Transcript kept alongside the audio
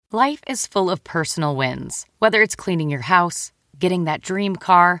Life is full of personal wins, whether it's cleaning your house, getting that dream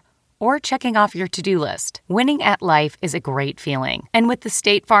car, or checking off your to-do list. Winning at life is a great feeling. And with the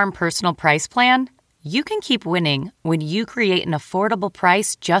State Farm Personal Price Plan, you can keep winning when you create an affordable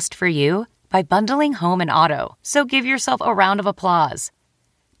price just for you by bundling home and auto. So give yourself a round of applause.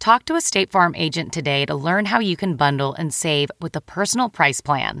 Talk to a State Farm agent today to learn how you can bundle and save with the Personal Price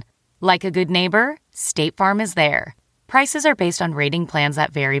Plan. Like a good neighbor, State Farm is there. Prices are based on rating plans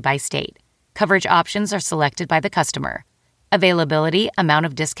that vary by state. Coverage options are selected by the customer. Availability, amount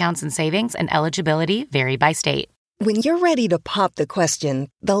of discounts and savings, and eligibility vary by state. When you're ready to pop the question,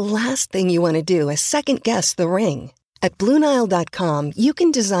 the last thing you want to do is second-guess the ring. At BlueNile.com, you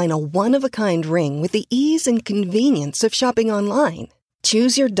can design a one-of-a-kind ring with the ease and convenience of shopping online.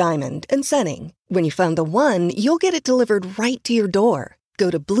 Choose your diamond and setting. When you find the one, you'll get it delivered right to your door. Go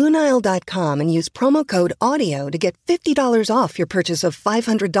to BlueNile.com and use promo code AUDIO to get $50 off your purchase of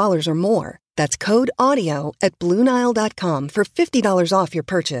 $500 or more. That's code AUDIO at BlueNile.com for $50 off your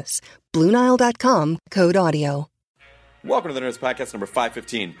purchase. BlueNile.com, code AUDIO. Welcome to the Nerdist Podcast number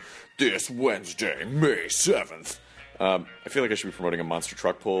 515, this Wednesday, May 7th. I feel like I should be promoting a monster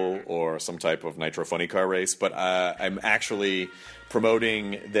truck pull or some type of nitro funny car race, but I'm actually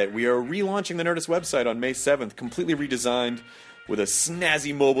promoting that we are relaunching the Nerdist website on May 7th, completely redesigned with a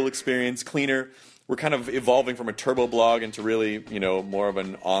snazzy mobile experience, cleaner. We're kind of evolving from a turbo blog into really, more of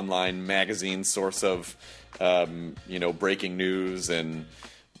an online magazine source of, breaking news, and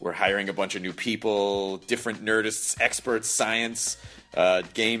we're hiring a bunch of new people, different nerdists, experts, science,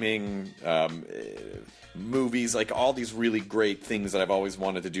 gaming, movies, like all these really great things that I've always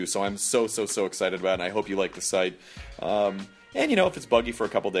wanted to do. So I'm so excited about it, and I hope you like the site. And if it's buggy for a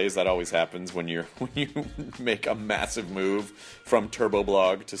couple days, that always happens when you make a massive move from turbo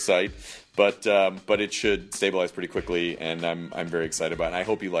blog to site. But it should stabilize pretty quickly, and I'm very excited about it. And I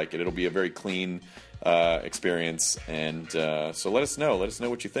hope you like it. It'll be a very clean experience, and so let us know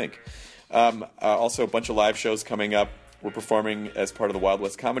what you think. Also, a bunch of live shows coming up. We're performing as part of the Wild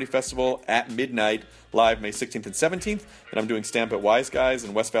West Comedy Festival at midnight, live May 16th and 17th. And I'm doing stand-up at Wise Guys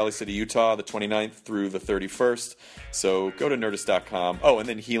in West Valley City, Utah, the 29th through the 31st. So go to Nerdist.com. Oh, and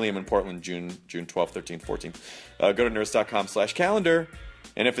then Helium in Portland, June 12th, 13th, 14th. Go to Nerdist.com/calendar.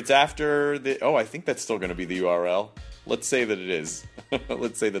 And if it's after I think that's still going to be the URL. Let's say that it is.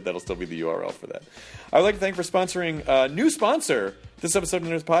 Let's say that that'll still be the URL for that. I would like to thank for sponsoring a new sponsor this episode of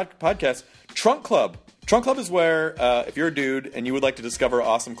the Nerdist Podcast, Trunk Club. Trunk Club is where, if you're a dude and you would like to discover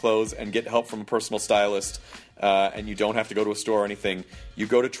awesome clothes and get help from a personal stylist, and you don't have to go to a store or anything, you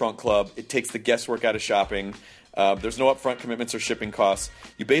go to Trunk Club. It takes the guesswork out of shopping. There's no upfront commitments or shipping costs.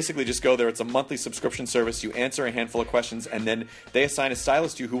 You basically just go there. It's a monthly subscription service. You answer a handful of questions, and then they assign a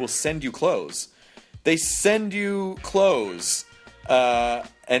stylist to you who will send you clothes. They send you clothes, and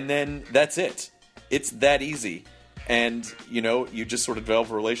then that's it. It's that easy. And, you just sort of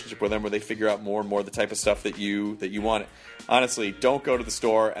develop a relationship with them where they figure out more and more the type of stuff that you want. Honestly, don't go to the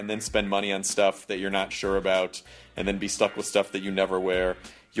store and then spend money on stuff that you're not sure about and then be stuck with stuff that you never wear.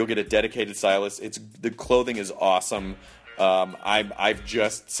 You'll get a dedicated stylist. The clothing is awesome. I've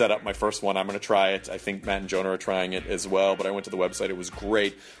just set up my first one. I'm going to try it. I think Matt and Jonah are trying it as well, but I went to the website. It was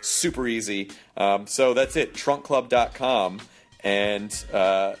great. Super easy. So that's it. Trunkclub.com and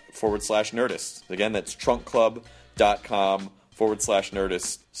 /Nerdist. Again, that's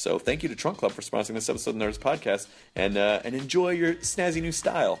trunkclub.com/Nerdist. So thank you to Trunk Club for sponsoring this episode of the Nerdist Podcast, and enjoy your snazzy new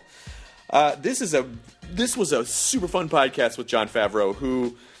style. This was a super fun podcast with Jon Favreau,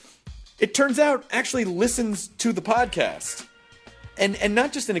 who, it turns out, actually listens to the podcast. And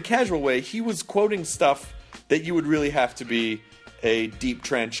not just in a casual way. He was quoting stuff that you would really have to be a deep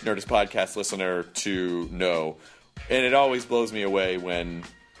trench Nerdist Podcast listener to know. And it always blows me away when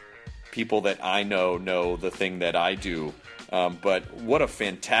people that I know the thing that I do. But what a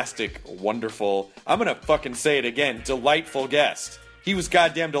fantastic, wonderful, I'm going to fucking say it again, delightful guest. He was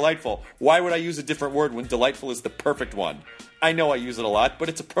goddamn delightful. Why would I use a different word when delightful is the perfect one? I know I use it a lot, but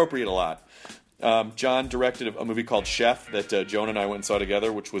it's appropriate a lot. Jon directed a movie called Chef that Jonah and I went and saw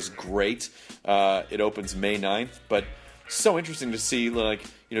together, which was great. It opens May 9th, but so interesting to see,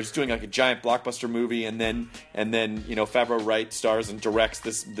 just doing like a giant blockbuster movie, and then Favreau writes, stars, and directs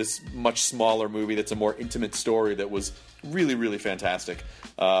this much smaller movie that's a more intimate story that was really, really fantastic.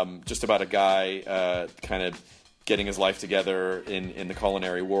 Just about a guy kind of getting his life together in the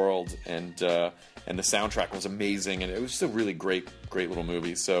culinary world, and the soundtrack was amazing, and it was just a really great little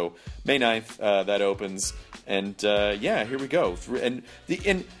movie. So May 9th, that opens, and here we go. And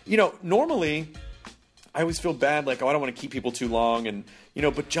normally I always feel bad, I don't want to keep people too long, and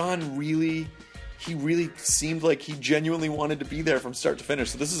but Jon really, he really seemed like he genuinely wanted to be there from start to finish.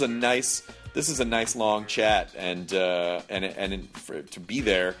 So this is a nice long chat, and to be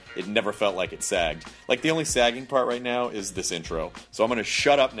there, it never felt like it sagged. Like, the only sagging part right now is this intro. So I'm going to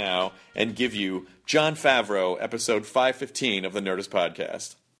shut up now and give you Jon Favreau, episode 515 of the Nerdist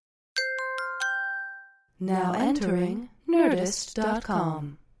podcast. Now entering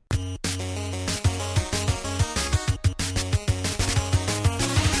Nerdist.com.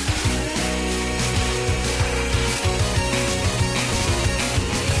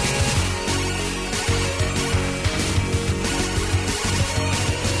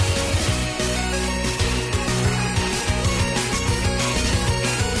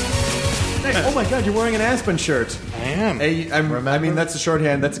 Oh my God, you're wearing an Aspen shirt. I am. I mean, that's a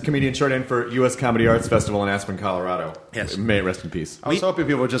shorthand. That's a comedian shorthand for U.S. Comedy Arts Festival in Aspen, Colorado. Yes. May it rest in peace. I was hoping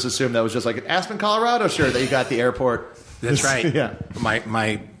people would just assume that was just like an Aspen, Colorado shirt that you got at the airport. That's right. Yeah.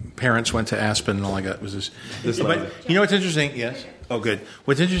 My parents went to Aspen, and all I got was this. But you know what's interesting? Yes. Oh, good.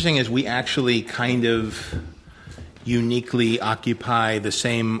 What's interesting is we actually kind of uniquely occupy the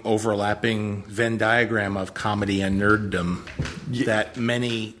same overlapping Venn diagram of comedy and nerddom that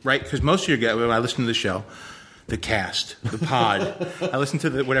many, right? Because most of your guys, when I listen to the show, the cast, the pod, I listen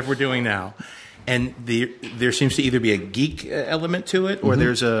to whatever we're doing now, and there seems to either be a geek element to it or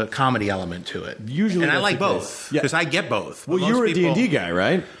there's a comedy element to it. Usually, and I like both because I get both. Well, you were a D&D guy,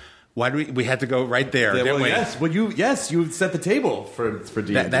 right? Why do we had to go right there? Yeah, didn't we? Yes. Well, you set the table for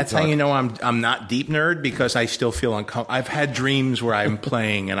D&D. That's how you know I'm not deep nerd, because I still feel uncomfortable. I've had dreams where I'm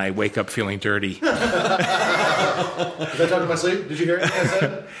playing and I wake up feeling dirty. Did I talk in my sleep? Did you hear anything I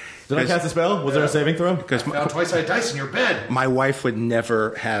said? Did I cast a spell? Was there a saving throw? Because found twice-sided dice in your bed. My wife would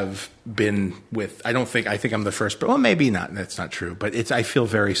never have been with. I think I'm the first. But well, maybe not. That's not true. But I feel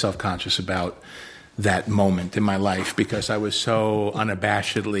very self-conscious about that moment in my life because I was so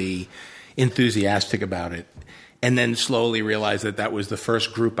unabashedly enthusiastic about it, and then slowly realized that was the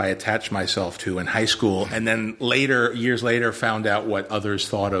first group I attached myself to in high school, and then years later, found out what others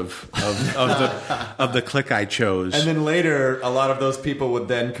thought of the clique I chose. And then later, a lot of those people would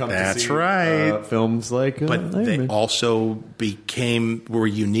then come to see films like. But they also were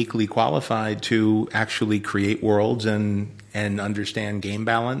uniquely qualified to actually create worlds and understand game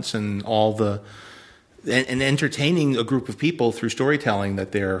balance and all the. And entertaining a group of people through storytelling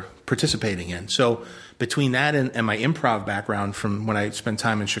that they're participating in. So between that and my improv background from when I spent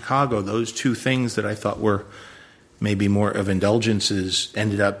time in Chicago, those two things that I thought were maybe more of indulgences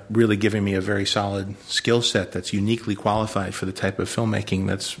ended up really giving me a very solid skill set that's uniquely qualified for the type of filmmaking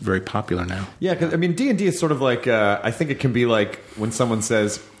that's very popular now. Yeah, because, I mean, D&D is sort of like, I think it can be like when someone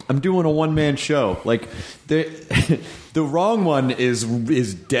says, I'm doing a one-man show. Like, the wrong one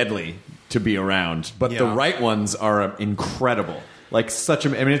is deadly to be around, but the right ones are incredible. Like it's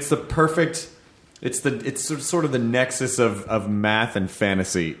the perfect. It's sort of the nexus of math and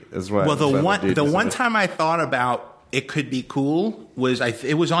fantasy as well. Well, the one time I thought about it could be cool was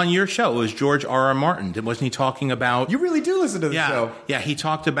it was on your show. It was George R.R. Martin. Wasn't he talking about? You really do listen to the show. Yeah, he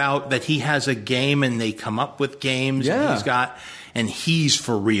talked about that he has a game and they come up with games. Yeah. And he's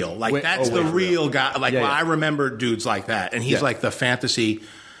for real. Like that's the real guy. Like I remember dudes like that, and he's like the fantasy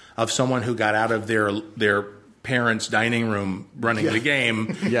of someone who got out of their parents' dining room running the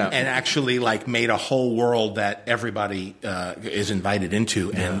game and actually like made a whole world that everybody is invited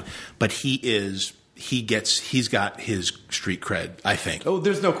into. But he's got his street cred, I think. Oh,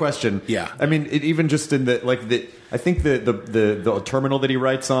 there's no question. Yeah. I mean, even just in I think the terminal that he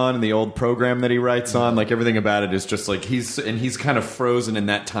writes on and the old program that he writes on, like everything about it is just like he's kind of frozen in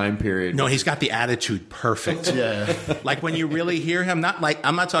that time period. No, he's got the attitude perfect. Yeah. Like when you really hear him,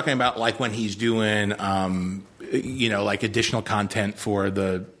 I'm not talking about like when he's doing like additional content for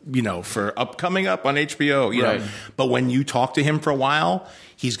coming up on HBO, you know. But when you talk to him for a while,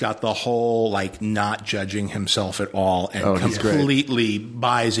 he's got the whole like not judging himself at all and completely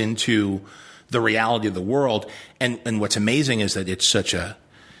buys into the reality of the world. And what's amazing is that it's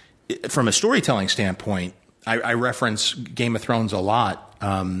from a storytelling standpoint, I reference Game of Thrones a lot,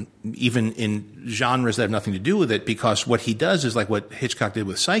 even in genres that have nothing to do with it, because what he does is like what Hitchcock did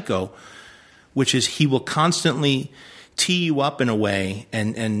with Psycho, which is he will constantly tee you up in a way,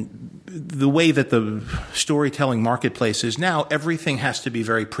 and the way that the storytelling marketplace is now, everything has to be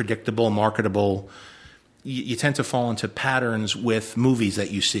very predictable, marketable. You tend to fall into patterns with movies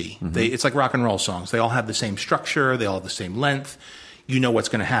that you see. Mm-hmm. It's like rock and roll songs. They all have the same structure. They all have the same length. You know what's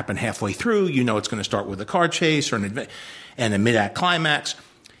going to happen halfway through. You know it's going to start with a car chase or and a mid-act climax.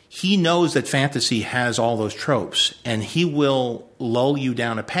 He knows that fantasy has all those tropes, and he will lull you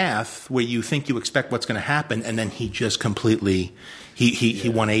down a path where you think you expect what's going to happen, and then he just completely he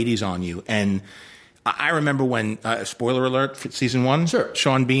 180s on you. And I remember when spoiler alert for season 1. Sure.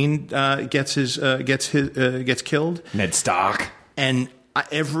 Sean Bean gets killed. Ned Stark. And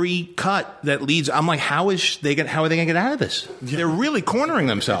every cut that leads, I'm like, how are they going to get out of this? They're really cornering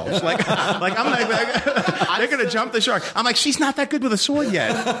themselves. Like I'm like, they're going to jump the shark. I'm like, she's not that good with a sword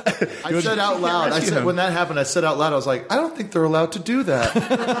yet. I said out loud. When that happened, I said out loud. I was like, I don't think they're allowed to do that.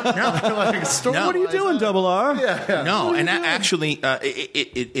 No. What are you doing, Double R? Yeah. No, and actually,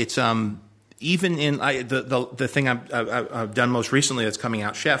 it's even in the thing I've done most recently that's coming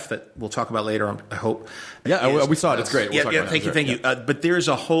out, Chef, that we'll talk about later, I hope. Yeah, we saw it. It's great. We'll talk about thank you. But there's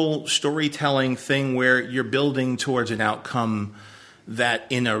a whole storytelling thing where you're building towards an outcome that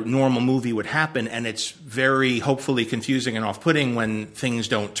in a normal movie would happen, and it's very hopefully confusing and off-putting when things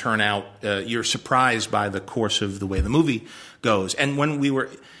don't turn out. You're surprised by the course of the way the movie goes. And when we were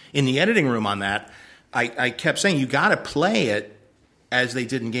in the editing room on that, I kept saying, you got to play it as they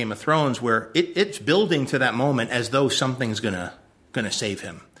did in Game of Thrones, where it's building to that moment as though something's gonna save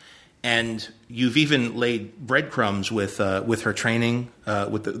him, and you've even laid breadcrumbs with her training,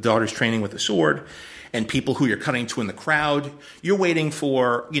 with the daughter's training with the sword, and people who you're cutting to in the crowd. You're waiting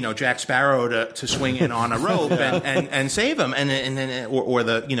for Jack Sparrow to swing in on a rope and save him, and then or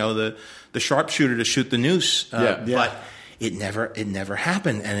the sharpshooter to shoot the noose, but. It never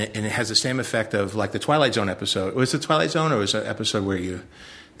happened, and it has the same effect of like the Twilight Zone episode. Was it Twilight Zone, or was it an episode where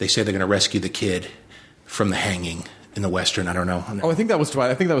they say they're going to rescue the kid from the hanging in the Western? I don't know. Oh, I think that was Twilight.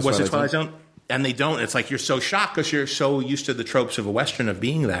 I think that was it Twilight Zone? And they don't. It's like you're so shocked because you're so used to the tropes of a Western of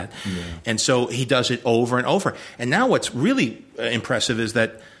being that, and so he does it over and over. And now what's really impressive is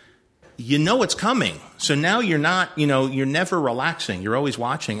that it's coming. So now you're not, you're never relaxing. You're always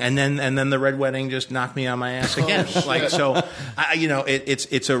watching. And then the Red Wedding just knocked me on my ass again.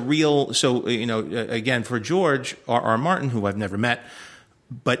 It's a real, again, for George R. Martin, who I've never met,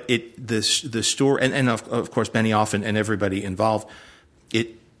 but the story, and of course, Benioff and everybody involved,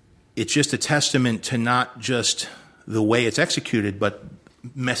 it's just a testament to not just the way it's executed, but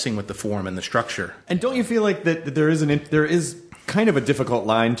messing with the form and the structure. And don't you feel like that there is kind of a difficult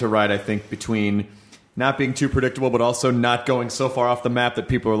line to ride, I think, between not being too predictable, but also not going so far off the map that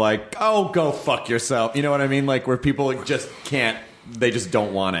people are like, oh, go fuck yourself. You know what I mean? Like where people just can't, they just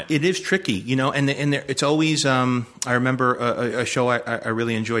don't want it. It is tricky, and it's always, I remember a show I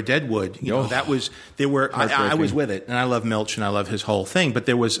really enjoyed, Deadwood. I was with it, and I love Milch and I love his whole thing, but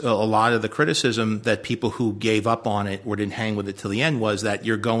there was a lot of the criticism that people who gave up on it or didn't hang with it till the end was that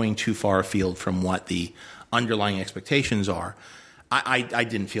you're going too far afield from what the underlying expectations are. I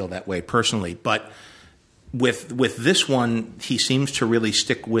didn't feel that way personally, but with this one, he seems to really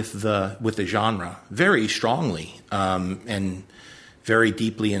stick with the genre very strongly and very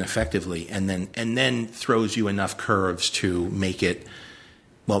deeply and effectively, and then throws you enough curves to make it.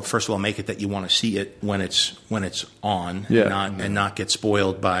 Well, first of all, make it that you want to see it when it's on, and not get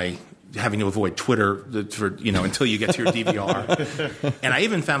spoiled by having to avoid Twitter for until you get to your DVR. And I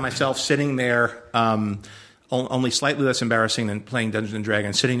even found myself sitting there. Only slightly less embarrassing than playing Dungeons and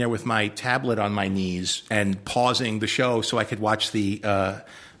Dragons, sitting there with my tablet on my knees and pausing the show so I could watch the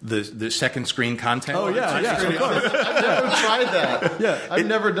second screen content. Oh yeah, of course. I've never tried that. Yeah, I've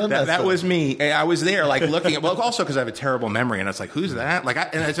never done that. That was me. I was there, like looking at. Well, also because I have a terrible memory, and it's like, who's that?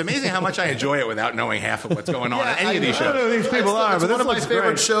 And it's amazing how much I enjoy it without knowing half of what's going on in any of these shows. I don't know who these people are, but it's one of my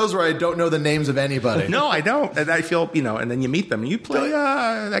favorite shows where I don't know the names of anybody. No, I don't. And I feel, and then you meet them, and you play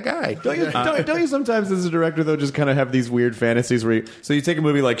that guy. Don't you sometimes, as a director, though, just kind of have these weird fantasies where you take a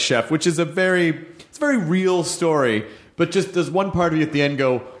movie like Chef, which is a very real story. But just does one part of you at the end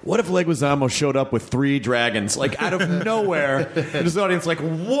go, what if Leguizamo showed up with 3 dragons, like out of nowhere? And this audience like,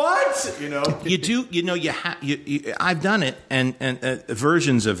 what? You do, I've done it, and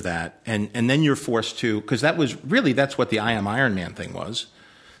versions of that, and then you're forced to, because that's what the I Am Iron Man thing was.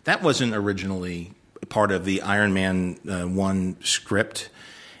 That wasn't originally part of the Iron Man 1 script.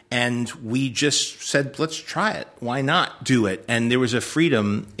 And we just said, let's try it. Why not do it? And there was a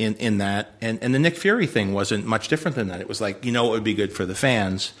freedom in that. And the Nick Fury thing wasn't much different than that. It was like, it would be good for the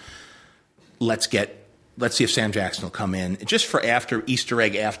fans. Let's see if Sam Jackson will come in just for after Easter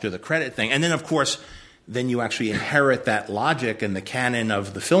egg, after the credit thing. And then, of course, then you actually inherit that logic and the canon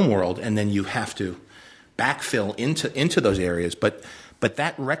of the film world. And then you have to backfill into those areas. But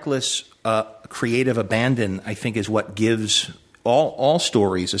that reckless creative abandon, I think, is what gives all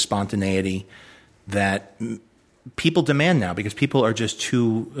stories a spontaneity that people demand now, because people are just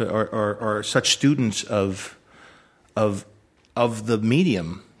are such students of the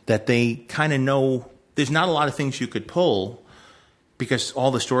medium that they kind of know there's not a lot of things you could pull, because all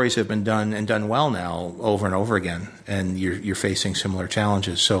the stories have been done and done well now over and over again, and you're facing similar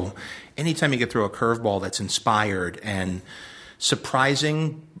challenges. So anytime you get through a curveball that's inspired and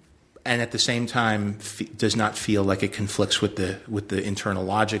surprising, and at the same time does not feel like it conflicts with the internal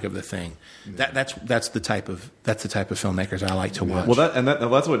logic of the thing, that's the type of filmmakers I like to watch. Well,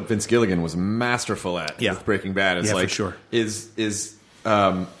 that's what Vince Gilligan was masterful at with Breaking Bad. It's for sure. Is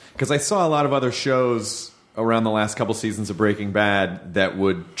because I saw a lot of other shows around the last couple seasons of Breaking Bad that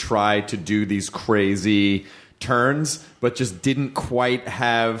would try to do these crazy turns, but just didn't quite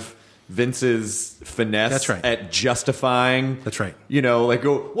have Vince's finesse at justifying. That's right.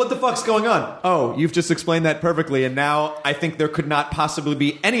 Go, what the fuck's going on? Oh, you've just explained that perfectly, and now I think there could not possibly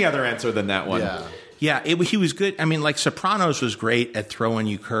be any other answer than that one. Yeah, he was good. I mean, like Sopranos was great at throwing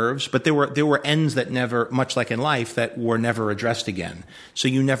you curves, but there were ends that never, much like in life, that were never addressed again. So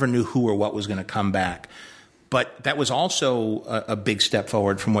you never knew who or what was going to come back. But that was also a big step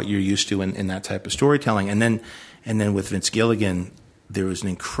forward from what you're used to in that type of storytelling. And then with Vince Gilligan, there was an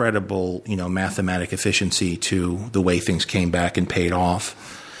incredible, mathematic efficiency to the way things came back and paid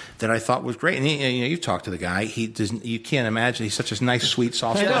off that I thought was great. And you've talked to the guy. You can't imagine. He's such a nice, sweet,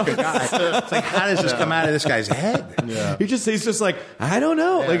 soft-spoken guy. It's like, how does this come out of this guy's head? Yeah. He's just like, I don't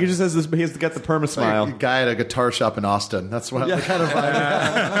know. Yeah. Like he just has this. He's got the perma smile. Like a guy at a guitar shop in Austin. That's what the kind of vibe.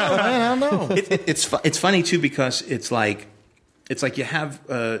 I don't know. It's funny too, because it's like you have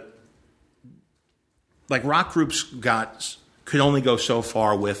like rock groups could only go so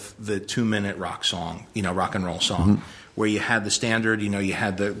far with the 2-minute rock song, rock and roll song. Mm-hmm. Where you had the standard, you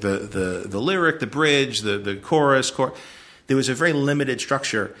had the lyric, the bridge, the chorus. There was a very limited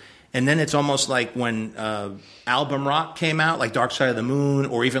structure. And then it's almost like when album rock came out, like Dark Side of the Moon,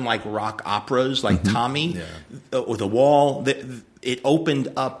 or even like rock operas like Tommy or The Wall, it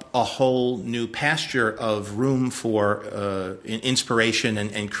opened up a whole new pasture of room for inspiration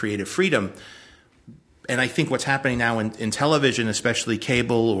and creative freedom. And I think what's happening now in television, especially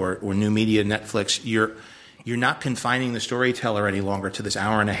cable or new media, Netflix, you're not confining the storyteller any longer to this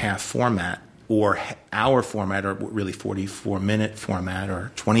hour-and-a-half format or hour format or really 44-minute format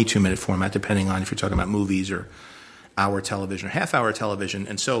or 22-minute format, depending on if you're talking about movies or hour television or half-hour television.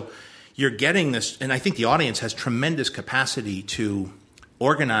 And so you're getting this, and I think the audience has tremendous capacity to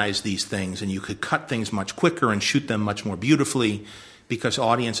organize these things, and you could cut things much quicker and shoot them much more beautifully because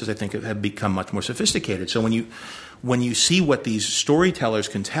audiences, I think, have become much more sophisticated. So when you see what these storytellers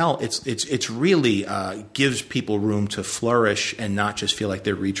can tell, it's really gives people room to flourish and not just feel like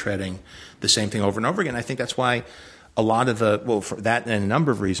they're retreading the same thing over and over again. I think that's why a lot of for that and a number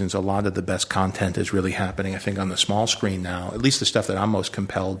of reasons, a lot of the best content is really happening, I think, on the small screen now, at least the stuff that I'm most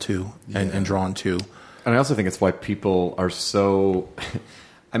compelled to and drawn to. And I also think it's why people are so...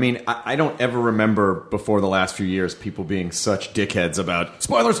 I mean, I don't ever remember before the last few years people being such dickheads about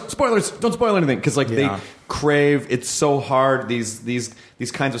spoilers, don't spoil anything, because they crave. It's so hard. These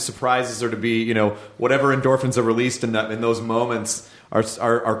kinds of surprises are to be, whatever endorphins are released in those moments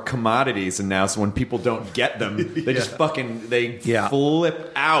are commodities, and now so when people don't get them, they just fucking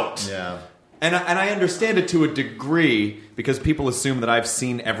flip out. Yeah. And I understand it to a degree because people assume that I've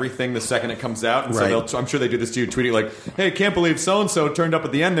seen everything the second it comes out. And so I'm sure they do this to you, tweeting like, hey, can't believe so-and-so turned up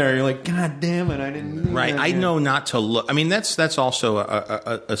at the end there. And you're like, God damn it, I didn't know. Right. I know not to look. I mean, that's also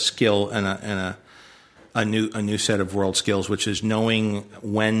a skill and a new set of world skills, which is knowing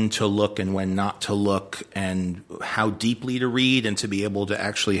when to look and when not to look and how deeply to read and to be able to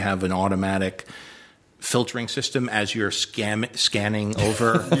actually have an automatic filtering system as you're scanning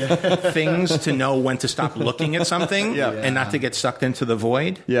over things to know when to stop looking at something and not to get sucked into the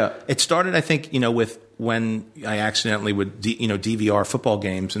void. Yeah. It started, I think, with when I accidentally would DVR football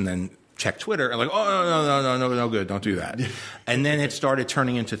games and then check Twitter and like, oh, no, good, don't do that. And then it started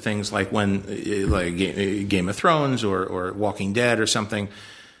turning into things like when like Game of Thrones or Walking Dead or something.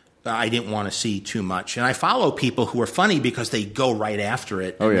 I didn't want to see too much. And I follow people who are funny because they go right after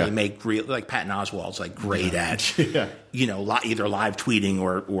it. And they make like Patton Oswalt's like great at, either live tweeting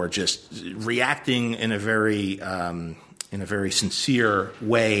or just reacting in a very sincere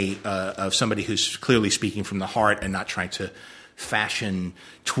way of somebody who's clearly speaking from the heart and not trying to fashion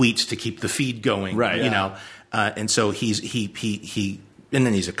tweets to keep the feed going. Right. And so he and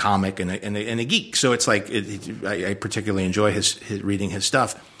then he's a comic and a geek. So it's like I particularly enjoy his reading his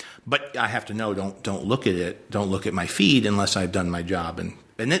stuff. But I have to know, don't look at it. Don't look at my feed unless I've done my job.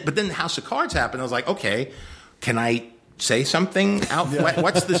 But then House of Cards happened. I was like, okay, can I say something out?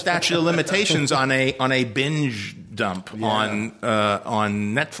 What's the statute of limitations on a binge dump on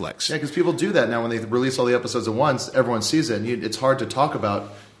Netflix? Yeah, because people do that now when they release all the episodes at once. Everyone sees it. And it's hard to talk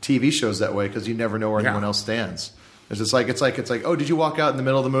about TV shows that way because you never know where anyone else stands. It's just like it's like, oh, did you walk out in the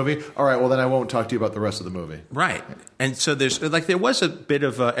middle of the movie? All right, well then I won't talk to you about the rest of the movie. Right. And so there was a bit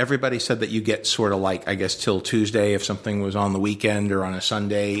of everybody said that you get sort of like, I guess, till Tuesday if something was on the weekend or on a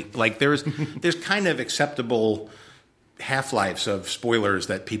Sunday. Like there's kind of acceptable half-lives of spoilers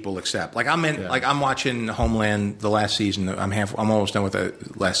that people accept. Like I'm watching Homeland the last season. I'm almost done with the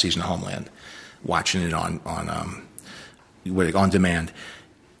last season of Homeland, watching it on demand.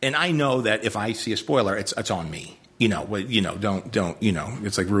 And I know that if I see a spoiler, it's on me. Don't.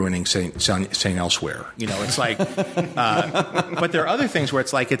 It's like ruining Saint Elsewhere. It's like, but there are other things where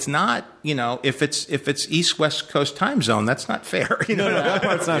it's like it's not. If it's East West Coast time zone, that's not fair. No, that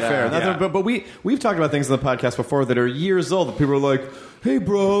part's not fair. Yeah. But we've talked about things in the podcast before that are years old that people are like, hey,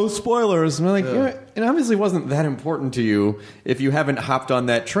 bro, spoilers. And we're like, it obviously wasn't that important to you if you haven't hopped on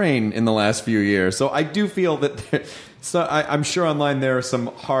that train in the last few years. So I do feel that. So I'm sure online there are some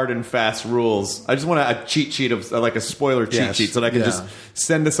hard and fast rules. I just want a cheat sheet of like a spoiler cheat sheet so that I can just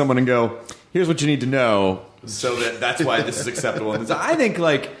send to someone and go, here's what you need to know, so that's why this is acceptable. And I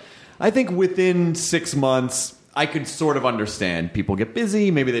think within 6 months I could sort of understand. People get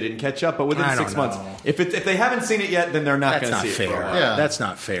busy, maybe they didn't catch up, but within 6 months, if they haven't seen it yet, then they're not going to see it. Fair. Yeah. That's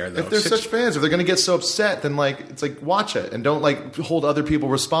not fair, though. If they're such fans, if they're going to get so upset, then it's like watch it and don't like hold other people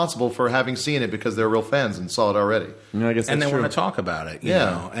responsible for having seen it because they're real fans and saw it already. Yeah, I guess and that's they true. want to talk about it. You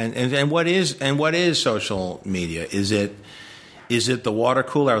know? And what is social media? Is it the water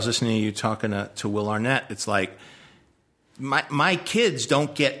cooler? I was listening to you talking to Will Arnett. It's like my kids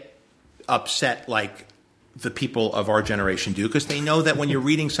don't get upset like the people of our generation do, because they know that when you're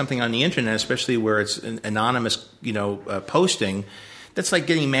reading something on the internet, especially where it's an anonymous, posting, that's like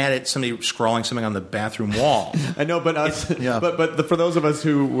getting mad at somebody scrawling something on the bathroom wall. I know, but for those of us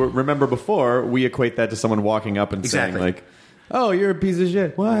who remember before, we equate that to someone walking up and saying like, "Oh, you're a piece of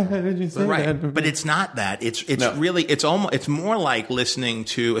shit. Why did you say that?" But it's not that. It's really it's more like listening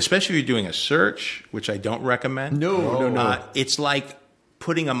to, especially if you're doing a search, which I don't recommend. No. It's like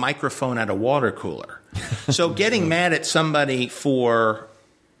putting a microphone at a water cooler. So getting mad at somebody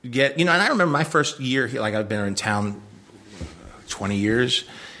and I remember my first year here, like I've been in town 20 years.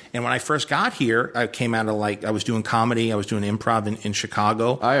 And when I first got here, I came out of I was doing comedy. I was doing improv in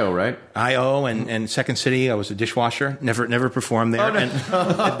Chicago. I.O., right? I.O. and Second City. I was a dishwasher. Never performed there. But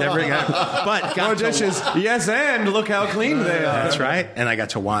got dishes. Yes, and look how clean they are. That's right. And I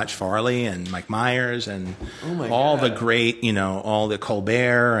got to watch Farley and Mike Myers and all the great, all the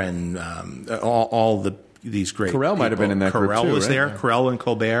Colbert and all these great Carell might have been in that group Carell too, was right? there. Carell and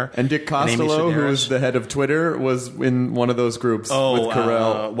Colbert. And Dick Costello, who was the head of Twitter, was in one of those groups with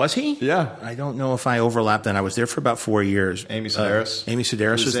Carell. Was he? Yeah. I don't know if I overlapped then. I was there for about 4 years. Amy Sedaris. Amy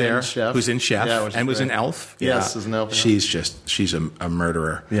Sedaris was there. Chef. Who's in Chef. Yeah, and was in Elf. Yes, as an Elf. She's a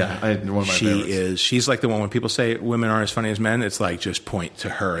murderer. Yeah, one of my favorites. She's like the one when people say women aren't as funny as men, it's like just point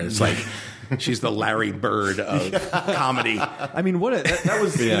to her. And it's like she's the Larry Bird of comedy. I mean, that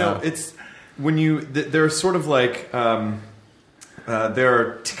was, it's... When there are sort of like there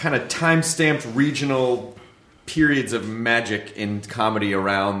are kind of time-stamped regional periods of magic in comedy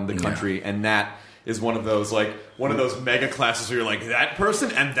around the country, and that is one of those mega classes where you're like that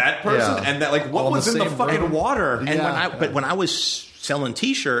person and that person and that what all was in the fucking room. Water. And when I was selling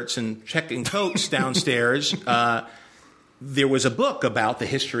T-shirts and checking coats downstairs. There was a book about the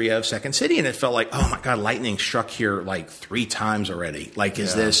history of Second City, and it felt like, oh my God, lightning struck here 3 times already.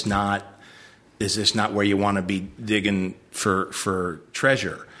 Is this not where you want to be digging for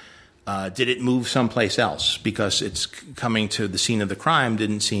treasure? Did it move someplace else because it's coming to the scene of the crime?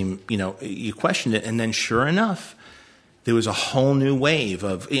 Didn't seem, you questioned it, and then sure enough, there was a whole new wave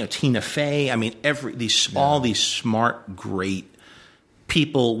of Tina Fey. I mean, all these smart, great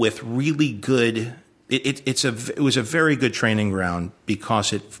people with really good. It was a very good training ground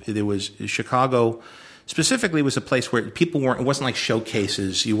because there was Chicago. Specifically, was a place where people weren't. It wasn't like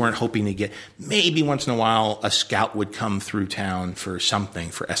showcases. You weren't hoping to get. Maybe once in a while, a scout would come through town for something,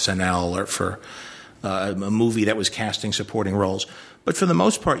 for SNL or for a movie that was casting supporting roles. But for the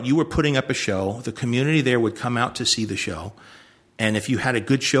most part, you were putting up a show. The community there would come out to see the show, and if you had a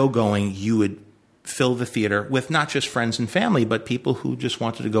good show going, you would fill the theater with not just friends and family, but people who just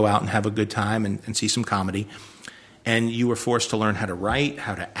wanted to go out and have a good time and see some comedy. And you were forced to learn how to write,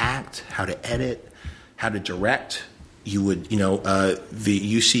 how to act, how to edit, how to direct. You would,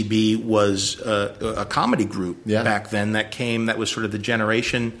 the UCB was a comedy group back then that was sort of the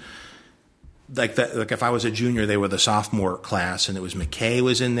generation. Like if I was a junior, they were the sophomore class, and it was McKay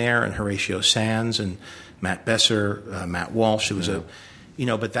was in there, and Horatio Sands, and Matt Besser, Matt Walsh. It was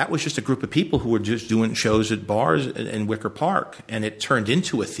but that was just a group of people who were just doing shows at bars in Wicker Park, and it turned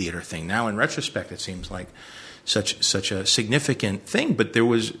into a theater thing. Now, in retrospect, it seems like such a significant thing, but there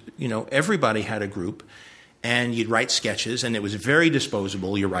was, everybody had a group, and you'd write sketches, and it was very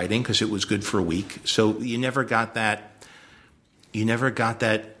disposable, your writing, because it was good for a week. So you never got that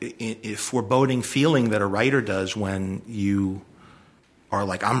foreboding feeling that a writer does when you are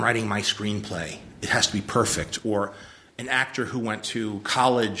like, I'm writing my screenplay. It has to be perfect. Or an actor who went to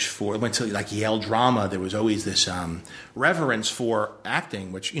college went to like Yale drama, there was always this reverence for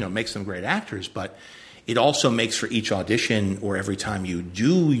acting, which, makes them great actors, but it also makes for each audition or every time you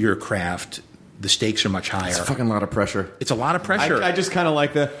do your craft, the stakes are much higher. It's a fucking lot of pressure. It's a lot of pressure. I just kind of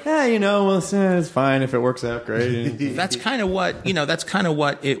like it's fine if it works out great. That's kind of what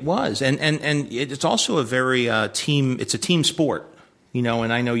it was, and it's also a very it's a team sport,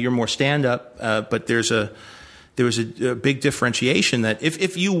 and I know you're more stand up, but there was a big differentiation that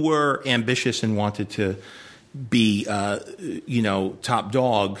if you were ambitious and wanted to be top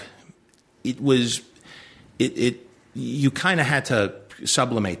dog, you kind of had to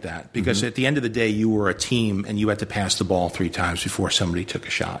sublimate that because at the end of the day you were a team and you had to pass the ball 3 times before somebody took a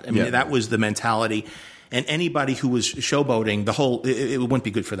shot. I mean that was the mentality, and anybody who was showboating, it wouldn't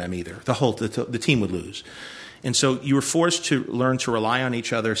be good for them either. The team would lose. And so you were forced to learn to rely on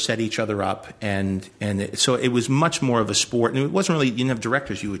each other, set each other up, so it was much more of a sport. And it wasn't really, you didn't have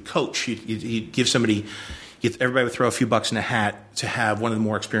directors. You would coach. You'd give somebody, everybody would throw a few bucks in a hat to have one of the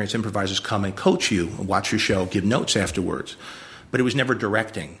more experienced improvisers come and coach you, watch your show, give notes afterwards. But it was never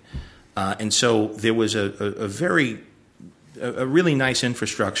directing. And so there was a really nice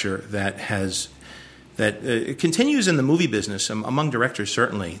infrastructure that continues in the movie business. Among directors,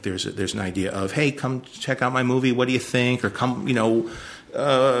 certainly, there's an idea of, hey, come check out my movie. What do you think? Or come, come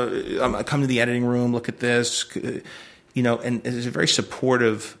to the editing room. Look at this. And there's a very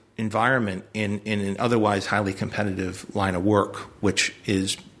supportive environment in an otherwise highly competitive line of work, which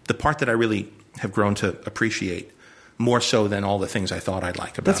is the part that I really have grown to appreciate more so than all the things I thought I'd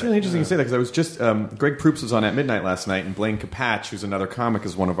like about it. That's really interesting you say that, because I was just Greg Proops was on At Midnight last night, and Blaine Capatch, who's another comic,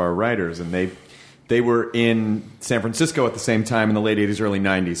 is one of our writers, and they were in San Francisco at the same time in the late 80s, early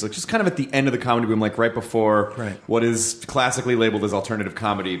 90s. Like just kind of at the end of the comedy boom, like right before what is classically labeled as alternative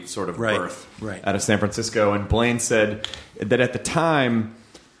comedy sort of birth out of San Francisco. And Blaine said that at the time,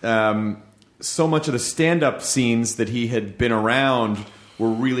 so much of the stand-up scenes that he had been around were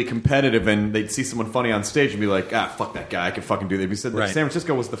really competitive, and they'd see someone funny on stage and be like, fuck that guy, I can fucking do that. He said that San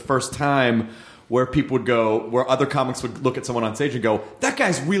Francisco was the first time where people would go, where other comics would look at someone on stage and go, that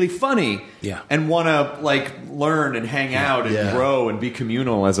guy's really funny, and want to like learn and hang out and grow and be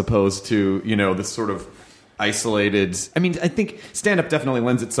communal, as opposed to this sort of isolated. I mean, I think stand-up definitely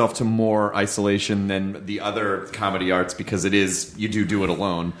lends itself to more isolation than the other comedy arts, because you do it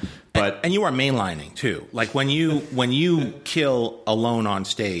alone. But and you are mainlining too. Like when you kill alone on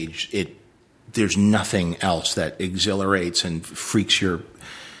stage, there's nothing else that exhilarates and freaks your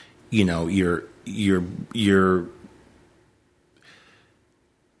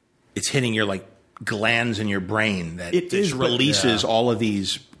it's hitting your like glands in your brain that it just releases all of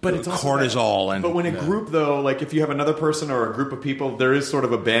these. But it's cortisol. But when a group, though, like if you have another person or a group of people, there is sort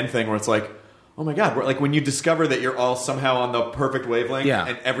of a band thing where it's like, oh my God, like when you discover that you're all somehow on the perfect wavelength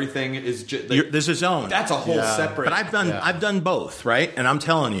and everything is just... Like, there's a zone. That's a whole separate... But I've done both, right? And I'm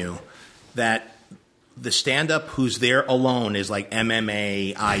telling you that the stand-up who's there alone is like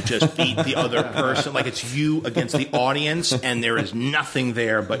MMA, I just beat the other person. Like it's you against the audience, and there is nothing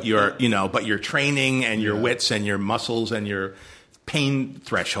there but your training and your wits and your muscles and your pain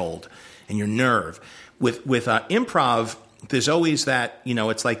threshold and your nerve. With improv, there's always that,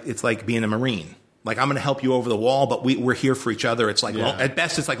 it's like being a Marine. Like, I'm going to help you over the wall, but we're here for each other. It's like, at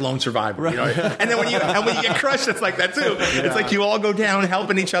best, it's like Lone Survivor. Right. And then when you get crushed, it's like that too. Yeah. It's like you all go down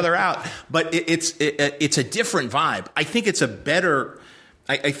helping each other out. But it's a different vibe. I think it's a better...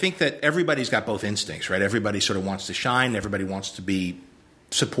 I think that everybody's got both instincts, right? Everybody sort of wants to shine. Everybody wants to be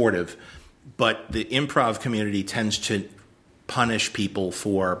supportive. But the improv community tends to punish people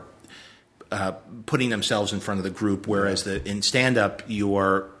for putting themselves in front of the group, whereas in stand-up,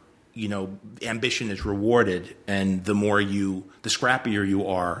 ambition is rewarded, and the scrappier you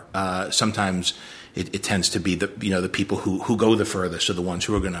are, sometimes it tends to be the people who go the furthest are the ones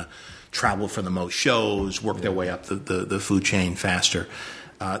who are going to travel for the most shows, work their way up the food chain faster.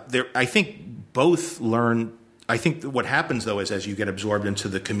 I think both learn. I think what happens though is as you get absorbed into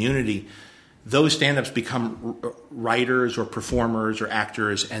the community, those stand-ups become writers or performers or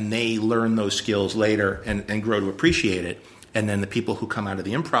actors, and they learn those skills later and grow to appreciate it. And then the people who come out of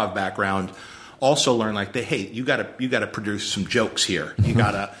the improv background also learn like, hey, you got to produce some jokes here. You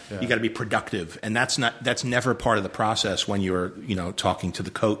gotta be productive, and that's never part of the process when you're talking to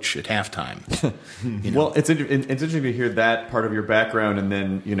the coach at halftime. Well, it's interesting to hear that part of your background, and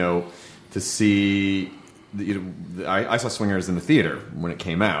then to see. I saw Swingers in the theater when it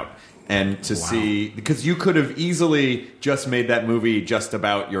came out. And to see, because you could have easily just made that movie just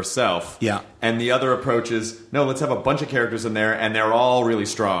about yourself. Yeah. And the other approach is, no, let's have a bunch of characters in there, and they're all really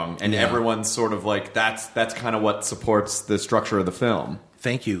strong. And everyone's sort of like, that's kind of what supports the structure of the film.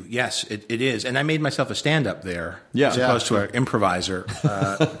 Thank you. Yes, it is. And I made myself a stand-up there as opposed to an improviser.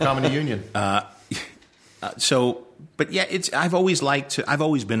 Comedy Union. But yeah, I've always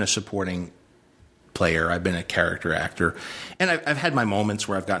been a supporting player. I've been a character actor, and I've had my moments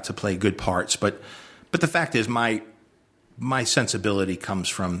where I've got to play good parts. But the fact is, my sensibility comes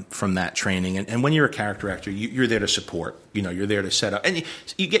from that training. And when you're a character actor, you're there to support. You're there to set up, and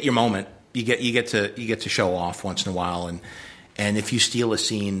you get your moment. You get to show off once in a while, and if you steal a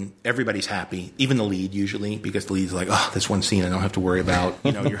scene, everybody's happy, even the lead usually, because the lead's like, oh, this one scene I don't have to worry about.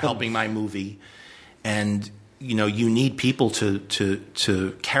 You're helping my movie, and you need people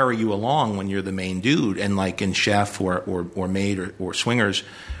to carry you along when you're the main dude. And like in Chef or Maid or Swingers,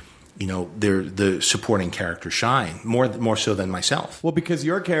 they're the supporting characters shine more so than myself. Well, because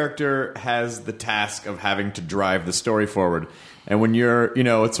your character has the task of having to drive the story forward. And when you're,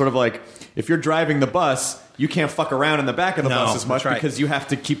 it's sort of like if you're driving the bus, you can't fuck around in the back of the bus as much because you have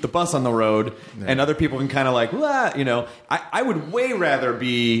to keep the bus on the road, and other people can kind of like, I would way rather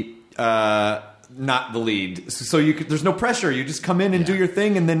be not the lead. So there's no pressure. You just come in and do your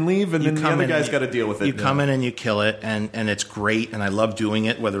thing and then leave, and then the other guy's got to deal with it. You come in and you kill it, and it's great, and I love doing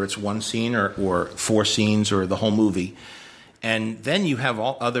it, whether it's one scene or 4 scenes or the whole movie. And then you have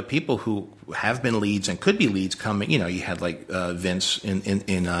all other people who have been leads and could be leads coming. You had like Vince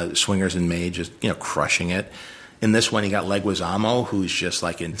in Swingers and Maid, just crushing it. In this one, you got Leguizamo, who's just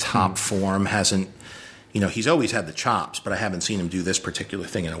like in top form. Hasn't he's always had the chops, but I haven't seen him do this particular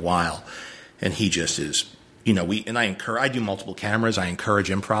thing in a while. And he just is, I do multiple cameras. I encourage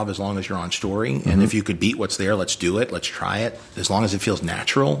improv as long as you're on story. Mm-hmm. And if you could beat what's there, let's do it. Let's try it. As long as it feels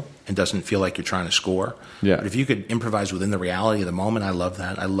natural and doesn't feel like you're trying to score. Yeah. But if you could improvise within the reality of the moment, I love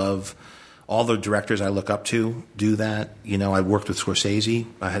that. I love all the directors I look up to do that. I worked with Scorsese.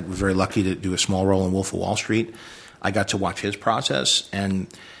 I was very lucky to do a small role in Wolf of Wall Street. I got to watch his process. And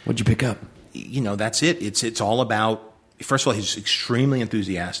what'd you pick up? That's it. It's all about, first of all, he's extremely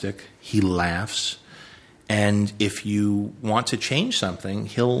enthusiastic. He laughs, and if you want to change something,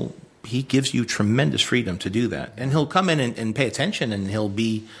 he gives you tremendous freedom to do that. And he'll come in and pay attention, and he'll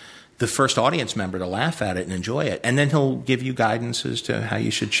be the first audience member to laugh at it and enjoy it. And then he'll give you guidance as to how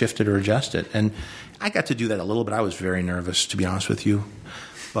you should shift it or adjust it. And I got to do that a little bit. I was very nervous, to be honest with you.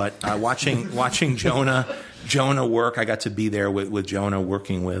 But watching Jonah work, I got to be there with Jonah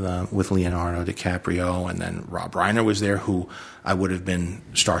working with Leonardo DiCaprio, and then Rob Reiner was there, who I would have been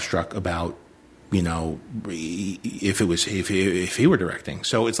starstruck about, if he were directing.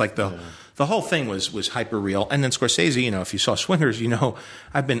 So it's like the whole thing was hyper real. And then Scorsese, if you saw Swingers,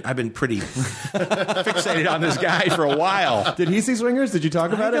 I've been pretty fixated on this guy for a while. Did he see Swingers? Did you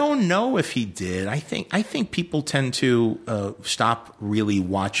talk about it? I don't know if he did. I think people tend to stop really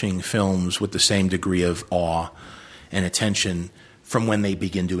watching films with the same degree of awe and attention from when they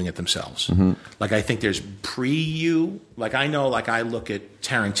begin doing it themselves. Mm-hmm. Like, I think there's pre-you. Like, I know, like, I look at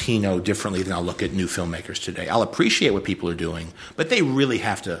Tarantino differently than I'll look at new filmmakers today. I'll appreciate what people are doing, but they really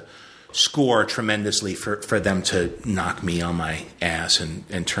have to score tremendously for them to knock me on my ass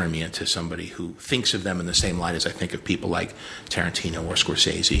and turn me into somebody who thinks of them in the same light as I think of people like Tarantino or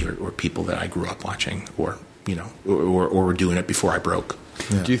Scorsese or people that I grew up watching or were doing it before I broke.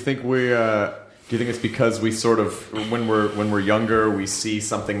 Yeah. Do you think it's because we sort of, when we're younger, we see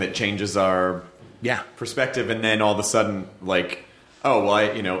something that changes our perspective, and then all of a sudden, like, oh,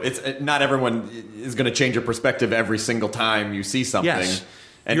 well, it's not everyone is going to change your perspective every single time you see something. Yes.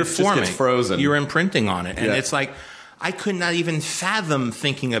 And you're forming. Just gets frozen. You're imprinting on it. And it's like, I could not even fathom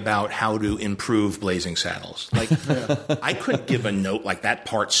thinking about how to improve Blazing Saddles. Like, I couldn't give a note like that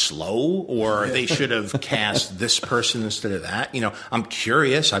part's slow, or they should have cast this person instead of that. I'm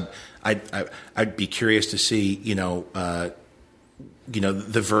curious. I'd be curious to see, the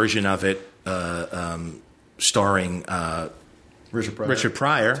version of it starring Richard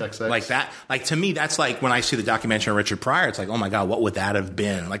Pryor, like that. Like, to me, that's like when I see the documentary on Richard Pryor, it's like, oh my God, what would that have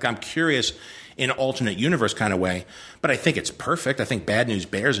been? Like, I'm curious in an alternate universe kind of way, but I think it's perfect. I think Bad News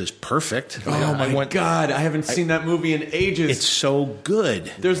Bears is perfect. Oh my God, I haven't seen that movie in ages. It's so good.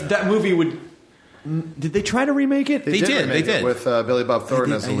 That movie would. Did they try to remake it? They did. remake it with Billy Bob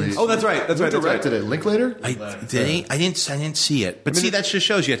Thornton as the lead. Oh, that's right. Who directed it? Linklater? I didn't see it, but see, that just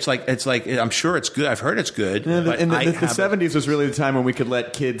shows you. It's like I'm sure it's good. I've heard it's good. Yeah, but the 70s was really the time when we could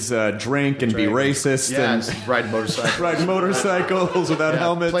let kids drink and be racist and ride motorcycles without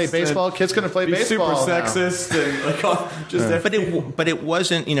helmets. Play baseball. Kids couldn't play baseball. Super sexist and but it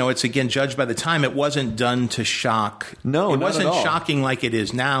wasn't. It's again judged by the time. It wasn't done to shock. No, it not wasn't at all. shocking like it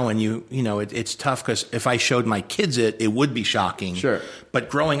is now. And it's tough because if I showed my kids it would be shocking. Sure. But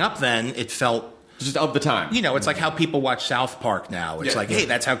growing up then, it felt just of the time. It's like how people watch South Park now. It's hey,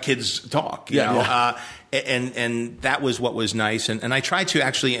 that's how kids talk. And that was what was nice. And I tried to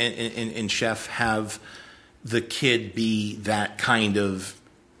actually in Chef have the kid be that kind of,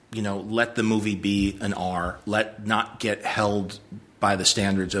 let the movie be an R. Not get held by the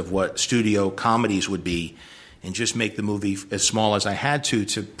standards of what studio comedies would be, and just make the movie as small as I had to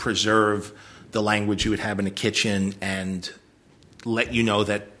preserve the language you would have in a kitchen and let you know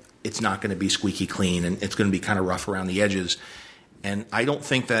that it's not going to be squeaky clean and it's going to be kind of rough around the edges. And I don't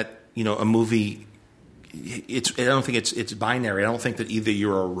think that, a movie, I don't think it's binary. I don't think that either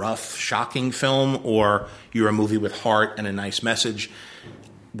you're a rough, shocking film or you're a movie with heart and a nice message.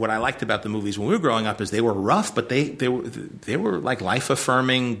 What I liked about the movies when we were growing up is they were rough, but they were like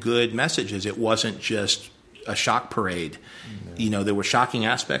life-affirming, good messages. It wasn't just a shock parade. There were shocking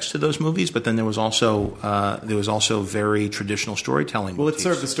aspects to those movies, but then there was also very traditional storytelling. Well, motifs. it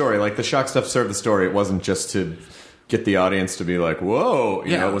served the story. Like the shock stuff served the story. It wasn't just to get the audience to be like, "Whoa!"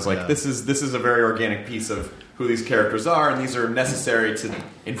 It was like this is a very organic piece of who these characters are, and these are necessary to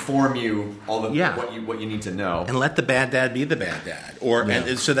inform you all of what you need to know. And let the bad dad be the bad dad,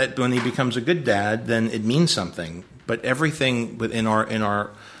 and so that when he becomes a good dad, then it means something. But everything within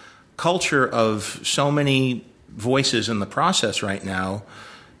our culture of so many voices in the process right now,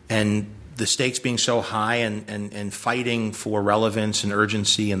 and the stakes being so high and fighting for relevance and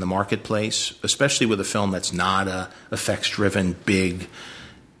urgency in the marketplace, especially with a film that's not a effects-driven, big,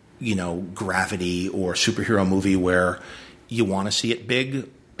 gravity or superhero movie where you want to see it big,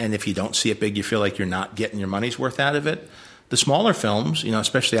 and if you don't see it big, you feel like you're not getting your money's worth out of it. The smaller films,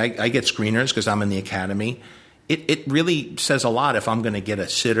 especially I get screeners because I'm in the Academy. It really says a lot if I'm going to get a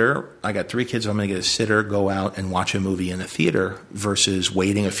sitter. I got 3 kids. If I'm going to get a sitter, go out and watch a movie in a theater versus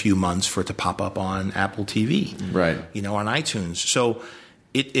waiting a few months for it to pop up on Apple TV, right? On iTunes. So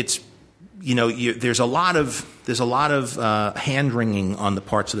it's there's a lot of hand wringing on the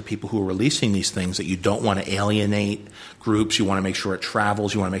parts of the people who are releasing these things that you don't want to alienate groups. You want to make sure it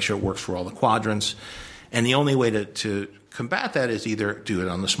travels. You want to make sure it works for all the quadrants. And the only way to combat that is either do it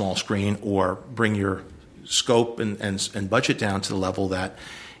on the small screen or bring your scope and budget down to the level that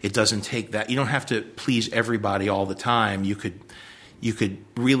it doesn't take that. You don't have to please everybody all the time. You could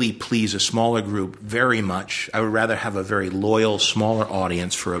really please a smaller group very much. I would rather have a very loyal, smaller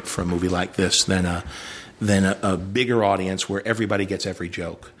audience for a movie like this than a bigger audience where everybody gets every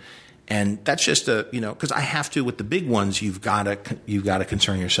joke. And that's just because I have to with the big ones. You've got to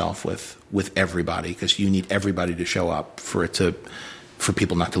concern yourself with everybody because you need everybody to show up for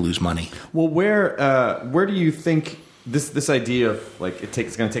people not to lose money. Well, where do you think this idea of like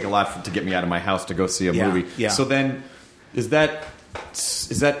it's going to take a lot to get me out of my house to go see a movie? Yeah. So then, is that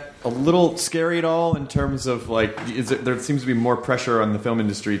a little scary at all in terms of like there seems to be more pressure on the film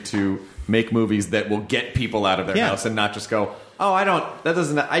industry to make movies that will get people out of their house and not just go, oh,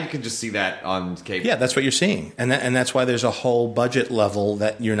 I can just see that on cable. Yeah, that's what you're seeing, and that's why there's a whole budget level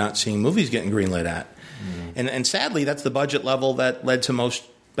that you're not seeing movies getting greenlit at. And sadly, that's the budget level that led to most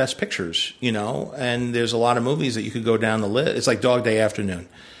Best Pictures, and there's a lot of movies that you could go down the list. It's like Dog Day Afternoon.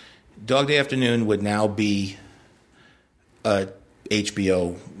 Dog Day Afternoon would now be a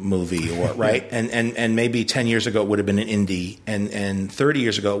HBO movie, right? and maybe 10 years ago it would have been an indie, and 30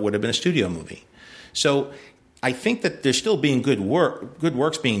 years ago it would have been a studio movie. So I think that there's still being good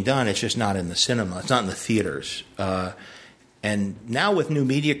works being done. It's just not in the cinema. It's not in the theaters. And now with new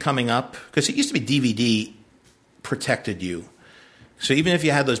media coming up, because it used to be DVD protected you. So even if you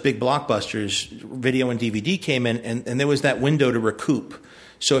had those big blockbusters, video and DVD came in, and there was that window to recoup.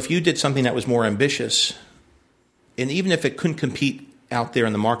 So if you did something that was more ambitious, and even if it couldn't compete out there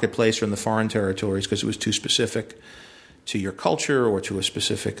in the marketplace or in the foreign territories because it was too specific to your culture or to a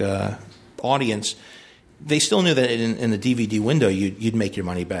specific audience, they still knew that in the DVD window you'd make your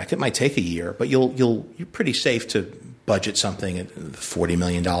money back. It might take a year, but you're pretty safe to budget something at the $40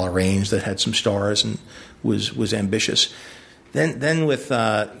 million range that had some stars and was ambitious. Then with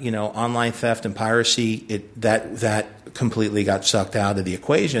online theft and piracy, that completely got sucked out of the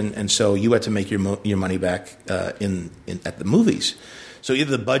equation, and so you had to make your money back at the movies. So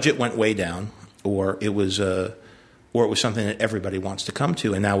either the budget went way down, or it was something that everybody wants to come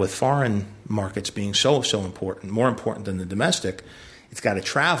to. And now with foreign markets being so important, more important than the domestic, it's got to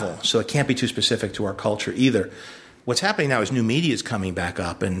travel. So it can't be too specific to our culture either. What's happening now is new media is coming back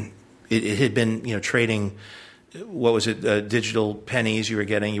up, and it had been, trading. What was it? Digital pennies you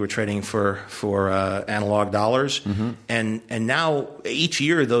were trading for analog dollars, and now each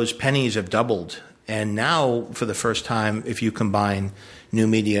year those pennies have doubled. And now, for the first time, if you combine new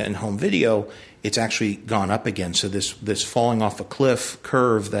media and home video, it's actually gone up again. So this falling off a cliff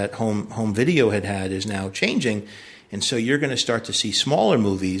curve that home video had is now changing. And so you're going to start to see smaller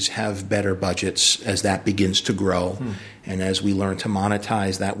movies have better budgets as that begins to grow, and as we learn to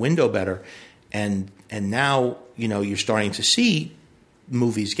monetize that window better. And now, you're starting to see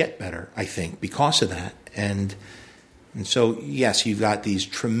movies get better, I think, because of that. And so, yes, you've got these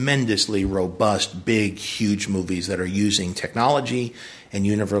tremendously robust, big, huge movies that are using technology and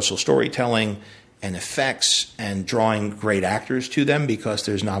universal storytelling and effects and drawing great actors to them because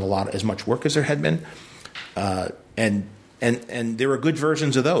there's not as much work as there had been. And there are good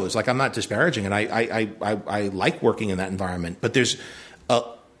versions of those. Like, I'm not disparaging it. I like working in that environment. But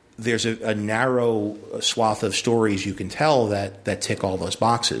there's a narrow swath of stories you can tell that tick all those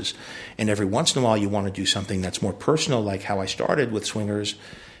boxes. And every once in a while you want to do something that's more personal, like how I started with Swingers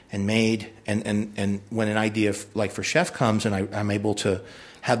and Made. And when an idea like for Chef comes and I'm able to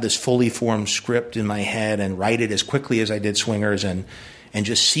have this fully formed script in my head and write it as quickly as I did Swingers and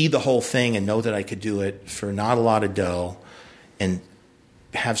just see the whole thing and know that I could do it for not a lot of dough and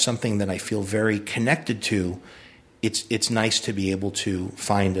have something that I feel very connected to, it's nice to be able to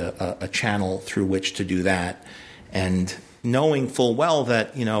find a channel through which to do that. And knowing full well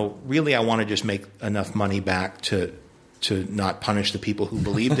that, really I want to just make enough money back to not punish the people who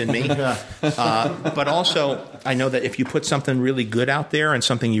believed in me. But also I know that if you put something really good out there and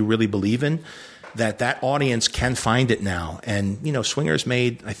something you really believe in, that audience can find it now. And, Swingers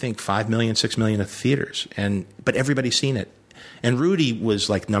made, I think, 5 million, 6 million at the theaters. But everybody's seen it. And Rudy was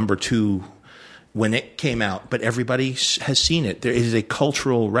like number 2 when it came out, but everybody has seen it. There is a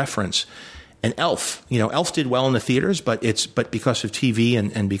cultural reference. And Elf, Elf did well in the theaters, but because of TV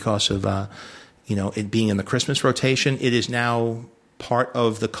and because of, it being in the Christmas rotation, it is now part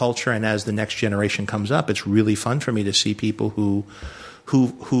of the culture. And as the next generation comes up, it's really fun for me to see people who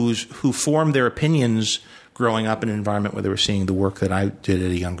formed their opinions growing up in an environment where they were seeing the work that I did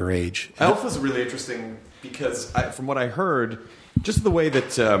at a younger age. Elf was really interesting because from what I heard, just the way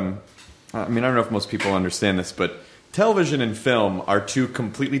that, I don't know if most people understand this, but television and film are two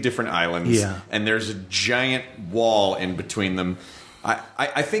completely different islands, and there's a giant wall in between them.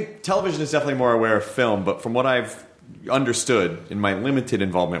 I think television is definitely more aware of film, but from what I've understood in my limited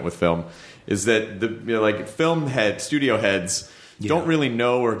involvement with film, is that studio heads don't really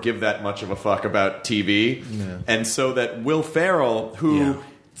know or give that much of a fuck about TV, and so that Will Ferrell, who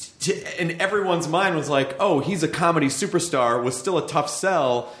in everyone's mind was like, oh, he's a comedy superstar, was still a tough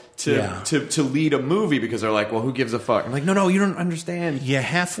sell to lead a movie because they're like, well, who gives a fuck? I'm like, no, you don't understand. Yeah,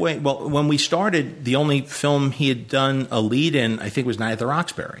 halfway. Well, when we started, the only film he had done a lead in, I think, was Night at the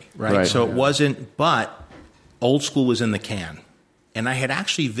Roxbury, right? So it wasn't, but Old School was in the can. And I had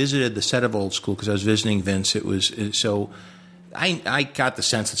actually visited the set of Old School because I was visiting Vince. I got the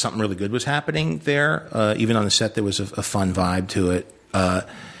sense that something really good was happening there. Even on the set, there was a fun vibe to it.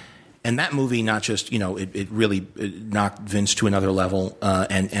 And that movie, not just, it really knocked Vince to another level.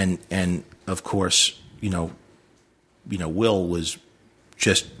 And of course, Will was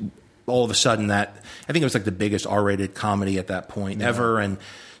just all of a sudden that, I think it was like the biggest R-rated comedy at that point ever. And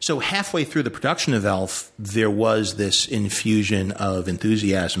so halfway through the production of Elf, there was this infusion of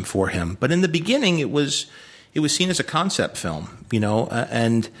enthusiasm for him. But in the beginning, it was seen as a concept film,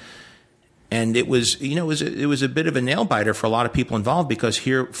 and it was, it was a bit of a nail biter for a lot of people involved because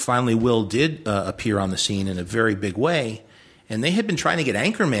here finally Will did appear on the scene in a very big way, and they had been trying to get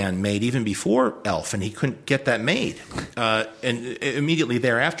Anchorman made even before Elf, and he couldn't get that made. And immediately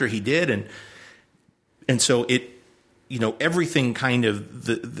thereafter he did, and so it, everything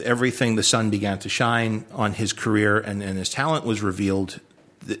everything the sun began to shine on his career, and his talent was revealed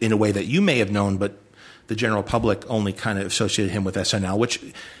in a way that you may have known, but the general public only kind of associated him with SNL, which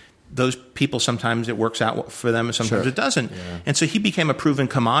those people, sometimes it works out for them and sometimes it doesn't. Yeah. And so he became a proven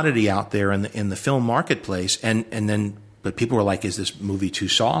commodity out there in the film marketplace. But people were like, is this movie too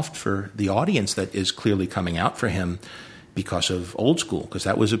soft for the audience that is clearly coming out for him because of Old School? Because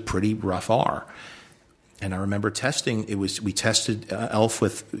that was a pretty rough R. And I remember testing, we tested Elf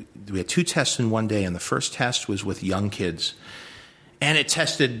we had 2 tests in one day, and the first test was with young kids. And it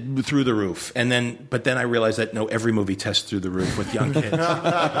tested through the roof. But then I realized that every movie tests through the roof with young kids. So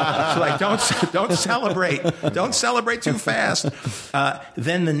like, don't celebrate. Don't celebrate too fast.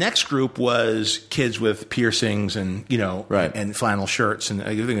 Then the next group was kids with piercings and, and flannel shirts. And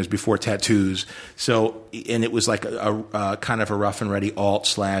I think it was before tattoos. So, and it was like a kind of a rough and ready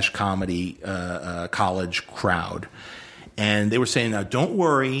alt/comedy college crowd. And they were saying, now, don't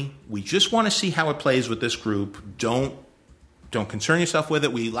worry. We just want to see how it plays with this group. Don't concern yourself with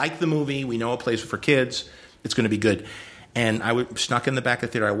it. We like the movie. We know it plays for kids. It's going to be good. And I snuck in the back of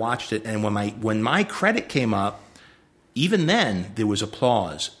the theater. I watched it. And when my credit came up, even then there was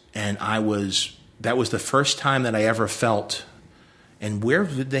applause. And that was the first time that I ever felt. And where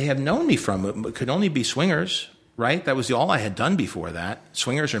would they have known me from? It could only be Swingers, right? That was all I had done before that.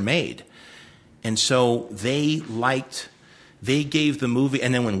 Swingers are made. And so they gave the movie.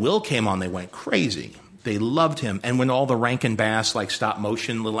 And then when Will came on, they went crazy. They loved him. And when all the Rankin Bass, like stop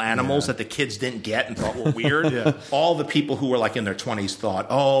motion little animals that the kids didn't get and thought were weird, all the people who were like in their 20s thought,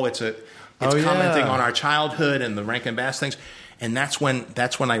 it's commenting on our childhood and the Rankin Bass things. And that's when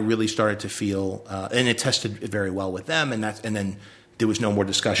I really started to feel, and it tested very well with them. And then there was no more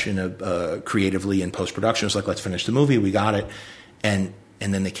discussion of creatively in post-production. It was like, let's finish the movie. We got it. And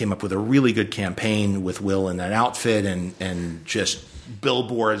then they came up with a really good campaign with Will in that outfit and just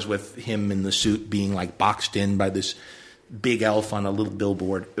billboards with him in the suit being like boxed in by this big elf on a little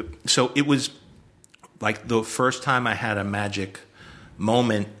billboard. So it was like the first time I had a magic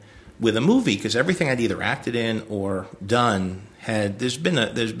moment with a movie, because everything I'd either acted in or done there's been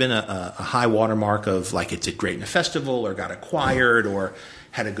a high watermark of like it did great in a festival or got acquired or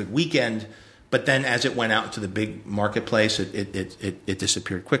had a good weekend. But then as it went out into the big marketplace, it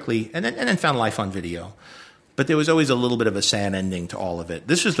disappeared quickly and then found life on video. But there was always a little bit of a sad ending to all of it.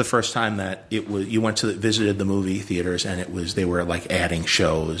 This was the first time that you visited the movie theaters, and they were like adding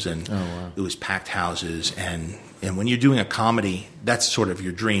shows, and it was packed houses. And when you're doing a comedy, that's sort of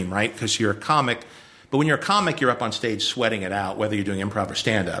your dream, right? Because you're a comic. But when you're a comic, you're up on stage sweating it out, whether you're doing improv or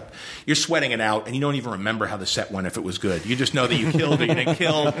stand-up. You're sweating it out, and you don't even remember how the set went if it was good. You just know that you killed or you didn't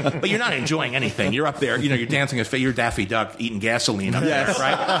kill, but you're not enjoying anything. You're up there, you're dancing you're Daffy Duck eating gasoline up there,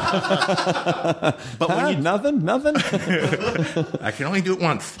 right? But when you nothing. I can only do it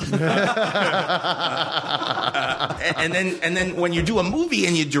once. And then when you do a movie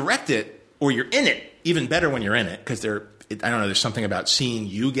and you direct it, or you're in it, even better when you're in it, because I don't know, there's something about seeing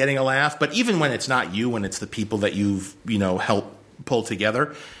you getting a laugh, but even when it's not you, when it's the people that you've, helped pull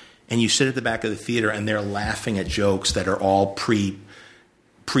together, and you sit at the back of the theater and they're laughing at jokes that are all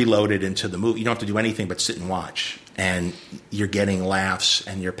preloaded into the movie. You don't have to do anything but sit and watch, and you're getting laughs,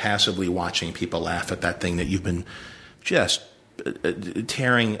 and you're passively watching people laugh at that thing that you've been just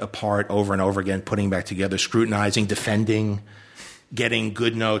tearing apart over and over again, putting back together, scrutinizing, defending, getting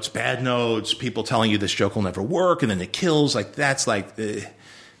good notes, bad notes, people telling you this joke will never work, and then it kills.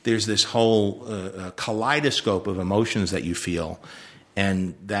 There's this whole kaleidoscope of emotions that you feel.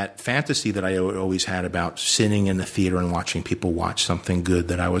 And that fantasy that I always had about sitting in the theater and watching people watch something good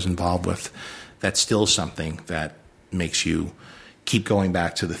that I was involved with, that's still something that makes you keep going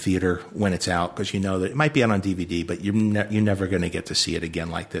back to the theater when it's out, because you know that it might be out on DVD, but you're never going to get to see it again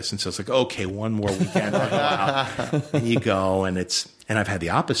like this. And so it's like, okay, one more weekend, I'll go out. And you go, and I've had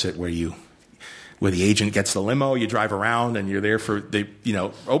the opposite where the agent gets the limo, you drive around, and you're there for the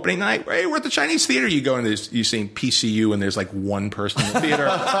opening night. Hey, we're at the Chinese theater. You go and you're seeing PCU, and there's like one person in the theater.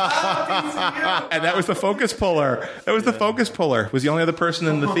 And that was the focus puller. Was the only other person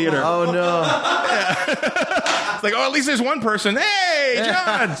in the theater. Oh no! It's like, at least there's one person. Hey,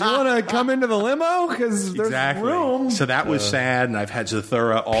 John, do you want to come into the limo? Because there's room. So that was sad, and I've had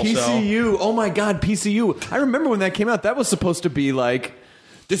Zathura also. PCU. Oh my God, PCU. I remember when that came out. That was supposed to be like,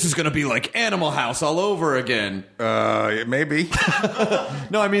 this is going to be like Animal House all over again. Maybe.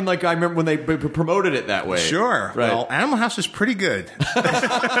 No, I mean, like, I remember when they promoted it that way. Sure. Right. Well, Animal House is pretty good.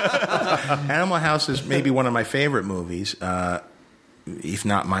 Animal House is maybe one of my favorite movies, if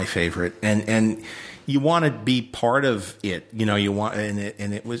not my favorite. And you want to be part of it, you want, and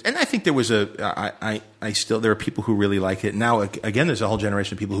it was, and I think there was there are people who really like it. Now, again, there's a whole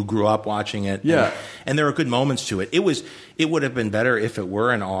generation of people who grew up watching it. Yeah. And there are good moments to it. It would have been better if it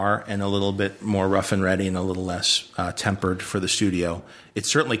were an R and a little bit more rough and ready and a little less tempered for the studio. It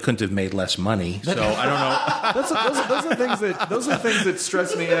certainly couldn't have made less money. So I don't know. Those are things that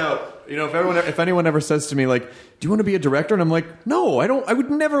stress me out. If anyone ever says to me, like, do you want to be a director? And I'm like, no, I don't. I would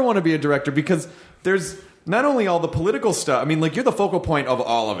never want to be a director, because there's not only all the political stuff. I mean, like, you're the focal point of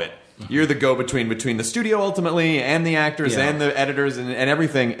all of it. You're the go-between between the studio ultimately and the actors and the editors and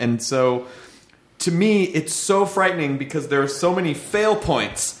everything. And so to me, it's so frightening because there are so many fail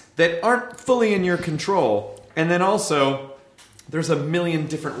points that aren't fully in your control. And then also, there's a million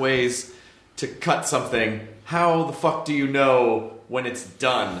different ways to cut something. How the fuck do you know when it's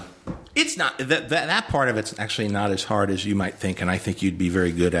done? It's not that part of it's actually not as hard as you might think, and I think you'd be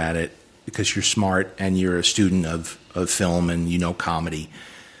very good at it because you're smart and you're a student of film and you know comedy.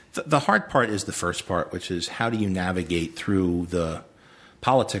 The hard part is the first part, which is how do you navigate through the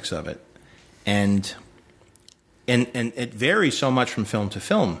politics of it, and it varies so much from film to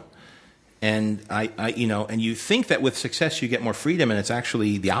film. And and you think that with success you get more freedom, and it's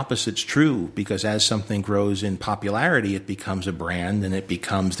actually the opposite's true, because as something grows in popularity, it becomes a brand, and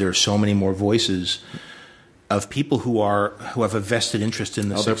there are so many more voices of people who have a vested interest in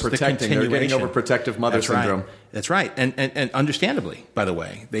they're protecting. They're getting over protective mother syndrome. That's right, and understandably, by the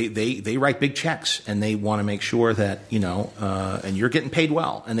way, they write big checks, and they want to make sure that and you're getting paid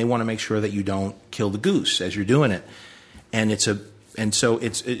well, and they want to make sure that you don't kill the goose as you're doing it, And so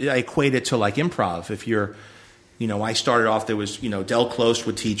I equate it to like improv. If you're, I started off, there was, Del Close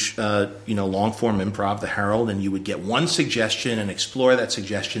would teach, long form improv, the Herald, and you would get one suggestion and explore that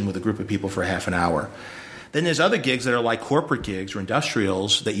suggestion with a group of people for half an hour. Then there's other gigs that are like corporate gigs or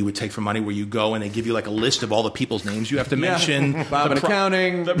industrials that you would take for money, where you go and they give you like a list of all the people's names you have to mention. Bob and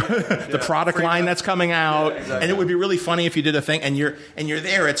accounting. The product line that's coming out. Yeah, exactly. And it would be really funny if you did a thing and you're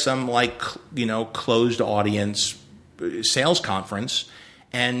there at some like, closed audience sales conference,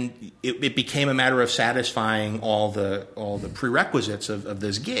 and it became a matter of satisfying all the prerequisites of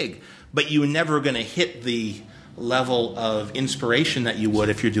this gig, but you were never going to hit the level of inspiration that you would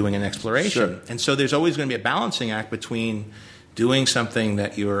if you're doing an exploration. Sure. And so there's always going to be a balancing act between doing something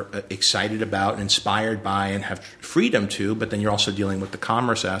that you're excited about and inspired by and have freedom to, but then you're also dealing with the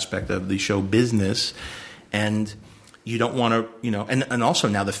commerce aspect of the show business, and you don't want to, and also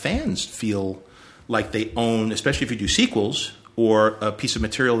now the fans feel like they own, especially if you do sequels or a piece of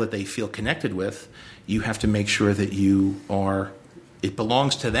material that they feel connected with, you have to make sure that it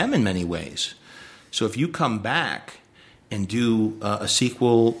belongs to them in many ways. So if you come back and do a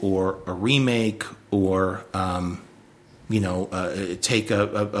sequel or a remake or, take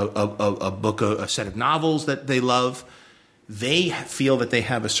a book, a set of novels that they love, they feel that they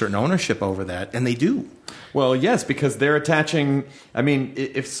have a certain ownership over that, and they do. Well, yes, because they're attaching,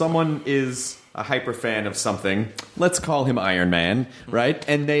 if someone is a hyper fan of something, let's call him Iron Man, right?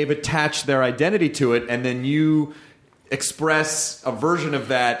 And they've attached their identity to it, and then you express a version of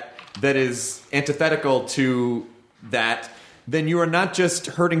that is antithetical to that, then you are not just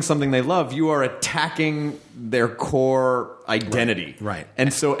hurting something they love, you are attacking their core identity. Right.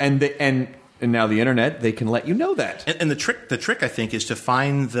 And so, and now the internet, they can let you know that. And the trick I think is to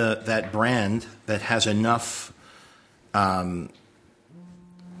find that brand that has enough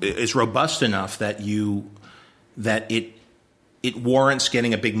is robust enough that it warrants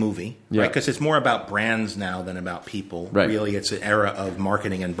getting a big movie, right? Because it's more about brands now than about people. Right. Really, it's an era of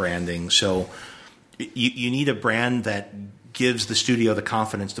marketing and branding. So you need a brand that gives the studio the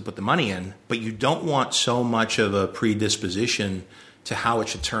confidence to put the money in, but you don't want so much of a predisposition to how it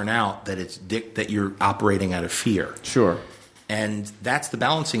should turn out that you're operating out of fear. Sure. And that's the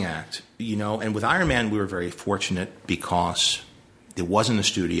balancing act, And with Iron Man, we were very fortunate because it wasn't a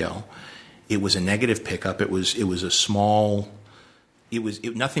studio. It was a negative pickup. It was a small.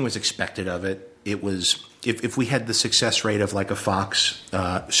 Nothing was expected of it. It was if we had the success rate of like a Fox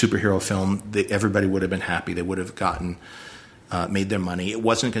superhero film, everybody would have been happy. They would have made their money. It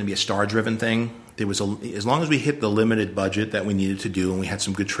wasn't going to be a star-driven thing. There was as long as we hit the limited budget that we needed to do, and we had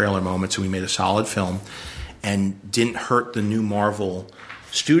some good trailer moments, and we made a solid film, and didn't hurt the new Marvel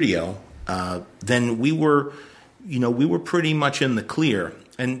studio. Then we were pretty much in the clear.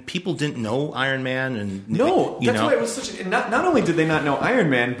 And people didn't know Iron Man, and that's why it was such. Not only did they not know Iron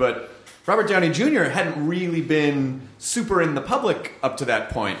Man, but Robert Downey Jr. hadn't really been super in the public up to that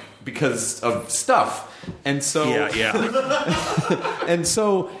point because of stuff. And so, and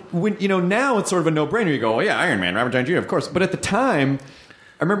so when now it's sort of a no-brainer. You go, oh yeah, Iron Man, Robert Downey Jr. of course. But at the time,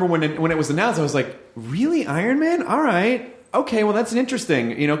 I remember when it was announced, I was like, really, Iron Man? All right. Okay, well, that's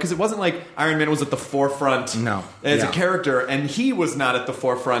interesting, because it wasn't like Iron Man was at the forefront as a character, and he was not at the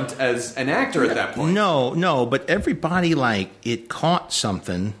forefront as an actor at that point. No, but everybody, it caught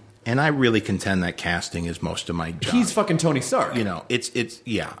something, and I really contend that casting is most of my job. He's fucking Tony Stark. If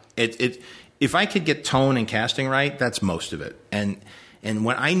I could get tone and casting right, that's most of it. And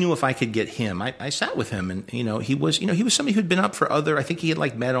when I knew if I could get him, I sat with him, and he was somebody who'd been up for other. I think he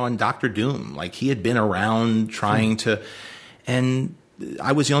had met on Dr. Doom, he had been around trying to. And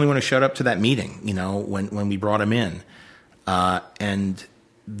I was the only one who showed up to that meeting, when we brought him in. And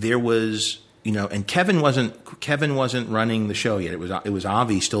there was and Kevin wasn't running the show yet. It was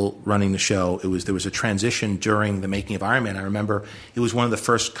Avi still running the show. There was a transition during the making of Iron Man. I remember it was one of the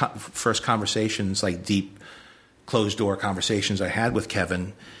first conversations, like deep closed door conversations I had with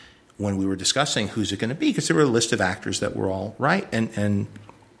Kevin when we were discussing who's it going to be, because there were a list of actors that were all right, and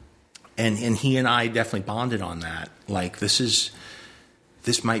he and I definitely bonded on that. Like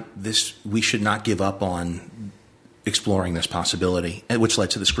we should not give up on exploring this possibility, which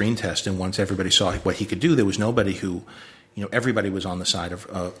led to the screen test. And once everybody saw what he could do, there was nobody who, everybody was on the side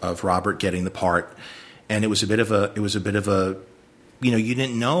of Robert getting the part. And it was a bit of a, you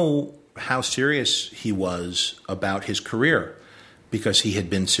didn't know how serious he was about his career, because he had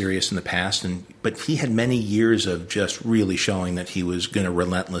been serious in the past, but he had many years of just really showing that he was going to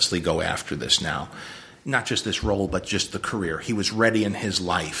relentlessly go after this now. Not just this role, but just the career. He was ready in his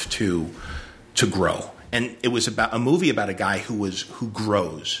life to grow. And it was about a movie about a guy who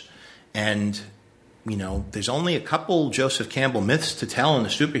grows. And, there's only a couple Joseph Campbell myths to tell in the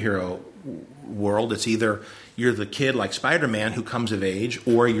superhero world. It's either you're the kid like Spider-Man who comes of age,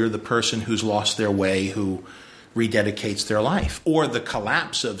 or you're the person who's lost their way who rededicates their life, or the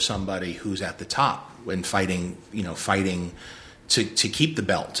collapse of somebody who's at the top and fighting to keep the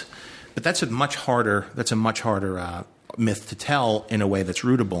belt. But that's a much harder myth to tell in a way that's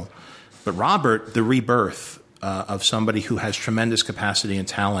rootable. But Robert, the rebirth of somebody who has tremendous capacity and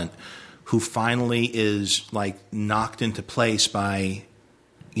talent, who finally is like knocked into place by,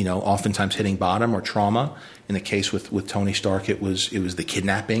 oftentimes hitting bottom or trauma. In the case with Tony Stark, it was the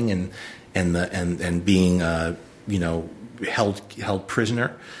kidnapping and being held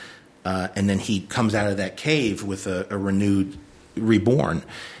prisoner, and then he comes out of that cave with a renewed reborn.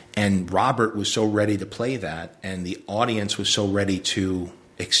 And Robert was so ready to play that, and the audience was so ready to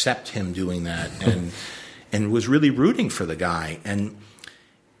accept him doing that, and was really rooting for the guy. And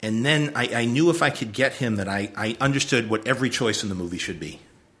then I knew if I could get him, that I understood what every choice in the movie should be.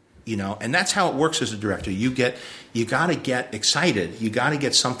 And that's how it works as a director. You got to get excited. You got to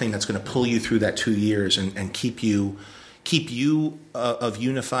get something that's going to pull you through that 2 years and keep you of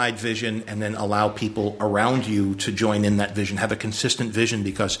unified vision, and then allow people around you to join in that vision, have a consistent vision.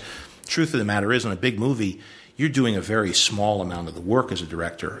 Because truth of the matter is, on a big movie, you're doing a very small amount of the work as a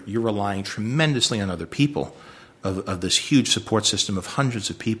director. You're relying tremendously on other people, of this huge support system of hundreds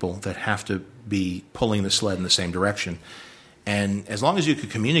of people that have to be pulling the sled in the same direction. And as long as you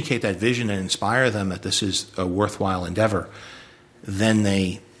could communicate that vision and inspire them that this is a worthwhile endeavor, then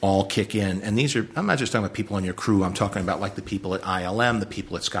they all kick in. And I'm not just talking about people on your crew. I'm talking about like the people at ILM, the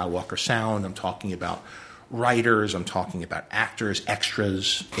people at Skywalker Sound. I'm talking about writers. I'm talking about actors,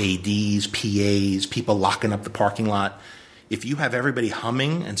 extras, ADs, PAs, people locking up the parking lot. If you have everybody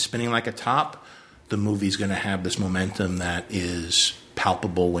humming and spinning like a top, the movie's going to have this momentum that is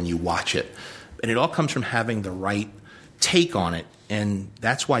palpable when you watch it. And it all comes from having the right take on it. And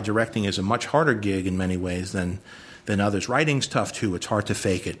that's why directing is a much harder gig in many ways than others. Writing's tough too. It's hard to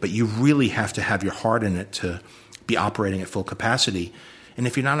fake it, but you really have to have your heart in it to be operating at full capacity. And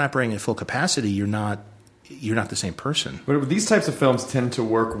if you're not operating at full capacity, you're not the same person. But these types of films tend to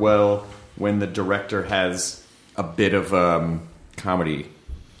work well when the director has a bit of comedy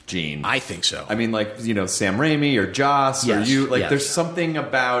gene. I think so. I mean, like, Sam Raimi or Joss or you. Like, there's something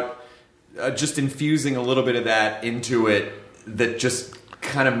about just infusing a little bit of that into it that just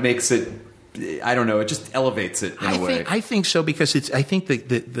kind of makes it, I don't know, it just elevates it in a way. I think so, because I think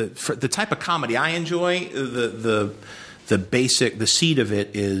for the type of comedy I enjoy, the seed of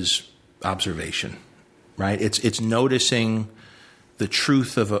it is observation, right? It's noticing the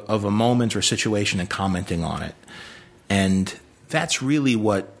truth of a moment or situation and commenting on it. And that's really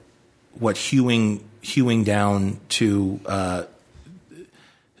what hewing down to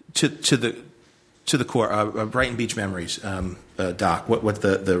the core. Brighton Beach Memories, Doc. What's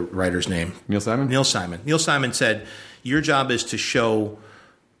the writer's name? Neil Simon. Neil Simon said, "Your job is to show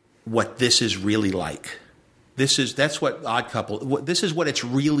what this is really like. That's what Odd Couple. This is what it's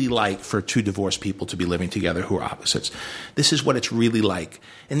really like for two divorced people to be living together who are opposites. This is what it's really like.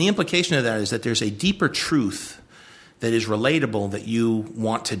 And the implication of that is that there's a deeper truth that is relatable that you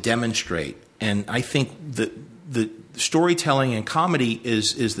want to demonstrate. And I think the storytelling and comedy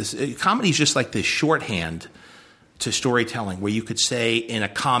is this. Comedy is just like this shorthand to storytelling, where you could say in a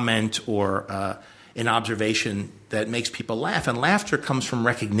comment or an observation that makes people laugh, and laughter comes from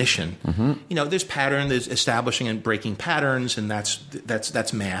recognition. Mm-hmm. There's pattern, there's establishing and breaking patterns, and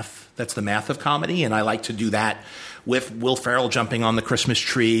that's math. That's the math of comedy, and I like to do that with Will Ferrell jumping on the Christmas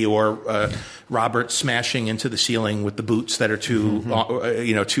tree, or Robert smashing into the ceiling with the boots that are too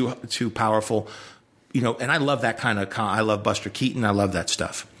powerful. And I love that kind of. I love Buster Keaton. I love that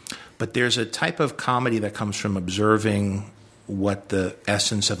stuff. But there's a type of comedy that comes from observing what the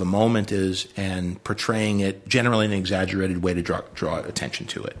essence of a moment is and portraying it generally in an exaggerated way to draw attention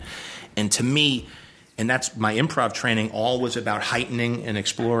to it. And to me, and that's my improv training, all was about heightening and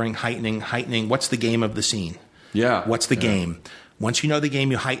exploring, heightening. What's the game of the scene? Yeah. What's the game? Once you know the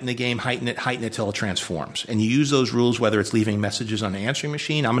game, you heighten the game, heighten it till it transforms. And you use those rules, whether it's leaving messages on the answering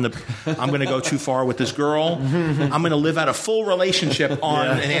machine. I'm gonna go too far with this girl. I'm gonna live out a full relationship on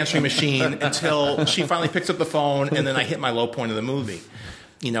an answering machine until she finally picks up the phone, and then I hit my low point of the movie.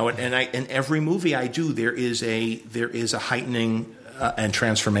 You know, and in every movie I do, there is a heightening and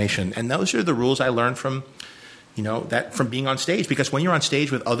transformation, and those are the rules I learned from being on stage. Because when you're on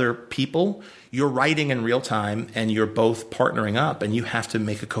stage with other people, you're writing in real time and you're both partnering up, and you have to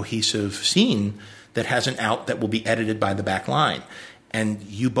make a cohesive scene that has an out that will be edited by the back line. And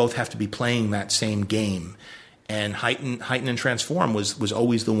you both have to be playing that same game. And heighten and transform was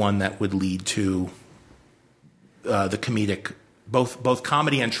always the one that would lead to the comedic, both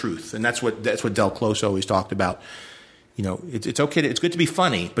comedy and truth. And that's what Del Close always talked about. You know, it's okay. It's good to be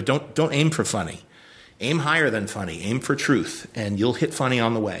funny, but don't aim for funny. Aim higher than funny. Aim for truth, and you'll hit funny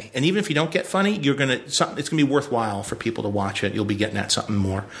on the way. And even if you don't get funny, it's gonna be worthwhile for people to watch it. You'll be getting at something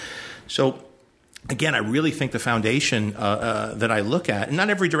more. So, again, I really think the foundation that I look at, and not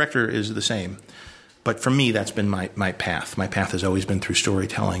every director is the same, but for me, that's been my path. My path has always been through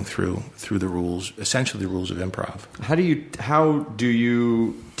storytelling, through the rules, essentially the rules of improv. How do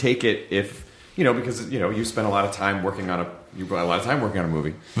you take it if because you spend a lot of time working on a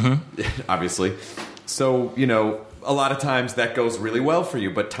movie, obviously. So, a lot of times that goes really well for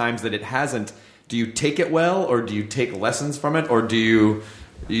you, but times that it hasn't, do you take it well, or do you take lessons from it, or do you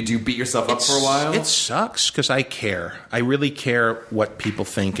beat yourself up for a while? It sucks because I care. I really care what people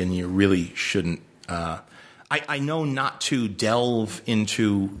think, and you really shouldn't. I know not to delve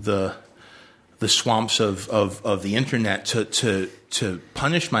into the swamps of the internet to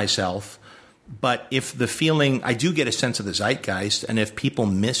punish myself. But if the feeling, I do get a sense of the zeitgeist, and if people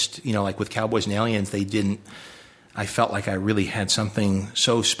missed, like with Cowboys and Aliens, I felt like I really had something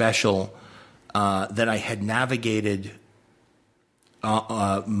so special that I had navigated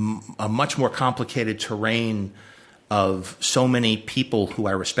a much more complicated terrain of so many people who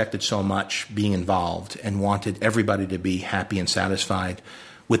I respected so much being involved and wanted everybody to be happy and satisfied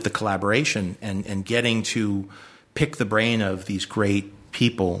with the collaboration and getting to pick the brain of these great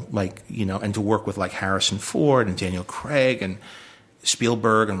people, and to work with like Harrison Ford and Daniel Craig and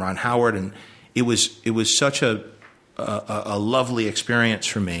Spielberg and Ron Howard, and it was such a lovely experience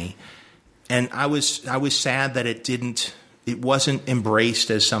for me, and I was sad that it wasn't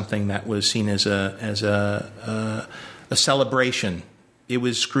embraced as something that was seen as a celebration. It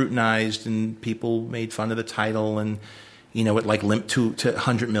was scrutinized, and people made fun of the title, and it like limped to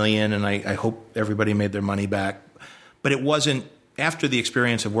 $100 million, and I hope everybody made their money back, but it wasn't. After the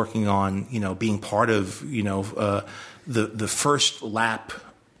experience of working on, being part of, the first lap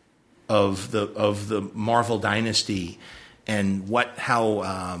of the Marvel dynasty, and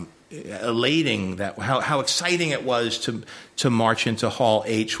how elating how exciting it was to march into Hall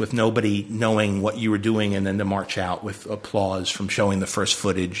H with nobody knowing what you were doing, and then to march out with applause from showing the first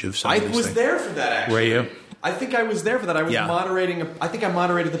footage of some of these things. I was there for that, actually. Were you? I think I was there for that. I was moderating. I think I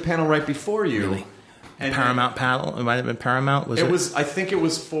moderated the panel right before you. Really? And Paramount panel? It might have been Paramount. I think it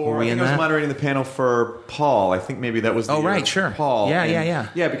was for. I think I was moderating the panel for Paul. I think maybe that was. Paul. Yeah.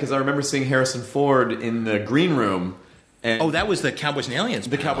 Yeah, because I remember seeing Harrison Ford in the green room. And that was the Cowboys and Aliens.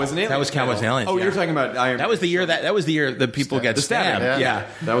 The Cowboys and Aliens. That was Cowboys and Aliens. Oh, you're talking about Iron. That was the year the people got stabbed. Yeah,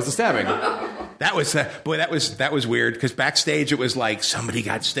 that was the stabbing. That was weird because backstage it was like somebody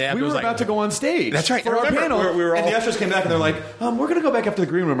got stabbed. We were about to go on stage. That's right. For our panel. We were all, and the ushers came back and they're like, "We're going to go back up to the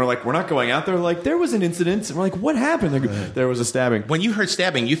green room." We're like, "We're not going out there." Like, there was an incident. And we're like, "What happened?" There was a stabbing. When you heard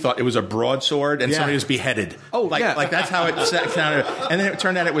stabbing, you thought it was a broadsword and somebody was beheaded. Oh, like that's how it sounded. And then it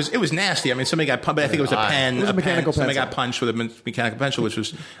turned out it was nasty. I mean, somebody got punched. I think it was a pen. It was a mechanical pencil. Somebody got punched with a mechanical pencil, which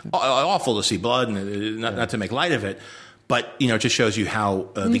was awful to see blood, and not to make light of it. But it just shows you how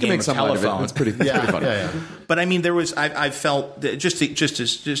the game of telephone. It's pretty funny. Yeah. But I mean, there was. I felt just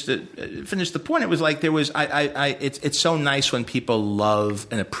to finish the point. It was like there was. It's so nice when people love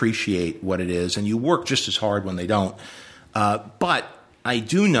and appreciate what it is, and you work just as hard when they don't. But I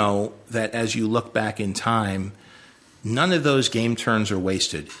do know that as you look back in time, none of those game turns are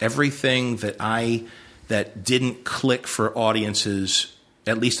wasted. Everything that didn't click for audiences,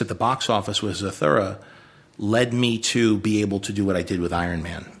 at least at the box office, was Zathura, led me to be able to do what I did with Iron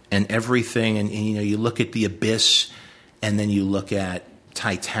Man. And everything, and you look at The Abyss, and then you look at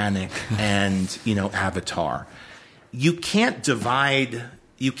Titanic and, Avatar. You can't divide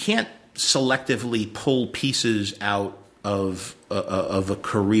you can't selectively pull pieces out of a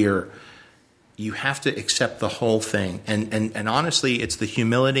career. You have to accept the whole thing. And honestly, it's the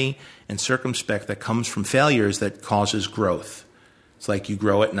humility and circumspect that comes from failures that causes growth. It's like you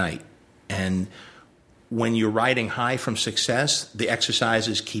grow at night. And when you're riding high from success, the exercise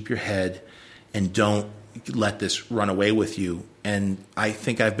is keep your head and don't let this run away with you. And I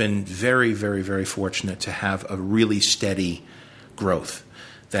think I've been very, very, very fortunate to have a really steady growth.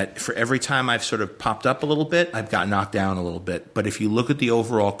 That for every time I've sort of popped up a little bit, I've got knocked down a little bit. But if you look at the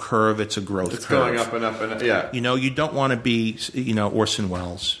overall curve, it's a growth curve. It's going up and up and up, yeah. You know, you don't want to be, Orson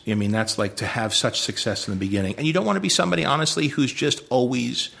Welles. I mean, that's like to have such success in the beginning. And you don't want to be somebody, honestly, who's just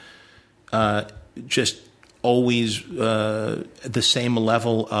always the same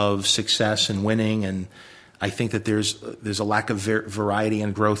level of success and winning. And I think that there's a lack of variety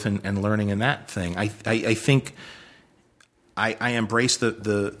and growth and learning in that thing. I think I embrace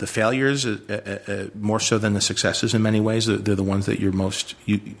the failures more so than the successes in many ways. They're the ones that you're most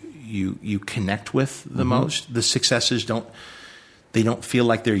you connect with the most. The successes don't feel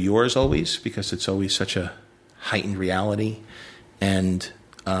like they're yours always because it's always such a heightened reality. And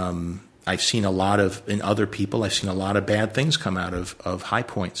I've seen a lot of in other people. I've seen a lot of bad things come out of high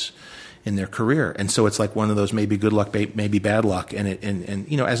points in their career, and so it's like one of those maybe good luck, maybe bad luck. And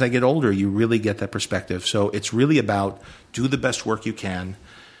as I get older, you really get that perspective. So it's really about do the best work you can,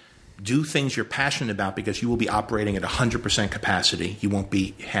 do things you're passionate about because you will be operating at 100% capacity. You won't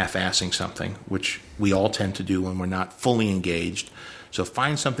be half-assing something, which we all tend to do when we're not fully engaged. So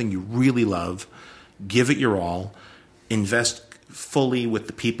find something you really love, give it your all, invest fully with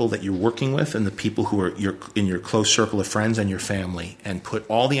the people that you're working with and the people who are in your close circle of friends and your family, and put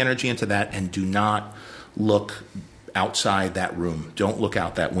all the energy into that, and do not look outside that room. Don't look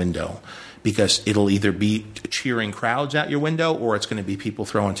out that window, because it'll either be cheering crowds out your window or it's going to be people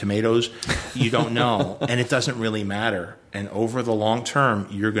throwing tomatoes. You don't know, and it doesn't really matter. And over the long term,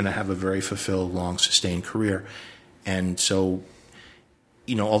 you're going to have a very fulfilled, long, sustained career. And so,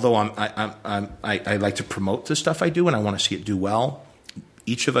 although I like to promote the stuff I do and I want to see it do well,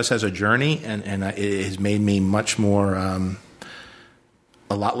 each of us has a journey, and it has made me much more,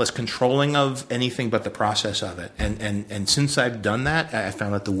 a lot less controlling of anything but the process of it. And since I've done that, I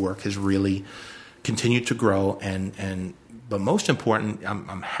found that the work has really continued to grow. But most important,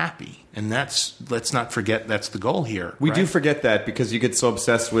 I'm happy, and let's not forget that's the goal here. We do forget that because you get so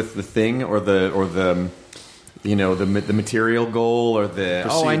obsessed with the thing or the material goal or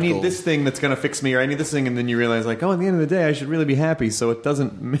I need goal. this thing that's going to fix me, or I need this thing, and then you realize at the end of the day I should really be happy, so it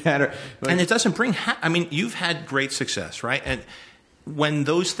doesn't matter. And it doesn't bring you've had great success, right? And when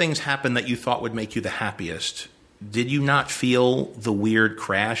those things happen that you thought would make you the happiest, did you not feel the weird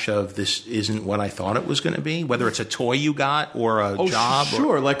crash of this isn't what I thought it was going to be? Whether it's a toy you got or a job?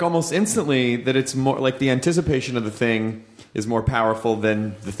 Sure, like almost instantly that it's more like the anticipation of the thing is more powerful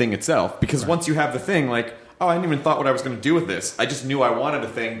than the thing itself. Because once you have the thing, like, oh, I hadn't even thought what I was going to do with this. I just knew I wanted a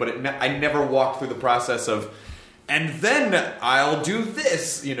thing, but I never walked through the process of, and then I'll do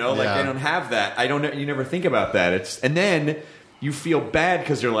this. I don't have that. You never think about that. And then you feel bad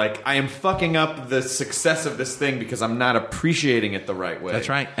because you're like, I am fucking up the success of this thing because I'm not appreciating it the right way. That's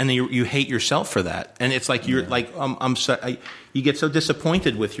right. And you hate yourself for that. And it's like you're like, you get so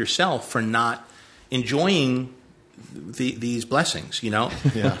disappointed with yourself for not enjoying these blessings,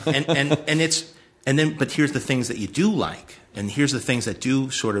 Yeah. But here's the things that you do like, and here's the things that do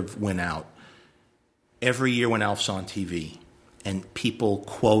sort of win out. Every year when Alf's on TV, and people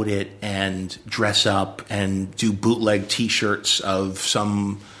quote it and dress up and do bootleg T-shirts of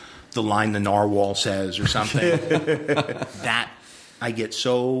the line the narwhal says or something. That I get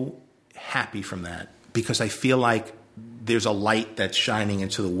so happy from that, because I feel like there's a light that's shining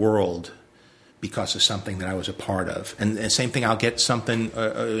into the world because of something that I was a part of. And the same thing, I'll get something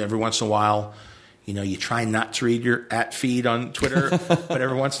every once in a while. You try not to read your @feed on Twitter, but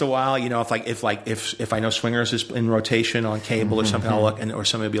every once in a while, if I know Swingers is in rotation on cable or something, I'll look, or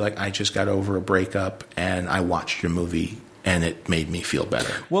somebody will be like, I just got over a breakup and I watched your movie and it made me feel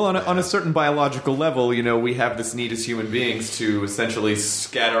better. Well, on a certain biological level, we have this need as human beings to essentially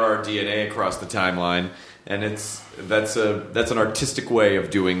scatter our DNA across the timeline, and that's an artistic way of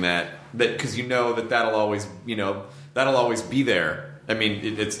doing that. Because that'll always be there. I mean,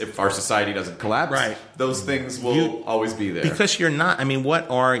 if our society doesn't collapse, right, those things will always be there. Because you're not. I mean, who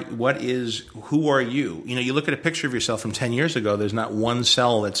are you? You look at a picture of yourself from 10 years ago. There's not one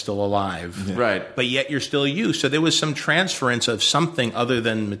cell that's still alive, right? But yet you're still you. So there was some transference of something other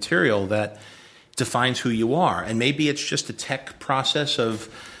than material that defines who you are, and maybe it's just a tech process of,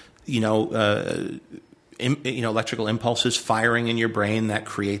 electrical impulses firing in your brain that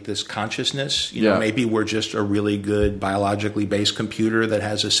create this consciousness. You know, maybe we're just a really good biologically based computer that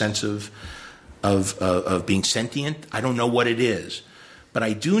has a sense of being sentient. I don't know what it is, but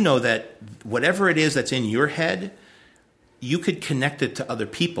I do know that whatever it is that's in your head, you could connect it to other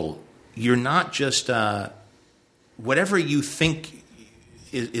people. You're not just whatever you think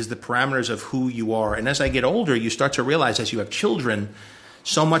is the parameters of who you are. And as I get older, you start to realize, as you have children,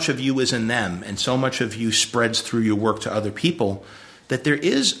 so much of you is in them, and so much of you spreads through your work to other people, that there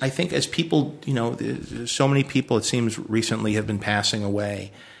is, I think, as people, so many people, it seems, recently have been passing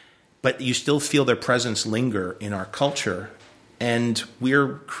away, but you still feel their presence linger in our culture. And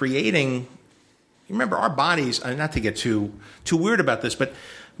we're creating, remember, our bodies, not to get too weird about this, but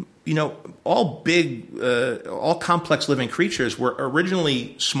all all complex living creatures were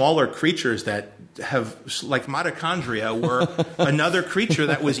originally smaller creatures that have, like mitochondria, were another creature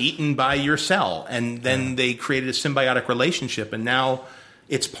that was eaten by your cell. And then they created a symbiotic relationship, and now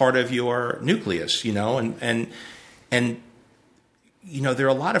it's part of your nucleus, and there are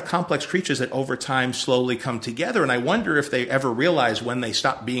a lot of complex creatures that over time slowly come together. And I wonder if they ever realize when they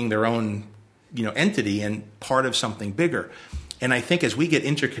stop being their own, entity and part of something bigger. And I think as we get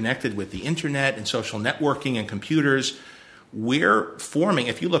interconnected with the internet and social networking and computers, we're forming,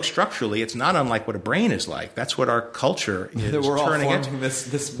 if you look structurally, it's not unlike what a brain is like. That's what our culture is turning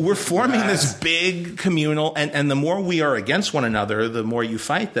into. We're forming this big communal, and the more we are against one another, the more you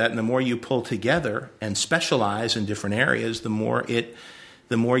fight that, and the more you pull together and specialize in different areas, the more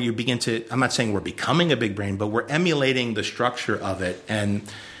you begin to, I'm not saying we're becoming a big brain, but we're emulating the structure of it. And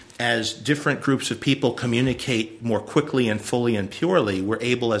as different groups of people communicate more quickly and fully and purely, we're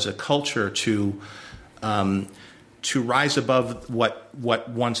able as a culture to rise above what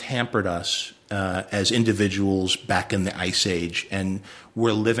once hampered us as individuals back in the Ice Age. And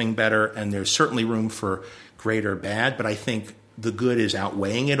we're living better, and there's certainly room for greater bad, but I think the good is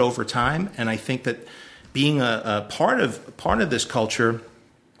outweighing it over time. And I think that being a part of this culture,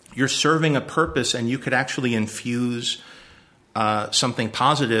 you're serving a purpose, and you could actually infuse something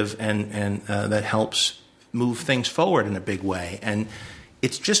positive and that helps move things forward in a big way. And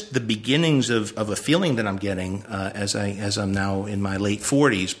it's just the beginnings of a feeling that I'm getting as I'm now in my late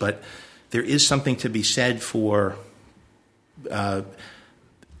 40s. But there is something to be said for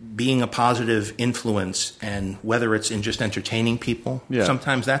being a positive influence, and whether it's in just entertaining people. Yeah.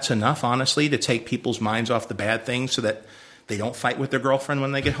 Sometimes that's enough, honestly, to take people's minds off the bad things so that they don't fight with their girlfriend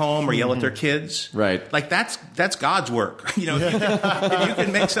when they get home or yell at their kids. Right. Like that's God's work. If you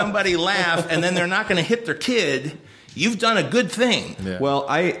can make somebody laugh and then they're not going to hit their kid, you've done a good thing. Yeah. Well,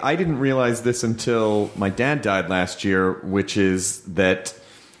 I didn't realize this until my dad died last year, which is that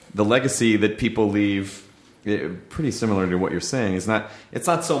the legacy that people leave, pretty similar to what you're saying, it's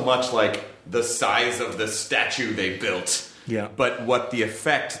not so much like the size of the statue they built. Yeah, but what the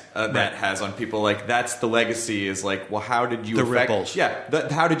effect that has on people, like that's the legacy, is like, well, how did you affect ripples? Yeah,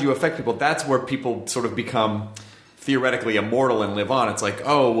 how did you affect people? That's where people sort of become theoretically immortal and live on. It's like,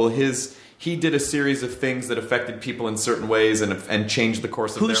 oh, well, he did a series of things that affected people in certain ways and changed the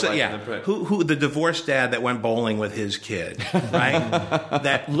course of their life. Yeah, who the divorced dad that went bowling with his kid, right?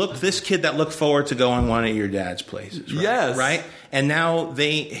 This kid that looked forward to going one of your dad's places, right? Yes, right. And now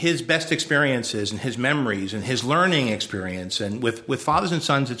his best experiences and his memories and his learning experience, and with fathers and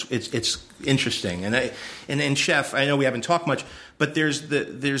sons, it's interesting. And in Chef, I know we haven't talked much, but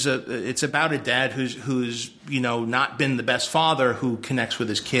it's about a dad who's not been the best father, who connects with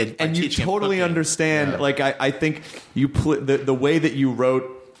his kid, and you totally understand. Yeah. Like I think you the way that you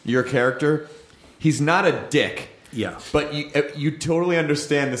wrote your character, he's not a dick. Yeah, but you totally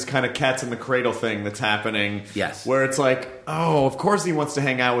understand this kind of cats in the cradle thing that's happening. Yes, where it's like, oh, of course he wants to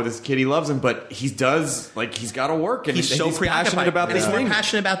hang out with his kid, he loves him, but he's got to work, and he's so passionate about this. He's more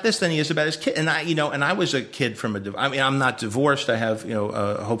passionate about this than he is about his kid. And I was a kid from I'm not divorced. I have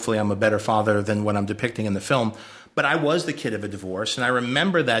hopefully I'm a better father than what I'm depicting in the film. But I was the kid of a divorce, and I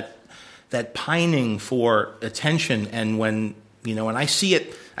remember that pining for attention. And when and I see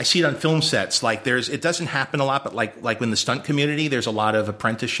it on film sets. Like it doesn't happen a lot, but like in the stunt community, there's a lot of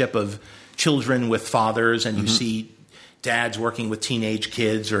apprenticeship of children with fathers, and you see dads working with teenage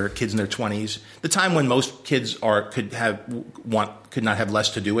kids or kids in their 20s. The time when most kids could not have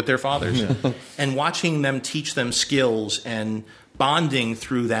less to do with their fathers, and watching them teach them skills and bonding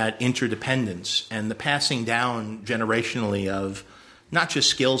through that interdependence and the passing down generationally of not just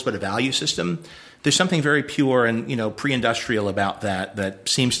skills but a value system. There's something very pure and pre-industrial about that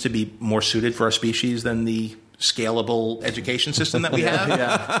seems to be more suited for our species than the scalable education system that we have.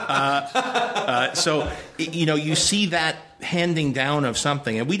 So, you see that handing down of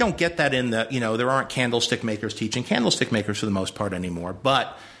something, and we don't get that in the, there aren't candlestick makers teaching candlestick makers for the most part anymore,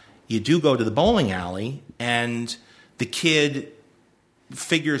 but you do go to the bowling alley, and the kid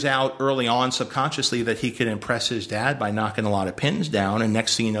figures out early on subconsciously that he could impress his dad by knocking a lot of pins down, and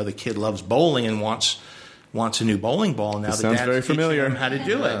next thing you know, the kid loves bowling and wants a new bowling ball. Now the dad's very familiar teaching him how to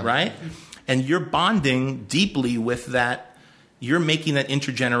do it, right? And you're bonding deeply with that. You're making that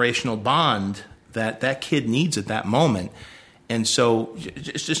intergenerational bond that kid needs at that moment. And so,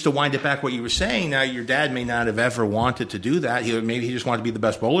 just to wind it back, what you were saying, now your dad may not have ever wanted to do that. Maybe he just wanted to be the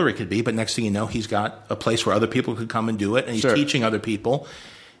best bowler he could be, but next thing you know, he's got a place where other people could come and do it, and he's teaching other people.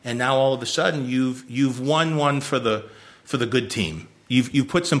 And now all of a sudden, you've won one for the good team. You've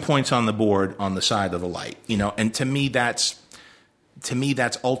put some points on the board on the side of the light, And to me, that's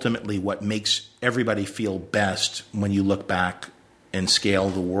ultimately what makes everybody feel best when you look back and scale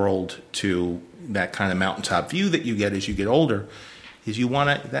the world to that kind of mountaintop view that you get as you get older. Is you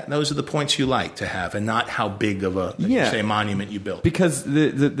want to those are the points you like to have, and not how big of a monument you built. Because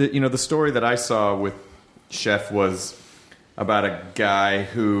the story that I saw with Chef was about a guy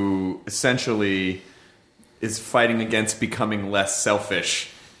who essentially is fighting against becoming less selfish.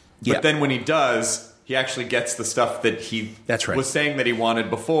 But then when he does, he actually gets the stuff that he was saying that he wanted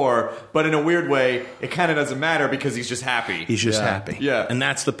before. But in a weird way, it kind of doesn't matter because he's just happy. He's just happy. Yeah. And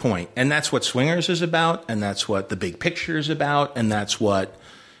that's the point. And that's what Swingers is about. And that's what The Big Picture is about. And that's what,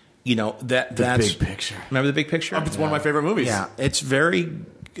 that's... The Big Picture. Remember The Big Picture? It's one of my favorite movies. Yeah. It's very,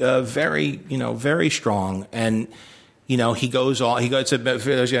 very strong. And... he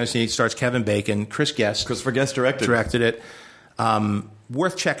starts Kevin Bacon. Christopher Guest directed it.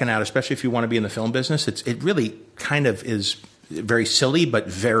 Worth checking out, especially if you want to be in the film business. It really kind of is very silly, but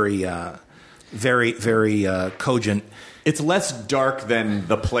very, very, very cogent. It's less dark than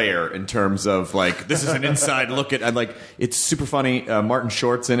The Player in terms of this is an inside look at. It's super funny. Martin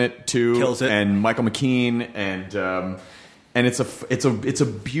Short's in it too, kills it, and Michael McKean, and it's a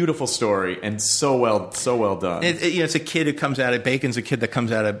beautiful story and so well done. It's a kid who comes out of Bacon's a kid that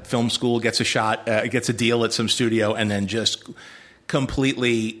comes out of film school, gets a deal at some studio, and then just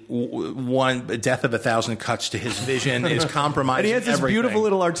completely one death of 1,000 cuts to his vision is compromised. And he has this beautiful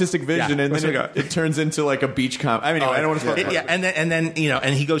little artistic vision, and then it turns into a beach comp. I mean, anyway, I don't want to. And then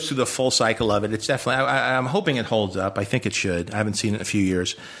and he goes through the full cycle of it. It's definitely. I'm hoping it holds up. I think it should. I haven't seen it in a few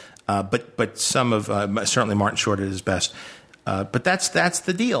years, but some of certainly Martin Short at his best. But that's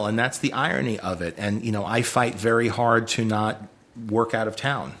the deal, and that's the irony of it. And I fight very hard to not work out of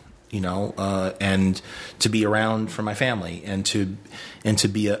town. And to be around for my family, and to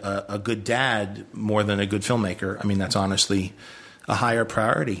be a good dad more than a good filmmaker. I mean, that's honestly a higher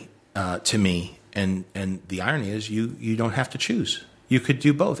priority to me. And the irony is, you don't have to choose. You could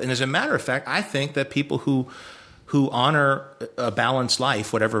do both. And as a matter of fact, I think that people who honor a balanced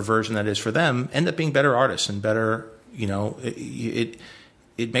life, whatever version that is for them, end up being better artists and better.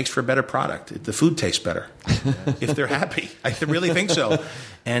 It makes for a better product. The food tastes better if they're happy. I really think so.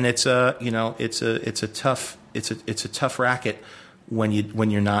 And it's a tough racket when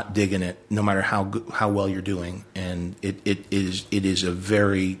you're not digging it, no matter how well you're doing. And it is a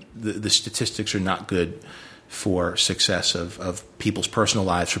very the statistics are not good for success of people's personal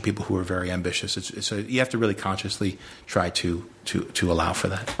lives, for people who are very ambitious. You have to really consciously try to allow for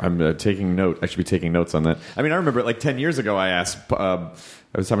that. I'm taking note. I should be taking notes on that. I mean, I remember 10 years ago, I asked.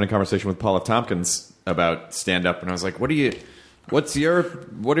 I was having a conversation with Paula Tompkins about stand-up, and I was like, what do I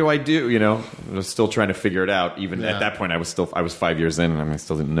do? I was still trying to figure it out. Even at that point, I was 5 years in, and I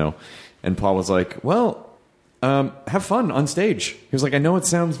still didn't know. And Paul was like, well, have fun on stage. He was like, I know it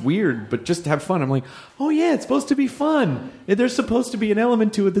sounds weird, but just have fun. I'm like, oh yeah, it's supposed to be fun. There's supposed to be an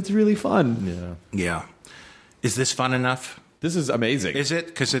element to it that's really fun. Yeah. Is this fun enough? This is amazing. Is it?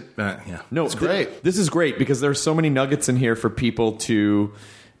 Because No, it's great. This is great because there's so many nuggets in here for people to,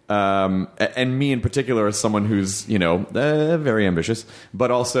 and me in particular as someone who's, very ambitious,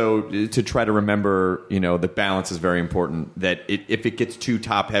 but also to try to remember, that balance is very important, that if it gets too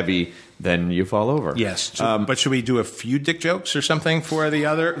top heavy, then you fall over. Yes. But should we do a few dick jokes or something for the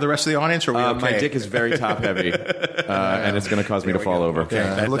rest of the audience? Or are we okay? My dick is very top heavy, and it's going to cause me to fall over. Okay.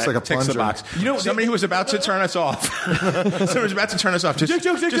 It looks like a plunger. The box. Somebody who was about to turn us off. Somebody was about to turn us off.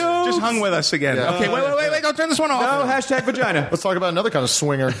 Just hung with us again. Yeah. Okay, wait, don't turn this one off. No, hashtag vagina. Let's talk about another kind of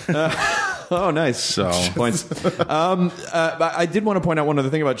swinger. Oh, nice. So points. I did want to point out one other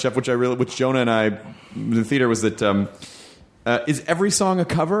thing about Chef, which Jonah and I in the theater was that. Is every song a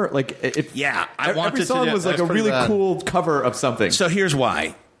cover? Every song was a really cool cover of something. So here's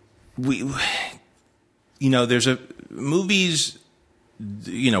why. there's movies,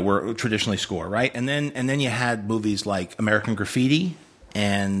 were traditionally score, right? And then you had movies like American Graffiti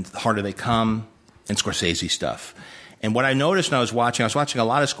and The Harder They Come and Scorsese stuff. And what I noticed when I was watching a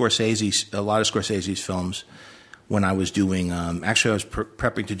lot of Scorsese's films when I was doing, actually I was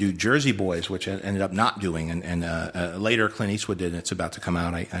prepping to do Jersey Boys, which I ended up not doing, and later Clint Eastwood did, and it's about to come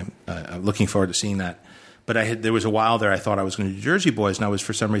out. I'm looking forward to seeing that. But there was a while there I thought I was going to do Jersey Boys, and I was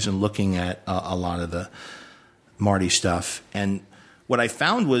for some reason looking at a lot of the Marty stuff. And what I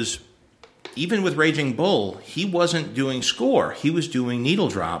found was, even with Raging Bull, he wasn't doing score. He was doing needle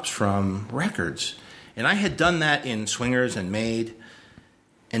drops from records. And I had done that in Swingers and Made.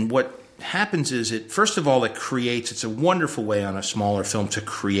 And what happens is, first of all, it's a wonderful way on a smaller film to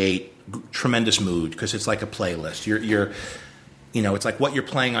create tremendous mood, because it's like a playlist. It's like what you're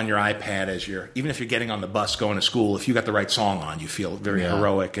playing on your iPad even if you're getting on the bus going to school, if you got the right song on, you feel very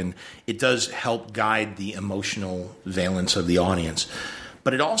heroic. And it does help guide the emotional valence of the audience.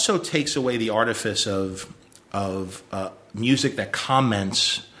 But it also takes away the artifice of music that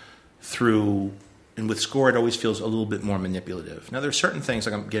comments through. And with score, it always feels a little bit more manipulative. Now, there are certain things,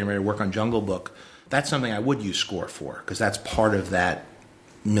 like I'm getting ready to work on Jungle Book. That's something I would use score for, because that's part of that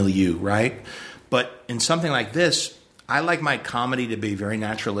milieu, right? But in something like this, I like my comedy to be very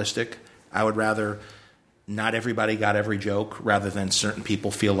naturalistic. I would rather not everybody got every joke, rather than certain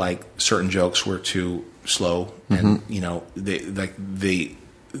people feel like certain jokes were too slow, and the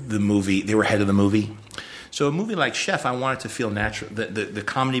movie, they were ahead of the movie. So a movie like Chef, I want it to feel natural, the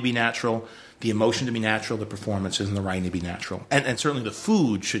comedy be natural, the emotion to be natural, the performances and the writing to be natural. And certainly the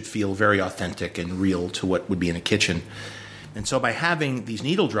food should feel very authentic and real to what would be in a kitchen. And so by having these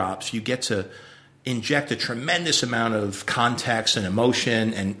needle drops, you get to inject a tremendous amount of context and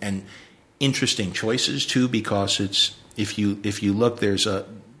emotion and interesting choices too, because it's, if you look, there's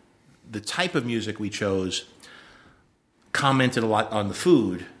the type of music we chose commented a lot on the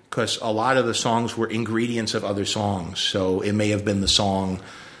food, because a lot of the songs were ingredients of other songs. So it may have been the song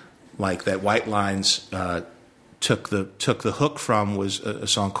like that White Lines took the hook from, was a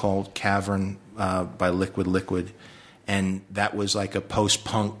song called Cavern by Liquid, and that was like a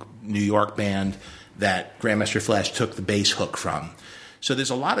post-punk New York band that Grandmaster Flash took the bass hook from. So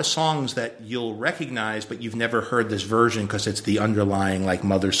there's a lot of songs that you'll recognize, but you've never heard this version because it's the underlying like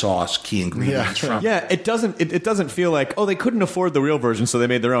mother sauce key ingredients from. Yeah, it doesn't feel like, they couldn't afford the real version, so they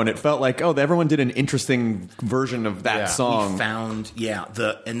made their own. It felt like, everyone did an interesting version of that song. We found,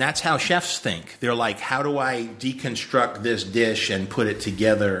 and that's how chefs think. They're like, how do I deconstruct this dish and put it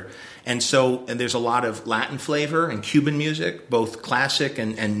together? And there's a lot of Latin flavor and Cuban music, both classic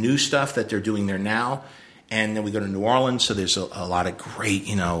and new stuff that they're doing there now. And then we go to New Orleans, so there's a lot of great,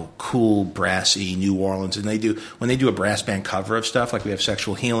 cool, brassy New Orleans. And when they do a brass band cover of stuff, like we have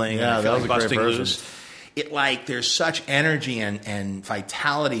Sexual Healing, that was a great version. Loose, there's such energy and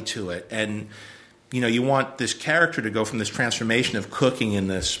vitality to it. And, you want this character to go from this transformation of cooking in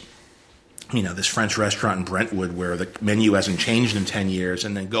this, this French restaurant in Brentwood where the menu hasn't changed in 10 years,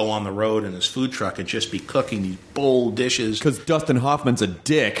 and then go on the road in this food truck and just be cooking these bold dishes. Because Dustin Hoffman's a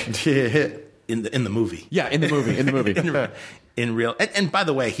dick. In the movie. Yeah, in the movie. in real. And by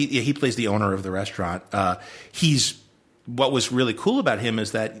the way, he plays the owner of the restaurant. What was really cool about him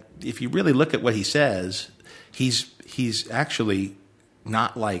is that if you really look at what he says, he's actually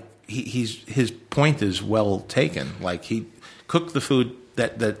not like his point is well taken. Like, he cooked the food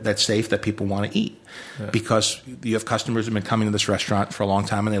that's safe, that people want to eat, because you have customers who've been coming to this restaurant for a long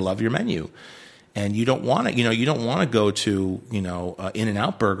time and they love your menu. And you don't want to go to,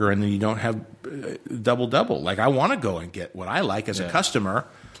 In-N-Out Burger and then you don't have double. Like, I want to go and get what I like as a customer.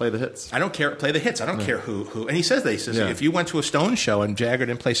 Play the hits. I don't care. Play the hits. I don't care who. And he says if you went to a Stone show and Jagger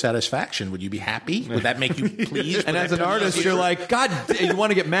didn't play Satisfaction, would you be happy? Would that make you pleased? And as an artist, you're like, God, you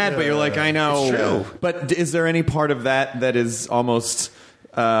want to get mad, but you're like, I know. It's true. But is there any part of that is almost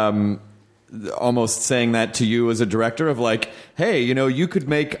saying that to you as a director of like, hey, you could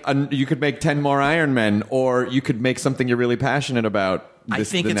make 10 more Iron Men, or you could make something you're really passionate about. I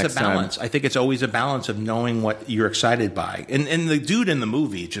think it's a balance. I think it's always a balance of knowing what you're excited by. And the dude in the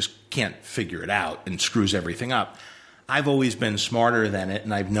movie just can't figure it out and screws everything up. I've always been smarter than it,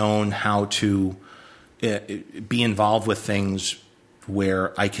 and I've known how to be involved with things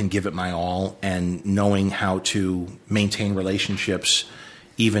where I can give it my all, and knowing how to maintain relationships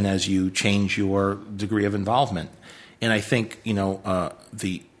even as you change your degree of involvement. And I think, in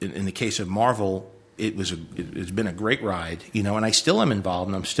the case of Marvel, it's been a great ride, and I still am involved,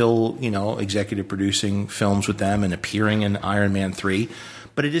 and I'm still, executive producing films with them and appearing in Iron Man 3.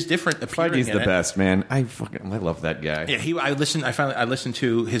 but it is different. Feige's the best, man. I love that guy. Yeah, I listened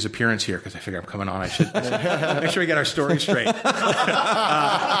to his appearance here because I figure I'm coming on. I should make sure we get our story straight. But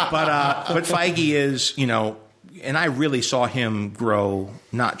Feige is, and I really saw him grow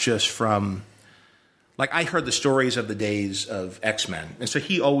not just from. Like, I heard the stories of the days of X-Men, and so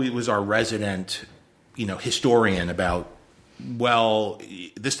he always was our resident, historian about, well,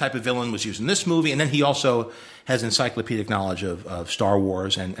 this type of villain was used in this movie, and then he also has encyclopedic knowledge of Star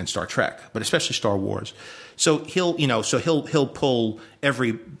Wars and Star Trek, but especially Star Wars. So he'll pull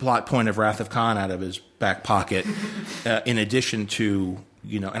every plot point of Wrath of Khan out of his back pocket, in addition to,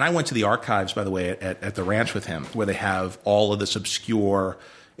 and I went to the archives, by the way, at the ranch with him, where they have all of this obscure.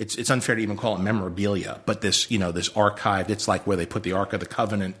 It's unfair to even call it memorabilia, but this archived. It's like where they put the Ark of the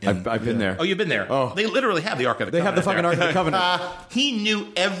Covenant. I've been there. Oh, you've been there. Oh, they literally have the Ark of the Covenant. They have the fucking Ark of the Covenant. He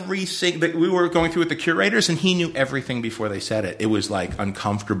knew everything that we were going through with the curators, and he knew everything before they said it. It was like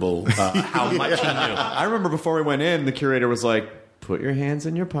uncomfortable how much he knew. I remember before we went in, the curator was like, "Put your hands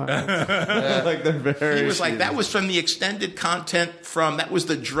in your pockets." Like they're very. He was like, "That was from the extended content that was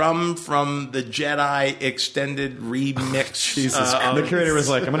the drum from the Jedi extended remix." Jesus, the curator was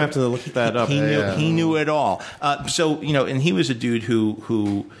like, "I'm gonna have to look that up." He knew it all. So and he was a dude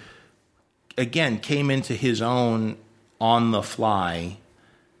who again came into his own on the fly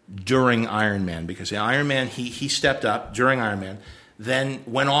during Iron Man, because in Iron Man he stepped up during Iron Man, then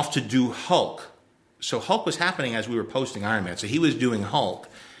went off to do Hulk. So Hulk was happening as we were posting Iron Man. So he was doing Hulk,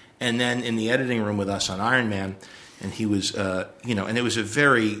 and then in the editing room with us on Iron Man, and he was, and it was a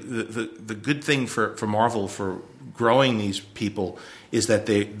very the good thing for Marvel for growing these people is that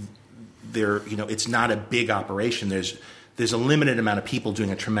they're it's not a big operation. There's a limited amount of people doing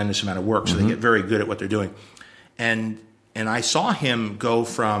a tremendous amount of work, so they get very good at what they're doing, and I saw him go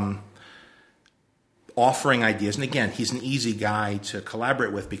from offering ideas, and again, he's an easy guy to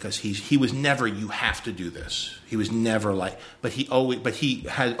collaborate with because he was never, you have to do this. He was never like, but he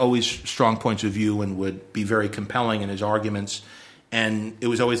had always strong points of view and would be very compelling in his arguments. And it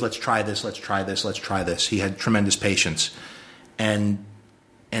was always, let's try this, let's try this, let's try this. He had tremendous patience, and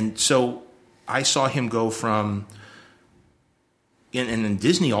so I saw him go from. And then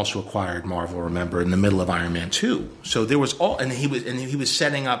Disney also acquired Marvel, remember, in the middle of Iron Man 2. So there was he was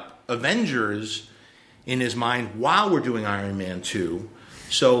setting up Avengers in his mind while we're doing Iron Man 2.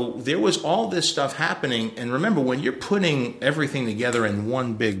 So there was all this stuff happening. And remember, when you're putting everything together in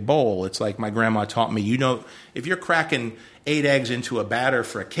one big bowl, it's like my grandma taught me, if you're cracking 8 eggs into a batter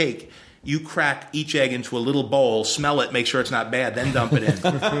for a cake, you crack each egg into a little bowl, smell it, make sure it's not bad, then dump it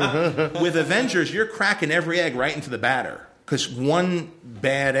in. With Avengers, you're cracking every egg right into the batter, because one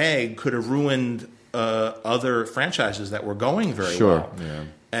bad egg could have ruined other franchises that were going very well. Yeah.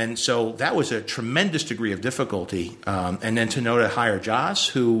 And so that was a tremendous degree of difficulty. And then to know to hire Joss,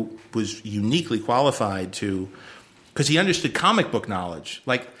 who was uniquely qualified because he understood comic book knowledge.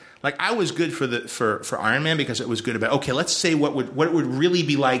 Like I was good for Iron Man because it was good about, okay, let's say what it would really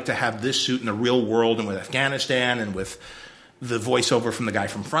be like to have this suit in the real world and with Afghanistan and with the voiceover from the guy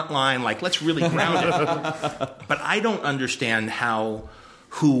from Frontline. Like, let's really ground it. But I don't understand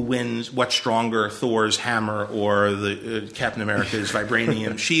who wins, what's stronger, Thor's hammer or the Captain America's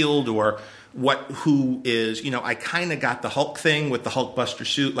vibranium shield, or who is, I kind of got the Hulk thing with the Hulkbuster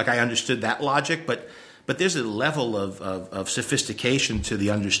suit. Like, I understood that logic, but there's a level of sophistication to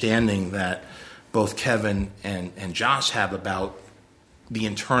the understanding that both Kevin and Joss have about the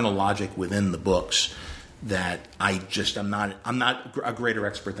internal logic within the books that I'm not a greater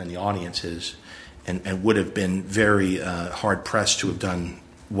expert than the audience is. And would have been very hard-pressed to have done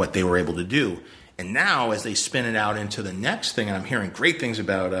what they were able to do. And now, as they spin it out into the next thing, and I'm hearing great things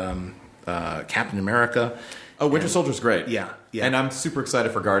about Captain America. Oh, Winter Soldier's great. Yeah. And I'm super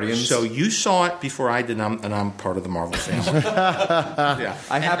excited for Guardians. So you saw it before I did, and I'm part of the Marvel family. Yeah.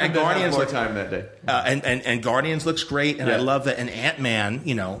 I happened to have more time that day. And Guardians looks great, and I love that. And Ant-Man,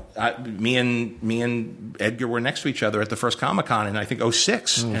 me and Edgar were next to each other at the first Comic-Con in, I think,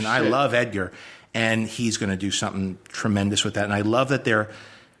 2006. And shit. I love Edgar. And he's going to do something tremendous with that. And I love that they're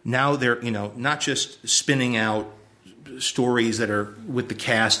not just spinning out stories that are with the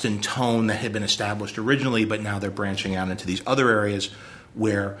cast and tone that had been established originally, but now they're branching out into these other areas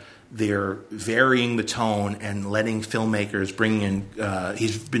where they're varying the tone and letting filmmakers bring in.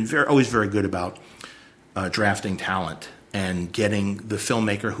 He's been always very good about drafting talent and getting the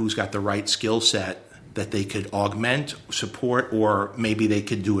filmmaker who's got the right skill set that they could augment, support, or maybe they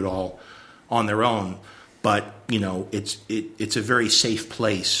could do it all on their own. But it's a very safe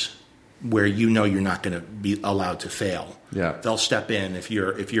place where you're not going to be allowed to fail. Yeah, they'll step in if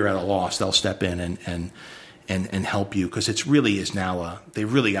you're at a loss. They'll step in and help you, because it's really is now they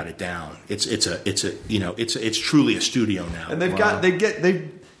really got it down. It's truly a studio now. And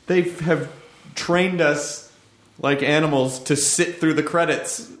they have trained us like animals to sit through the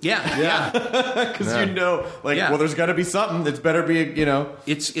credits. Yeah. Because well, there's got to be something. It's better be,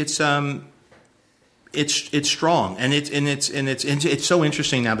 It's strong, and it's so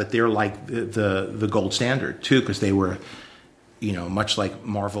interesting now that they're like the gold standard too, because they were, much like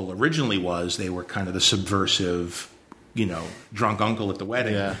Marvel originally was. They were kind of the subversive, drunk uncle at the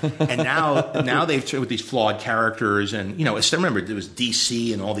wedding. Yeah. And now they've with these flawed characters, and I still remember there was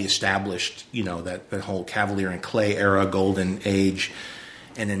DC and all the established, that whole Cavalier and Clay era, golden age,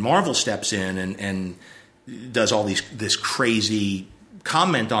 and then Marvel steps in and does all this crazy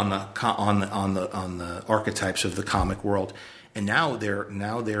comment on the archetypes of the comic world. And now they're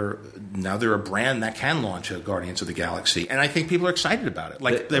a brand that can launch a Guardians of the Galaxy, and I think people are excited about it.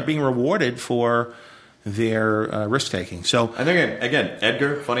 Like they're being rewarded for their risk taking. So, and again,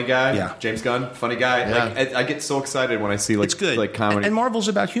 Edgar, funny guy. Yeah. James Gunn, funny guy. Yeah. Like I get so excited when I see it's good. like comedy. And Marvel's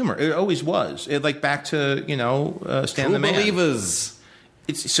about humor. It always was. Back to Stan True the Man. Believers.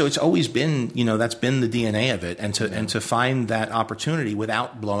 It's always been, that's been the DNA of it, and to find that opportunity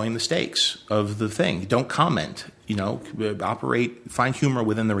without blowing the stakes of the thing. Don't comment, find humor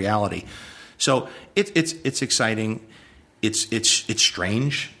within the reality. So it's exciting. It's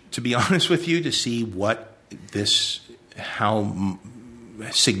strange, to be honest with you, to see how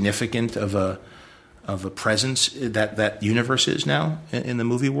significant of a presence that universe is now in the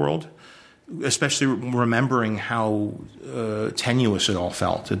movie world. Especially remembering how tenuous it all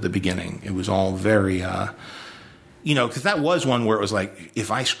felt at the beginning. It was all very, because that was one where it was like,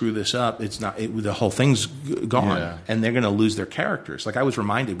 if I screw this up, the whole thing's gone, and they're going to lose their characters. Like I was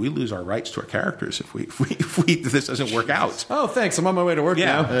reminded, we lose our rights to our characters if this doesn't work out. Oh, thanks. I'm on my way to work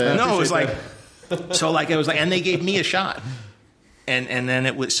now. No, it was like, and they gave me a shot, and then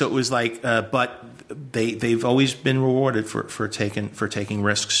it was like, but. They've always been rewarded for taking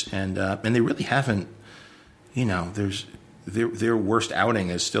risks, and they really haven't. There's their worst outing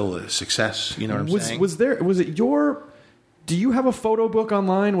is still a success. You know what I'm saying? Was it your? Do you have a photo book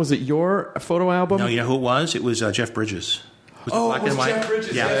online? Was it your photo album? No, you know who it was? It was Jeff Bridges. It was Jeff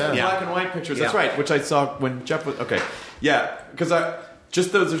Bridges. Yeah. Black and white pictures. That's right. Which I saw when Jeff was because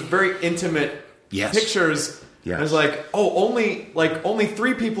those very intimate pictures. Yes. And it's like, only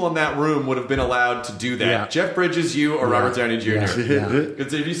 3 people in that room would have been allowed to do that. Yeah. Jeff Bridges, you, or Robert Downey Jr. Yeah.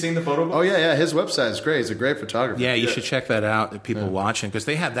 Have you seen the photo book? Oh, yeah. His website is great. He's a great photographer. Yeah, you should check that out, people watching, because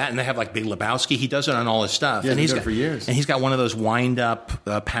they have that, and they have like Big Lebowski. He does it on all his stuff. Yeah, and he's done it for years. And he's got one of those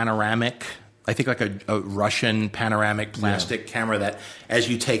wind-up panoramic, I think like a Russian panoramic plastic camera that, as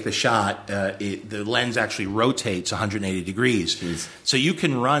you take the shot, the lens actually rotates 180 degrees. Jeez. So you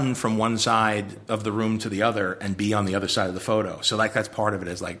can run from one side of the room to the other and be on the other side of the photo. So that's part of it,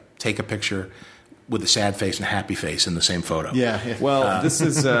 is like take a picture with a sad face and a happy face in the same photo. Yeah. Well, this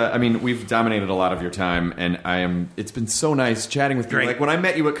is, we've dominated a lot of your time, and it's been so nice chatting with you. Great. Like when I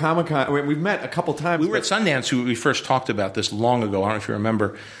met you at Comic-Con, we've met a couple times. We were at Sundance, we first talked about this long ago. I don't know if you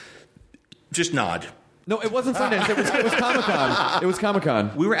remember. Just nod. No, it wasn't Sundance. It was Comic-Con. It was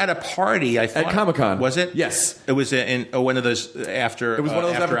Comic-Con. We were at a party, I thought. At Comic-Con. Was it? Yes. It was in one of those after. It was one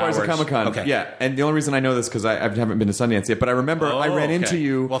of those after parties at Comic-Con. Okay. Yeah, and the only reason I know this because I haven't been to Sundance yet, but I remember I ran into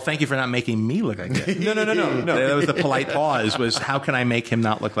you. Well, thank you for not making me look like that. No. That was the polite pause. Was how can I make him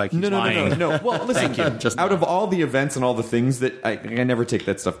not look like he's lying? No. Well, listen. Thank you. Out of all the events and all the things that I never take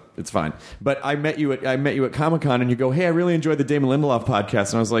that stuff. It's fine. But I met you at Comic-Con, and you go, "Hey, I really enjoyed the Damon Lindelof podcast,"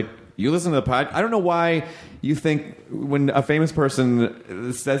 and I was like, "You listen to the pod?" I don't know why you think when a famous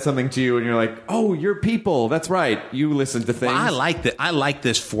person says something to you and you're like, "Oh, you're people." That's right. You listen to things. Well, I like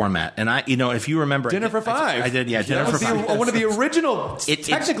this format, and if you remember, Dinner for Five. I did. Yeah, Dinner for Five. One of the original,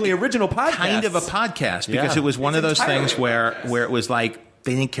 technically original podcasts. Kind of a podcast because it was one of those things where it was like.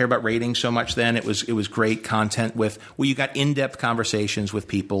 They didn't care about ratings so much then. It was great content where you got in-depth conversations with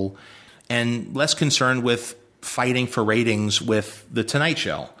people and less concerned with fighting for ratings with The Tonight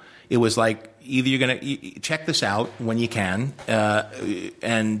Show. It was like either you're going to check this out when you can,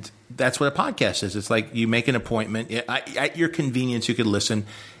 and that's what a podcast is. It's like you make an appointment. At your convenience, you could listen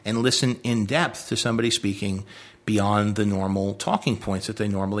in depth to somebody speaking beyond the normal talking points that they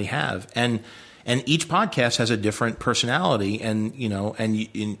normally have. And each podcast has a different personality, and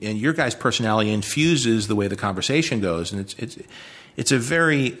your guys' personality infuses the way the conversation goes, and it's a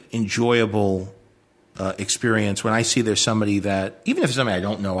very enjoyable experience when I see there's somebody that, even if it's somebody I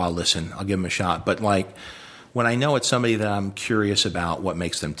don't know, I'll listen, I'll give them a shot. But like when I know it's somebody that I'm curious about what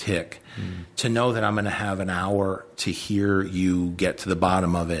makes them tick, to know that I'm going to have an hour to hear you get to the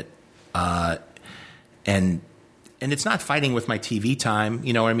bottom of it. and it's not fighting with my TV time,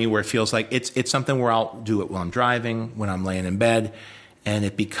 you know what I mean? Where it feels like it's something where I'll do it while I'm driving, when I'm laying in bed, and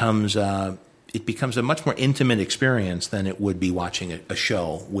it becomes a much more intimate experience than it would be watching a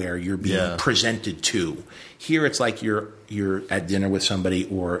show where you're being presented to. Here, it's like you're at dinner with somebody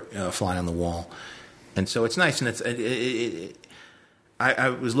or a fly on the wall, and so it's nice. And I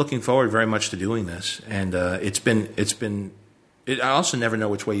was looking forward very much to doing this, and it's been. I also never know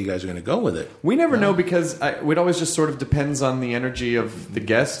which way you guys are going to go with it. We never know because it always just sort of depends on the energy of the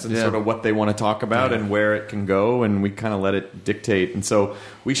guests and sort of what they want to talk about and where it can go, and we kind of let it dictate. And so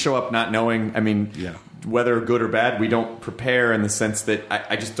we show up not knowing, whether good or bad, we don't prepare in the sense that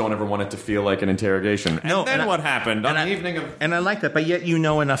I just don't ever want it to feel like an interrogation. No, and then what happened on the evening of... And I like that, but yet you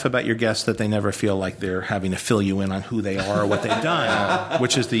know enough about your guests that they never feel like they're having to fill you in on who they are or what they've done,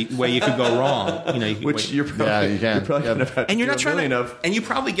 which is the way you could go wrong. You're probably going to and you're not trying to... And you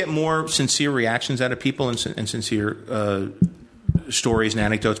probably get more sincere reactions out of people and sincere stories and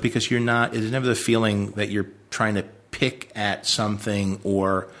anecdotes because you're not... It's never the feeling that you're trying to pick at something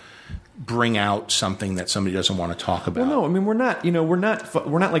or... bring out something that somebody doesn't want to talk about. Well, no, I mean we're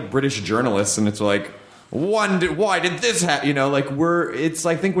not like British journalists, and it's like why did this happen? It's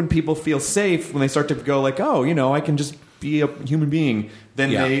I think when people feel safe, when they start to go like, I can just be a human being, then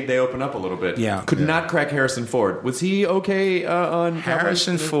they open up a little bit. Yeah, could not crack Harrison Ford. Was he okay on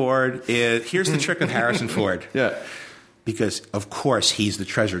Harrison Ford? Here's the trick with Harrison Ford. Yeah. Because, of course, he's the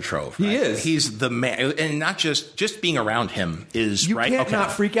treasure trove. Right? He is. He's the man. And not just being around him is, you right? You can't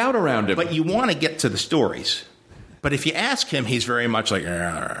not freak out around him. But you want to get to the stories. But if you ask him, he's very much like,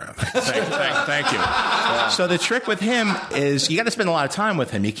 thank you. So the trick with him is you got to spend a lot of time with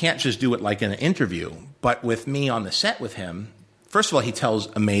him. You can't just do it like in an interview. But with me on the set with him, first of all, he tells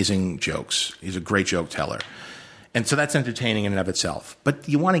amazing jokes. He's a great joke teller. And so that's entertaining in and of itself. But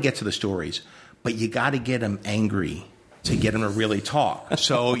you want to get to the stories. But you got to get him angry to get him to really talk.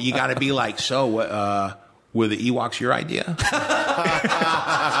 So you got to be like, were the Ewoks your idea?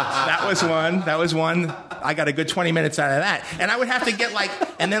 That was one. I got a good 20 minutes out of that. And I would have to get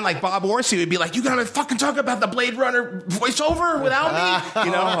and then Bob Orsi would be like, you got to fucking talk about the Blade Runner voiceover without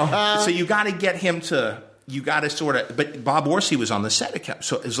me? So you got to get him to, but Bob Orsi was on the set.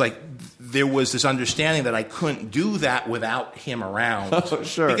 So it was like, there was this understanding that I couldn't do that without him around. Oh,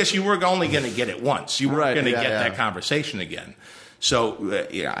 sure. Because you were only going to get it once. You weren't going to get that conversation again. So,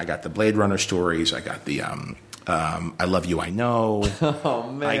 I got the Blade Runner stories. I got the I Love You, I Know.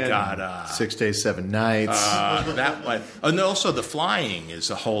 Oh, man. I got 6 Days, 7 Nights. That one. And also the flying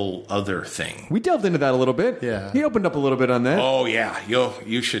is a whole other thing. We delved into that a little bit. Yeah. He opened up a little bit on that. Oh, yeah.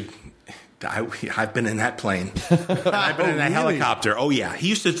 You should... I've been in that plane. I've been in that helicopter. Oh yeah, he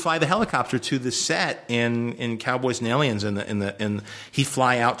used to fly the helicopter to the set in Cowboys and Aliens. He'd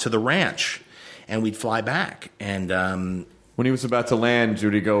fly out to the ranch, and we'd fly back. And when he was about to land,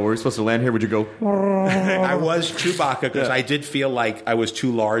 would he go? Were we supposed to land here? Would you go? I was Chewbacca because I did feel like I was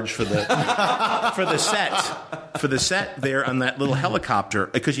too large for the for the set there on that little helicopter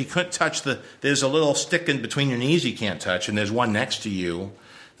because you couldn't touch There's a little stick in between your knees you can't touch, and there's one next to you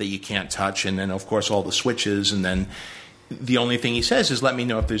that you can't touch, and then of course all the switches, and then the only thing he says is let me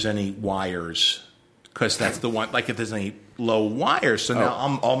know if there's any wires, because that's the one, like if there's any low wires. So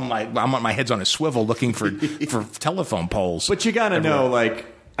now I'm my head's on a swivel looking for telephone poles. But you gotta know, if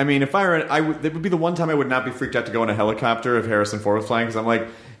I were, it would be the one time I would not be freaked out to go in a helicopter if Harrison Ford was flying, because I'm like,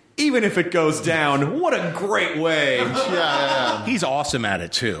 even if it goes down, what a great way. Yeah. He's awesome at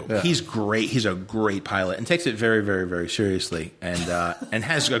it, too. Yeah. He's great. He's a great pilot and takes it very, very, very seriously and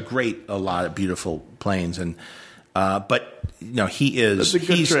has a lot of beautiful planes. But he is... That's a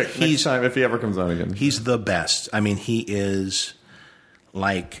good trick next time if he ever comes on again. He's the best. I mean, he is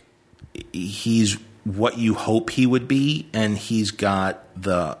he's what you hope he would be, and he's got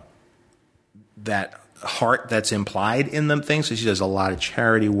that heart that's implied in them things. He does a lot of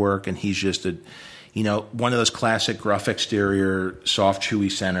charity work, and he's just one of those classic gruff exterior, soft,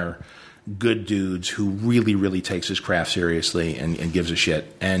 chewy center, good dudes who really, really takes his craft seriously and gives a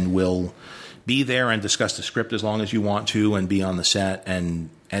shit, and will be there and discuss the script as long as you want to, and be on the set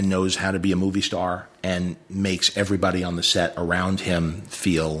and knows how to be a movie star, and makes everybody on the set around him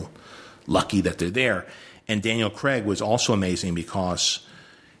feel lucky that they're there. And Daniel Craig was also amazing because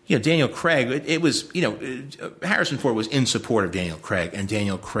Daniel Craig, it was, Harrison Ford was in support of Daniel Craig, and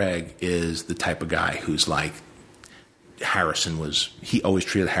Daniel Craig is the type of guy who's like, he always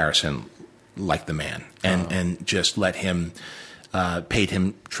treated Harrison like the man, and just let him, paid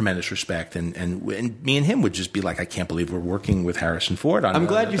him tremendous respect, and me and him would just be like, I can't believe we're working with Harrison Ford on. I'm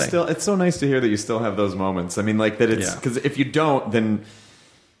glad it's so nice to hear that you still have those moments. I mean, that it's, because if you don't, then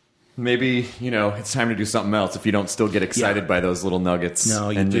maybe, it's time to do something else if you don't still get excited by those little nuggets. No,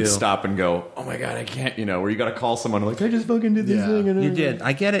 you and do. you stop and go, oh my God, I can't, where you got to call someone like, I just fucking did this thing. You did.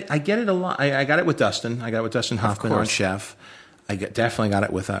 I get it a lot. I got it with Dustin. I got it with Dustin Hoffman on Chef. Definitely got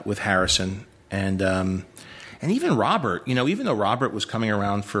it with Harrison. And even Robert, even though Robert was coming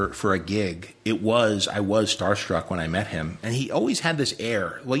around for a gig, I was starstruck when I met him, and he always had this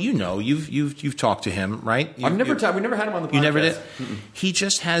air. Well, you've talked to him, right? We never had him on the podcast. You never did. Mm-mm. He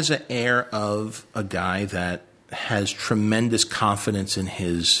just has an air of a guy that has tremendous confidence in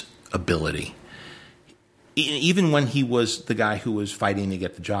his ability, even when he was the guy who was fighting to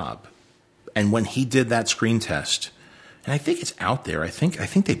get the job, and when he did that screen test, and I think it's out there. I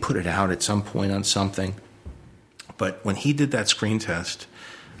think they put it out at some point on something. But when he did that screen test,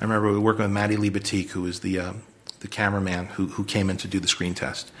 I remember we were working with Maddie Libatique, who was the cameraman who came in to do the screen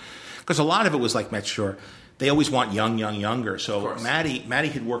test. Because a lot of it was like Met Shore. They always want younger. So Maddie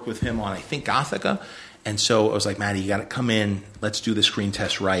had worked with him on, I think, Gothica. And so I was like, Maddie, you got to come in. Let's do the screen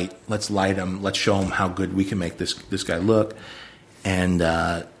test right. Let's light him. Let's show him how good we can make this guy look. And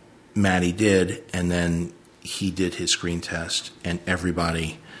Maddie did. And then he did his screen test. And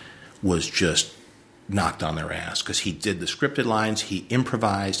everybody was just knocked on their ass because he did the scripted lines, he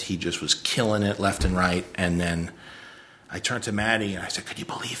improvised, he just was killing it left and right. And then I turned to Maddie and I said, could you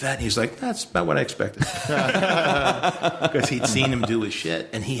believe that? And he's like, that's about what I expected. Because he'd seen him do his shit,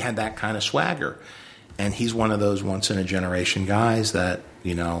 and he had that kind of swagger. And he's one of those once-in-a-generation guys that,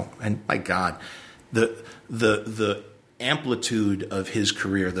 and my God, the amplitude of his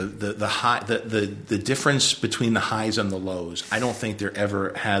career, the high, the difference between the highs and the lows. I don't think there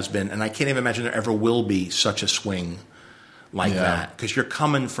ever has been, and I can't even imagine there ever will be such a swing like that, because you're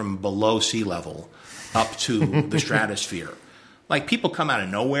coming from below sea level up to the stratosphere. Like, people come out of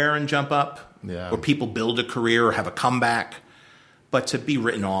nowhere and jump up, or people build a career or have a comeback, but to be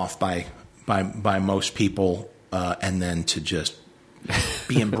written off by most people and then to just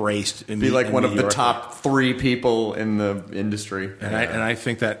be embraced, be like one of the top 3 people in the industry, and I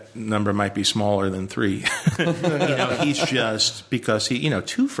think that number might be smaller than 3. He's just because he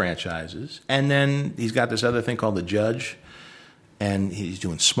 2 franchises, and then he's got this other thing called The Judge, and he's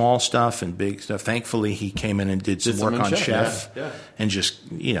doing small stuff and big stuff. Thankfully, he came in and did some work on Chef, and just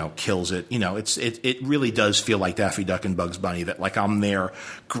kills it. It really does feel like Daffy Duck and Bugs Bunny, that like I'm there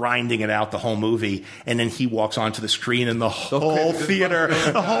grinding it out the whole movie, and then he walks onto the screen and the whole theater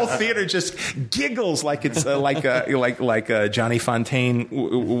just giggles like it's like Johnny Fontaine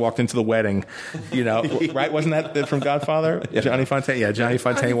walked into the wedding, right? Wasn't that from Godfather? Yeah. Johnny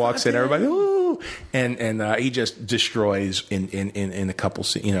Fontaine walks in, everybody, ooh. And he just destroys in a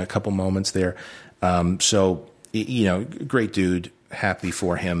couple moments there. So great dude, happy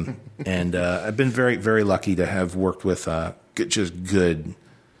for him, and I've been very, very lucky to have worked with just good,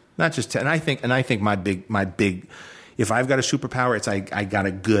 not just. And I think my big, if I've got a superpower, it's I got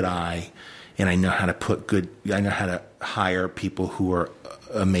a good eye, and I know how to hire people who are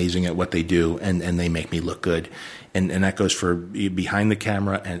amazing at what they do, and they make me look good. And that goes for behind the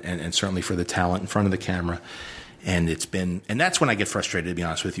camera and certainly for the talent in front of the camera. And that's when I get frustrated, to be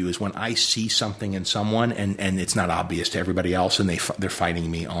honest with you, is when I see something in someone and it's not obvious to everybody else, and they're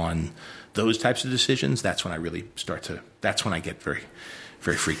fighting me on those types of decisions. That's when I really that's when I get very,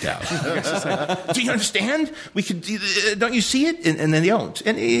 very freaked out. It's like, do you understand? Don't you see it? And then they don't.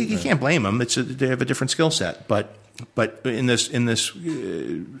 And you can't blame them. They have a different skill set. But in this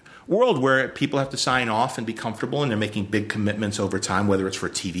world where people have to sign off and be comfortable, and they're making big commitments over time, whether it's for a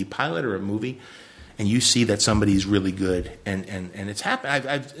TV pilot or a movie, and you see that somebody's really good, and it's happened.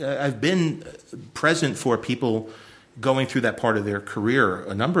 I've been present for people going through that part of their career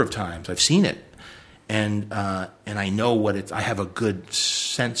a number of times. I've seen it, and I know what it's. I have a good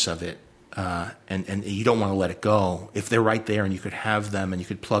sense of it, and you don't want to let it go. If they're right there, and you could have them, and you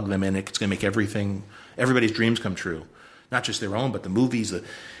could plug them in, it's going to make everybody's dreams come true, not just their own, but the movies.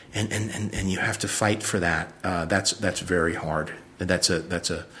 And you have to fight for that. That's very hard.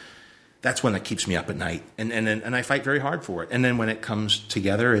 That's when it keeps me up at night. And I fight very hard for it. And then when it comes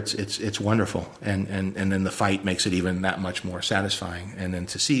together, it's wonderful. And then the fight makes it even that much more satisfying. And then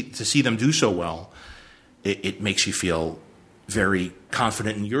to see them do so well, it makes you feel very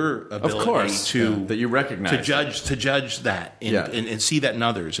confident in your ability, of course, that you recognize to judge that and see that in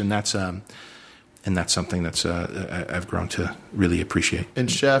others. And that's that's something that's I've grown to really appreciate. And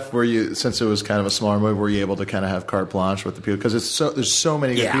Chef, since it was kind of a smaller movie, were you able to kind of have carte blanche with the people? Because there's so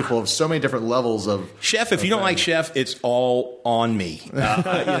many people of so many different levels of Chef. If you don't like Chef, it's all on me.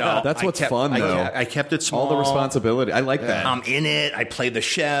 That's what's fun, though. I kept it small. All the responsibility. I like that. I'm in it. I play the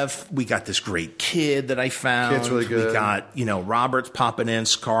chef. We got this great kid that I found. Kid's really good. We got Robert's popping in,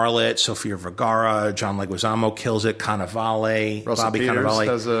 Scarlett, Sofia Vergara, John Leguizamo kills it, Cannavale, Bobby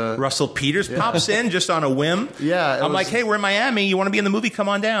Cannavale. Russell Peters pops in just on a whim. Yeah, I'm like, hey, we're in Miami. You want to be in the movie? Come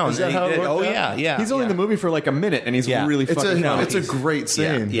on down. Is that how it worked out? Yeah. He's only in the movie for like a minute, and he's really fucking funny. It's a great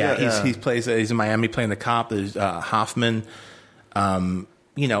scene. He's in Miami playing the cop. There's Hoffman. Some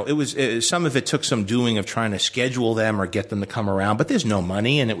of it took some doing of trying to schedule them or get them to come around, but there's no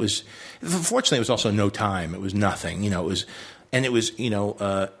money, and unfortunately, it was also no time. It was nothing. It was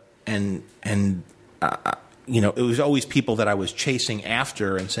always people that I was chasing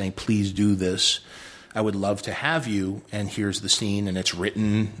after and saying, please do this. I would love to have you, and here's the scene, and it's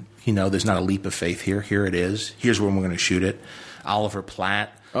written. There's not a leap of faith here. Here it is. Here's when we're going to shoot it. Oliver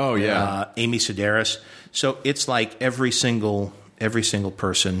Platt. Oh, yeah. Amy Sedaris. So it's like every single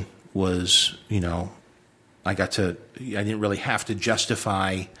person was, I didn't really have to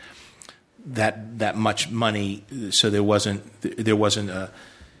justify that much money. So there wasn't a,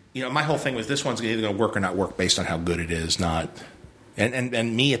 my whole thing was this one's either going to work or not work based on how good it is, not.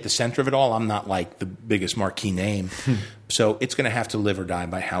 And me at the center of it all, I'm not like the biggest marquee name. So it's going to have to live or die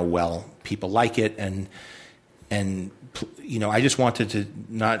by how well people like it. And I just wanted to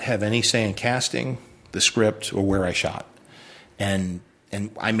not have any say in casting, the script, or where I shot. And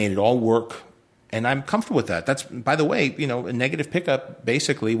I made it all work. And I'm comfortable with that. That's, by the way, a negative pickup,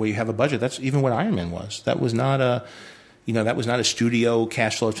 basically, where you have a budget. That's even what Iron Man was. That was not a studio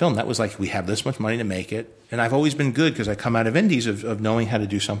cash flow film. That was like, we have this much money to make it. And I've always been good because I come out of indies of knowing how to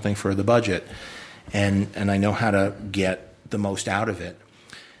do something for the budget. And I know how to get the most out of it.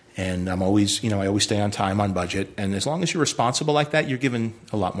 And I'm always, I always stay on time, on budget. And as long as you're responsible like that, you're given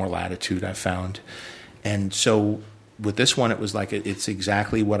a lot more latitude, I've found. And so with this one, it was like, it's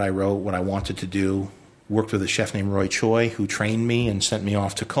exactly what I wrote, what I wanted to do. Worked with a chef named Roy Choi, who trained me and sent me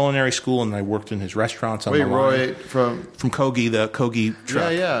off to culinary school, and I worked in his restaurants on the line. Roy from Kogi, the Kogi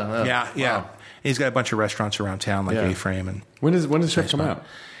truck. Yeah. Wow. He's got a bunch of restaurants around town, like A-Frame. And when does Chef come out?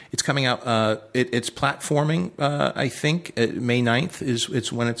 It's coming out. It's platforming. I think May 9th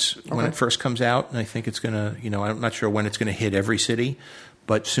is when when it first comes out, and I think it's gonna. I'm not sure when it's gonna hit every city,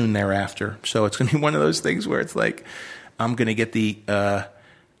 but soon thereafter. So it's gonna be one of those things where it's like I'm gonna get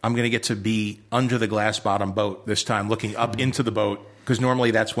to be under the glass bottom boat this time, looking up into the boat. Because normally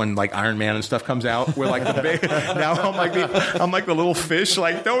that's when like Iron Man and stuff comes out. We're like the big. Now I'm like the little fish.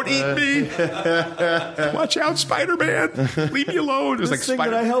 Like, don't eat me. Watch out, Spider-Man. Leave me alone. It's this thing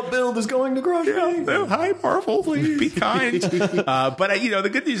that I helped build is going to crush me. Hi, Marvel. Please be kind. But the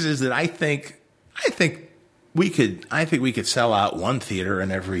good news is that I think we could sell out one theater in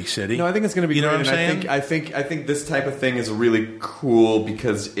every city. No, I think it's going to be great. What I'm saying? I think this type of thing is really cool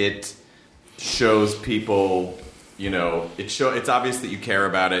because it shows people. It's obvious that you care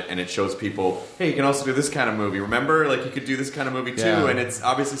about it, and it shows people, hey, you can also do this kind of movie. Remember, like, you could do this kind of movie too, and it's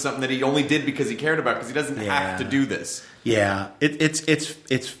obviously something that he only did because he cared about, because he doesn't have to do this. Yeah, it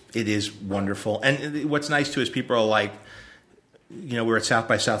is wonderful, and what's nice too is people are like, we're at South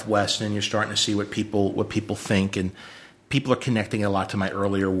by Southwest, and you're starting to see what people think, and people are connecting a lot to my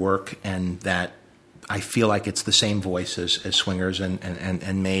earlier work, and that I feel like it's the same voice as Swingers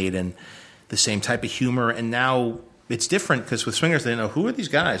and Made, and the same type of humor, and now. It's different because with Swingers, they know, who are these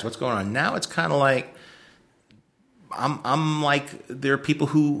guys? What's going on? Now it's kind of like I'm like, there are people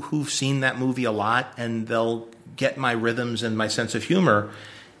who've seen that movie a lot, and they'll get my rhythms and my sense of humor,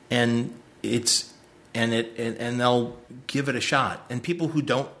 and they'll give it a shot. And people who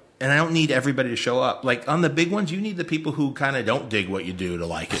don't, and I don't need everybody to show up. Like on the big ones, you need the people who kind of don't dig what you do to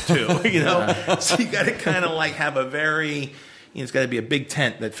like it too. So you got to kind of like have a very, it's got to be a big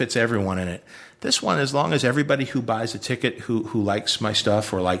tent that fits everyone in it. This one, as long as everybody who buys a ticket who likes my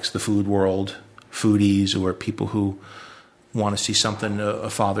stuff or likes the food world, foodies, or people who want to see something, a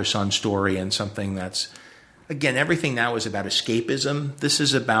father-son story, and something that's, again, everything now is about escapism. This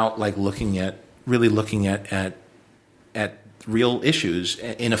is about like really looking at real issues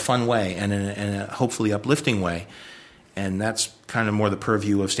in a fun way and in a hopefully uplifting way. And that's kind of more the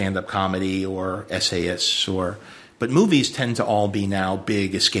purview of stand-up comedy or essayists, but movies tend to all be now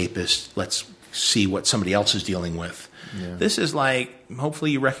big escapist. Let's see what somebody else is dealing with. Yeah. This is like,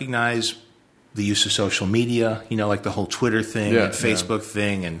 hopefully you recognize the use of social media, like the whole Twitter thing and Facebook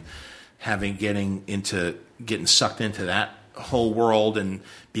thing, and getting sucked into whole world and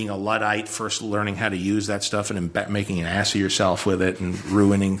being a Luddite, first learning how to use that stuff and making an ass of yourself with it and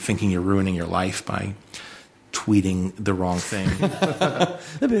thinking you're ruining your life by tweeting the wrong thing.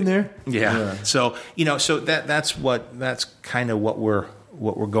 I've been there. Yeah. So that's kind of what we're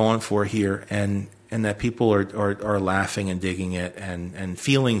going for here, and that people are laughing and digging it and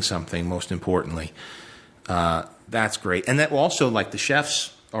feeling something. Most importantly, that's great, and that also like the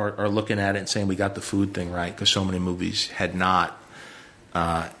chefs are looking at it and saying we got the food thing right because so many movies had not.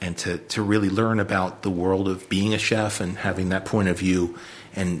 And to really learn about the world of being a chef and having that point of view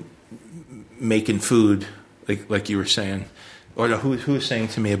and making food, like you were saying, or who was saying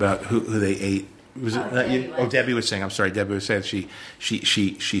to me about who they ate. Was it not you? Oh, Debbie was saying. I'm sorry, Debbie was saying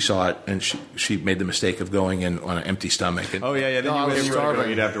she saw it and she made the mistake of going in on an empty stomach. And, Then I was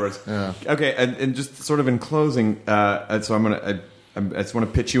starving. Eat afterwards. Yeah. Okay, and just sort of in closing, so I just want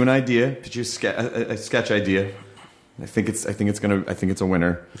to pitch you an idea, a sketch idea. I think it's a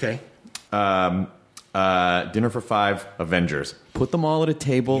winner. Okay. Dinner for Five, Avengers. Put them all at a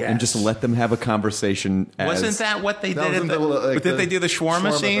table and just let them have a conversation. Wasn't that what they did? Did they do the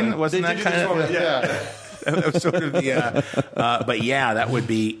shawarma scene? Thing. Wasn't that kind of? Yeah. That was sort of the. But yeah, that would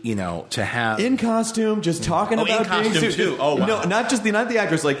be to have in costume, just talking about in costume too. Oh wow. No, not the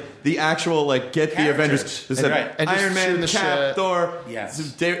actors, like the actual get the Avengers. Right. And Iron Man, Cap, Thor, Yes.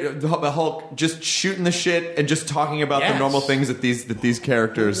 the Hulk, just shooting the shit and just talking about the normal things that these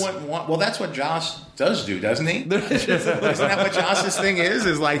characters. Well, that's what Josh does do, doesn't he? Isn't that what Josh's thing is?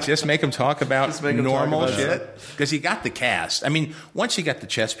 Is like just make him talk about normal shit because you got the cast. I mean, once you got the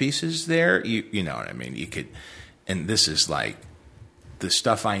chess pieces there, you know what I mean. You could, and this is like the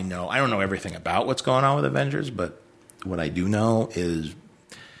stuff I know. I don't know everything about what's going on with Avengers, but what I do know is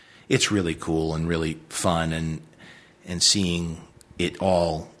it's really cool and really fun, and seeing it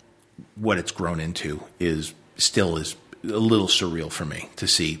all, what it's grown into, is a little surreal for me to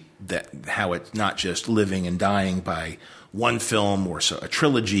see that how it's not just living and dying by one film or a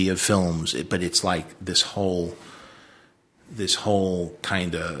trilogy of films, but it's like this whole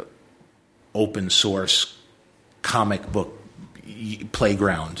kind of open source comic book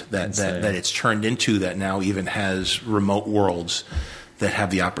playground that it's turned into, that now even has remote worlds that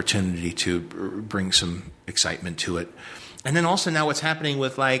have the opportunity to bring some excitement to it. And then also now what's happening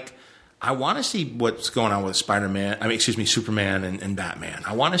with I want to see what's going on with Superman and Batman.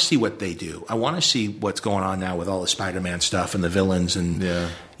 I want to see what they do. I want to see what's going on now with all the Spider-Man stuff and the villains. And,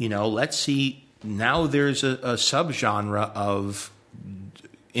 let's see. Now there's a subgenre of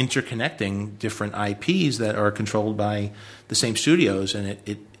interconnecting different IPs that are controlled by the same studios, and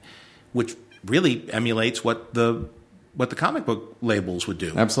which really emulates what the comic book labels would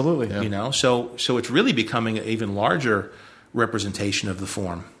do. Absolutely. Yeah. So it's really becoming an even larger representation of the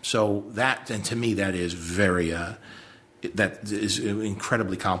form. So to me, that is that is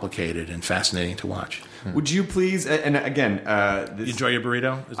incredibly complicated and fascinating to watch. Would you please, and again, you enjoy your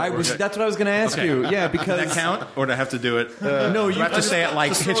burrito? That's what I was going to ask you. Yeah, because does that count, or do I have to do it? No, you have to say it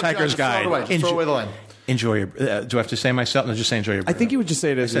like Hitchhiker's Guide. Throw away the line. Enjoy your. Do I have to say myself? No, just say enjoy your burrito. I think you would just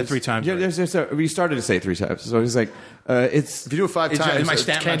say it. I said 3 times. Yeah, we started to say it 3 times. So it's like it's. If you do it 5 times,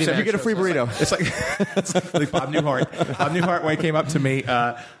 you get a free burrito. It's like Bob Newhart. Bob Newhart, when he came up to me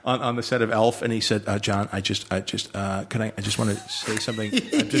on the set of Elf, and he said, "John, I just want to say something.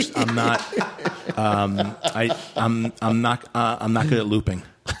 I'm not good at looping."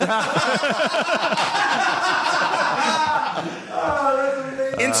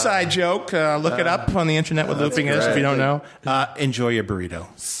 Inside joke. Look it up on the internet what looping is if you don't know. Enjoy your burrito.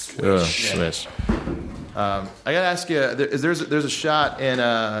 Swish. I got to ask you. There's a shot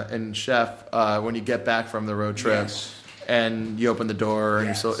in Chef when you get back from the road trip, and you open the door, and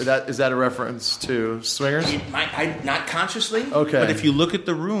is that a reference to Swingers? Not consciously. Okay. But if you look at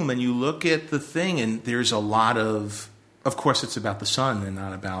the room and you look at the thing, and there's a lot of course, it's about the son and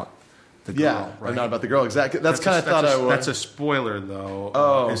not about the girl. Yeah, right? Not about the girl. Exactly. That's kind of thought I would. That's a spoiler, though.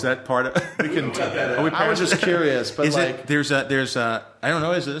 Oh, is that part of? We can. I was just curious, but there's a. I don't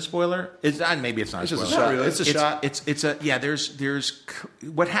know. Is it a spoiler? Maybe it's not. It's a just spoiler. a shot. It's a shot. It's a. Yeah. There's.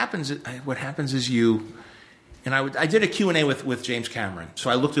 What happens is you. And I did a Q&A with James Cameron,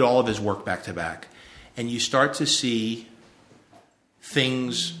 so I looked at all of his work back to back, and you start to see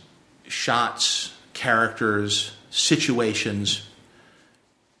things, shots, characters, situations.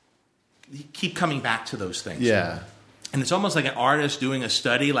 You keep coming back to those things. Yeah. And it's almost like an artist doing a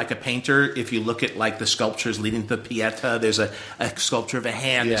study, like a painter. If you look at the sculptures leading to the Pieta, there's a sculpture of a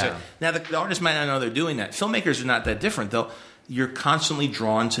hand. Yeah. Now, the artist might not know they're doing that. Filmmakers are not that different, though. You're constantly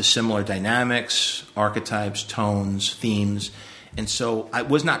drawn to similar dynamics, archetypes, tones, themes, And so I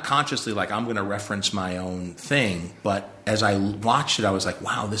was not consciously like, I'm going to reference my own thing. But as I watched it, I was like,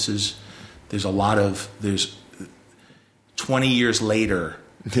 wow, there's 20 years later,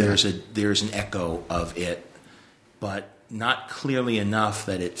 there's an echo of it, but not clearly enough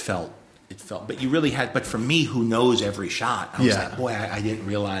that it felt, but you really had, but for me, who knows every shot, I was like, boy, I didn't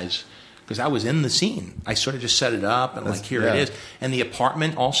realize, because I was in the scene. I sort of just set it up and here it is. And the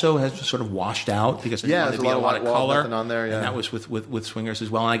apartment also has sort of washed out because there wanted to be a lot of color on there. Yeah. And that was with Swingers as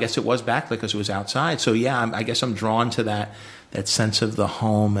well. And I guess it was backlit because it was outside. So I guess I'm drawn to that sense of the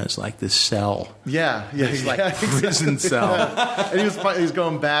home as like this cell. It's like prison cell. And he was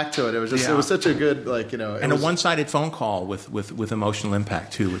going back to it. It was just it was such a good and a one-sided phone call with emotional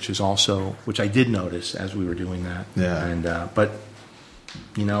impact too, which I did notice as we were doing that. Yeah. And but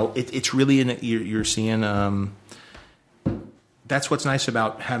it's really you're seeing. That's what's nice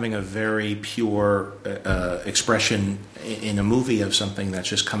about having a very pure expression in a movie of something that's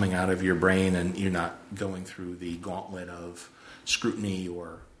just coming out of your brain, and you're not going through the gauntlet of scrutiny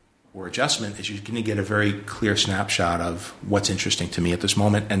or adjustment. Is you're going to get a very clear snapshot of what's interesting to me at this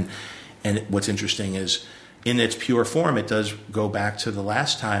moment, and what's interesting is in its pure form. It does go back to the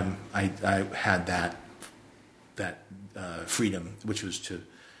last time I had that freedom, which was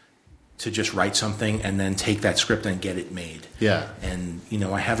to just write something and then take that script and get it made. Yeah. And,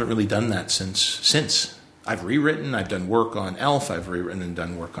 I haven't really done that since. I've rewritten, I've done work on Elf, I've rewritten and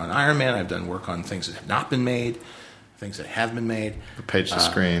done work on Iron Man, I've done work on things that have not been made, things that have been made. Page to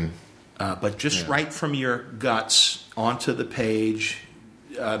screen. But just write from your guts onto the page,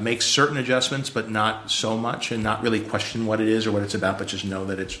 make certain adjustments, but not so much, and not really question what it is or what it's about, but just know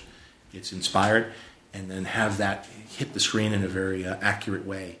that it's inspired, and then have that hit the screen in a very accurate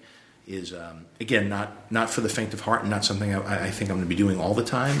way. Is again not for the faint of heart, and not something I think I'm going to be doing all the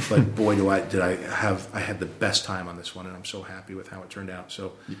time. But boy, I had the best time on this one, and I'm so happy with how it turned out.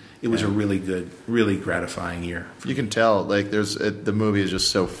 So it was a really good, really gratifying year. You can tell, the movie is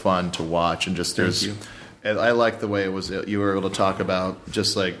just so fun to watch, and just there's. And I like the way it was. You were able to talk about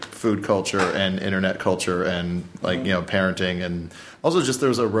just like food culture and internet culture, and parenting, and also just there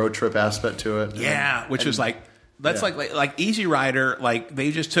was a road trip aspect to it. Yeah, which was like. That's like Easy Rider. Like they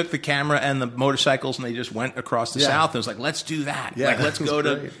just took the camera and the motorcycles and they just went across the South. And it was like, let's do that. Yeah, let's go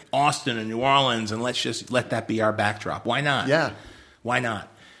to Austin and New Orleans and let's just let that be our backdrop. Why not? Yeah, why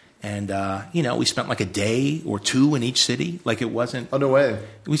not? And we spent like a day or two in each city. Like it wasn't. Oh no way.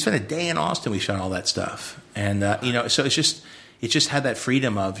 We spent a day in Austin. We shot all that stuff, and so it's just. It just had that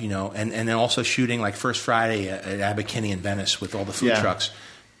freedom of and then also shooting like First Friday at Abbot Kinney in Venice with all the food trucks.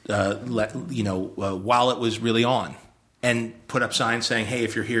 While it was really on, and put up signs saying, "Hey,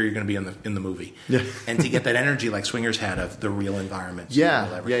 if you're here, you're going to be in the movie." Yeah. And to get that energy like Swingers had of the real environment.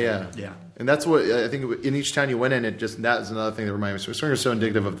 Yeah. And that's what I think. In each town you went in, that is another thing that reminded me. Swingers is so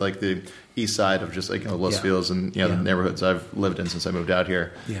indicative of like the east side of just like Los Feliz and the neighborhoods I've lived in since I moved out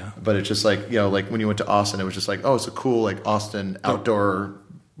here. Yeah. But it's just like like when you went to Austin, it was just like, oh, it's a cool like Austin outdoor.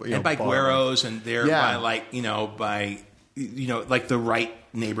 And by Guero's, and there by like the right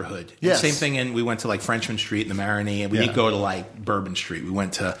neighborhood. Yes. Same thing, and we went to like Frenchman Street and the Maroney, and we didn't go to like Bourbon Street. We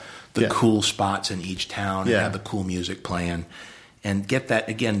went to the cool spots in each town and had the cool music playing, and get that,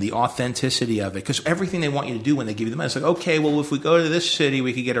 again, the authenticity of it. Because everything they want you to do when they give you the money, it's like, okay, well, if we go to this city,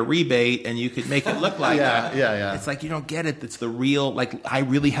 we could get a rebate, and you could make it look like that. Yeah. It's like, you don't get it. It's the real, like, I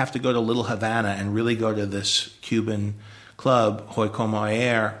really have to go to Little Havana and really go to this Cuban club, Hoy Como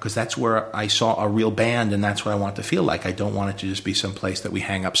Air, because that's where I saw a real band, and that's what I want to feel like. I don't want it to just be some place that we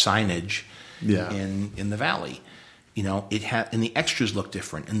hang up signage in the valley. And the extras look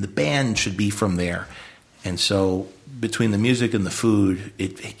different, and the band should be from there. And so between the music and the food,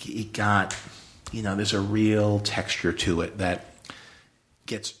 it got, there's a real texture to it that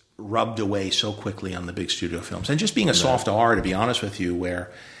gets rubbed away so quickly on the big studio films. And just being a soft R, to be honest with you,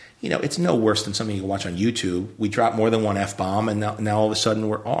 where it's no worse than something you can watch on YouTube. We dropped more than one F-bomb, and now all of a sudden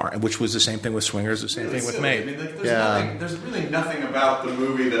we're R, which was the same thing with Swingers, the same thing with me. I mean, there's really nothing about the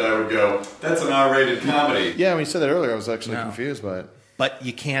movie that I would go, that's an R-rated comedy. Yeah, when you said that earlier, I was actually confused by it. But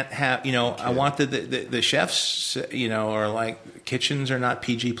you can't have, I wanted the chefs, are like, kitchens are not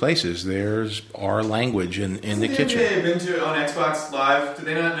PG places. There's our language in the kitchen. They've been to on Xbox Live. Do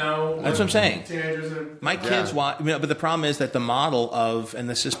they not know? That's what I'm saying. Teenagers are. My kids watch, but the problem is that the model of, and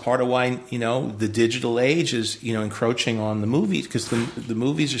this is part of why, the digital age is, encroaching on the movies, because the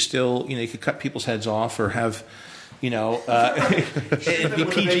movies are still, you could cut people's heads off or have, it'd be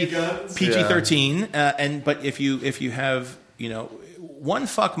PG-13, but if you have, one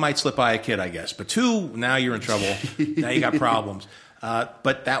fuck might slip by a kid, I guess, but two, now you're in trouble. Now you got problems.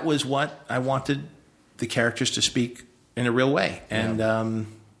 But that was what I wanted the characters to speak in a real way. And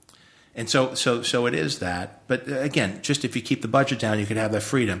so it is that. But again, just if you keep the budget down, you could have that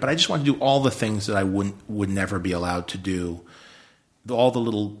freedom. But I just want to do all the things that I would never be allowed to do. All the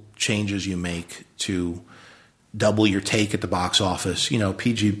little changes you make to double your take at the box office.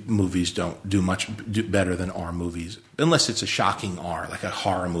 PG movies don't do better than R movies, unless it's a shocking R, like a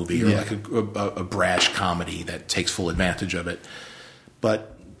horror movie or like a brash comedy that takes full advantage of it.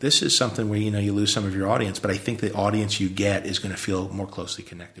 But this is something where you lose some of your audience, but I think the audience you get is going to feel more closely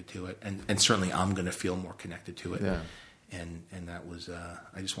connected to it, and certainly I'm going to feel more connected to it. Yeah. And that was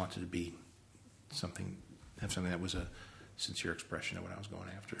I just wanted to be have something that was a sincere expression of what I was going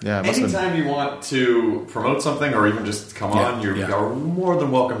after. Yeah. Anytime you want to promote something or even just come on, you're more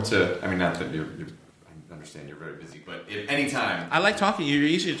than welcome to. I mean, not that I understand you're very busy, but if anytime. I like talking. You're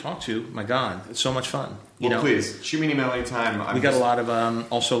easy to talk to. My God, it's so much fun. Please shoot me an email anytime. We got a lot of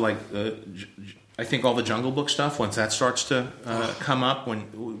also like I think all the Jungle Book stuff. Once that starts to come up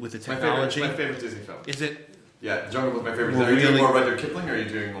with the technology, my favorite Disney film. Is it? Yeah, Jungle Book, my favorite. Are you doing more Rudyard Kipling, or are you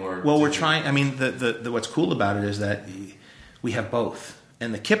doing more? Well, we're trying. I mean, the what's cool about it is that we have both,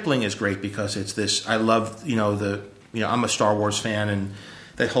 and the Kipling is great because it's this. I love I'm a Star Wars fan, and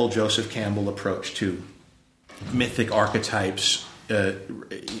that whole Joseph Campbell approach to mythic archetypes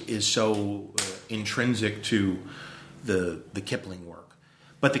is so intrinsic to the Kipling work.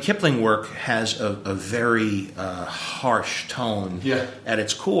 But the Kipling work has a very harsh tone at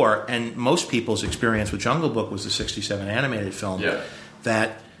its core, and most people's experience with Jungle Book was the '67 animated film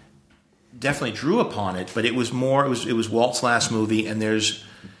that definitely drew upon it. But it was more. It was Walt's last movie, and there's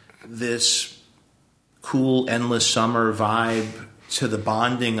this cool endless summer vibe to the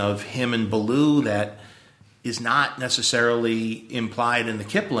bonding of him and Baloo that is not necessarily implied in the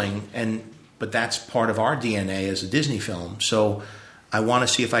Kipling, but that's part of our DNA as a Disney film. So I want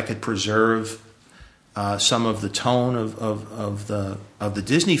to see if I could preserve some of the tone of the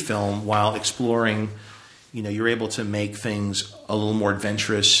Disney film while exploring. You're able to make things a little more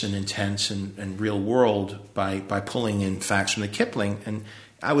adventurous and intense and real world by pulling in facts from the Kipling. And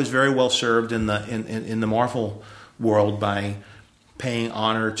I was very well served in the Marvel world by paying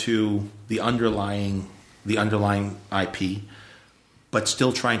honor to the underlying IP, but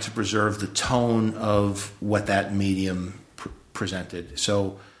still trying to preserve the tone of what that medium presented.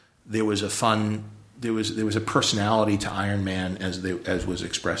 So there was a personality to Iron Man as was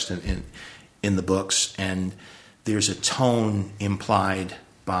expressed in the books, and there's a tone implied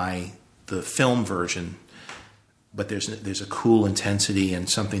by the film version, but there's a cool intensity and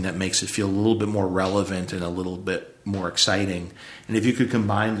something that makes it feel a little bit more relevant and a little bit more exciting. And if you could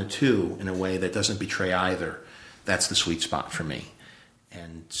combine the two in a way that doesn't betray either, that's the sweet spot for me.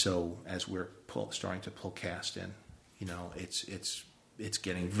 And so as we're starting to pull cast in, it's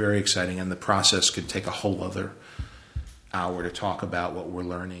getting very exciting, and the process could take a whole other hour to talk about what we're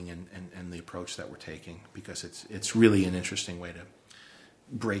learning and the approach that we're taking, because it's really an interesting way to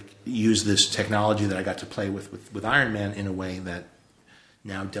use this technology that I got to play with Iron Man in a way that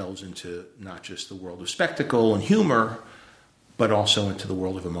now delves into not just the world of spectacle and humor, but also into the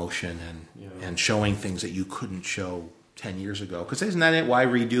world of emotion and showing things that you couldn't show 10 years ago. Because isn't that it? Why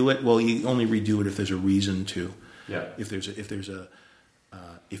redo it? Well, you only redo it if there's a reason to. Yeah.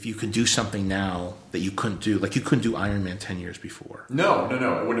 If you could do something now that you couldn't do, like you couldn't do Iron Man 10 years before. No, it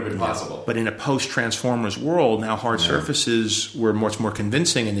wouldn't have been possible. But in a post-Transformers world, now hard surfaces were much more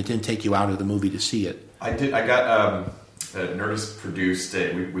convincing, and it didn't take you out of the movie to see it. I got Nerdist produced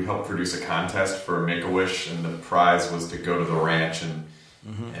we helped produce a contest for Make-A-Wish, and the prize was to go to the ranch and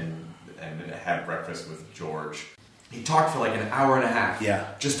have breakfast with George. He talked for like an hour and a half. Yeah.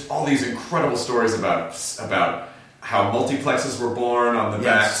 Just all these incredible stories about how multiplexes were born on the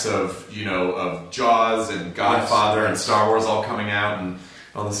backs of Jaws and Godfather and Star Wars all coming out and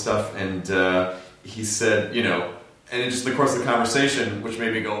all this stuff. And he said, and in just the course of the conversation, which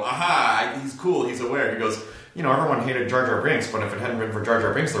made me go, aha, he's cool, he's aware. He goes, everyone hated Jar Jar Binks, but if it hadn't been for Jar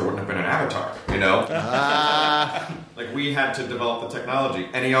Jar Binks, there wouldn't have been an Avatar, Like, we had to develop the technology.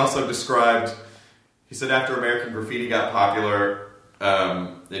 And he also described, he said after American Graffiti got popular,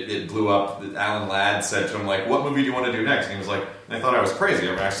 it blew up. Alan Ladd said to him, like, what movie do you want to do next? And he was like, I thought I was crazy.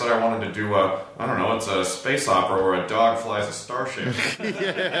 I said I wanted to do it's a space opera where a dog flies a starship. That's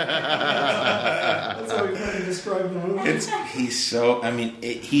how he fucking described the movie.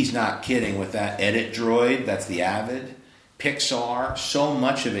 He's not kidding with that edit droid. That's the Avid. Pixar, so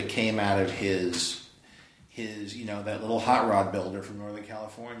much of it came out of his that little hot rod builder from Northern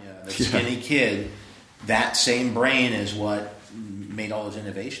California, the skinny kid. That same brain is what made all those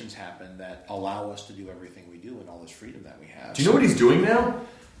innovations happen that allow us to do everything we do and all this freedom that we have. Do you know what he's doing now?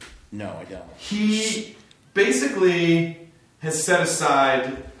 No, I don't. He basically has set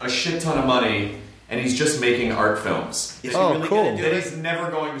aside a shit ton of money, and he's just making art films. Is he really cool. gonna do That it? he's never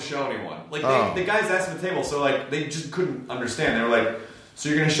going to show anyone. Like the guys asked at the table, so like they just couldn't understand. They were like, "So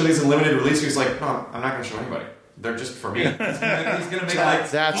you're going to show these in limited release?" He's like, "No, I'm not going to show anybody. They're just for me." He's going to make like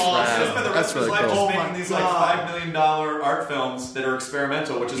That's he's gonna rad. spend the That's rest of his really life cool. just making these like $5 million art films that are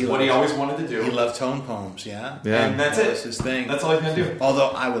experimental, which is what he always wanted to do. He loved tone poems, yeah. And that's That it. was his thing. That's all he's going to do. Although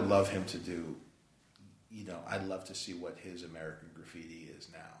I would love him to do, I'd love to see what his American Graffiti is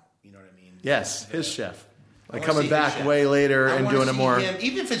now. You know what I mean? Yes, his chef. Like I wanna coming see back his chef. way later I and wanna doing it see more. him,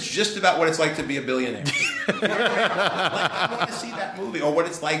 even if it's just about what it's like to be a billionaire. I want to see that movie, or what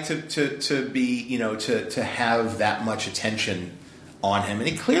it's like to be, to have that much attention on him. And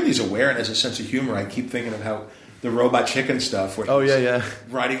he clearly is aware and has a sense of humor. I keep thinking of how the Robot Chicken stuff, where he's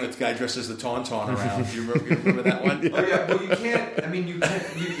riding with the guy dressed as the Tauntaun around. Do you remember that one? Oh yeah, well you can't. I mean, you can't.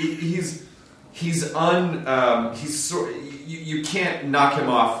 You can't knock him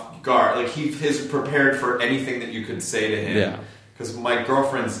off guard. Like he's prepared for anything that you could say to him. Yeah. Because my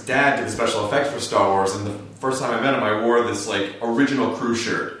girlfriend's dad did the special effects for Star Wars, and the first time I met him, I wore this like original crew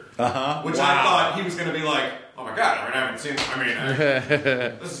shirt, which I thought he was going to be like, "Oh my god, I haven't seen.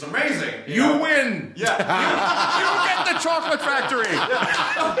 This is amazing. You win. Yeah, You get the chocolate factory!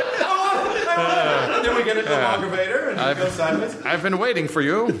 and then we get into the Vader, and he goes sideways. I've been waiting for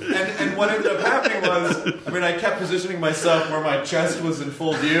you. And what ended up happening was, I kept positioning myself where my chest was in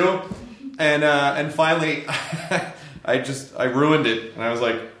full view, and finally, I ruined it, and I was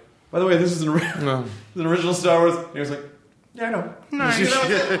like, "By the way, this is an original Star Wars." And he was like, "Yeah, I know." Nice.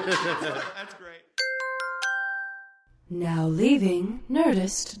 That's great. Now leaving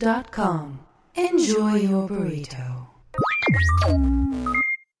Nerdist.com. Enjoy your burrito.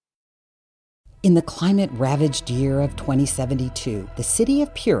 In the climate-ravaged year of 2072, the city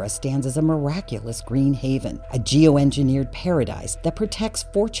of Pura stands as a miraculous green haven, a geoengineered paradise that protects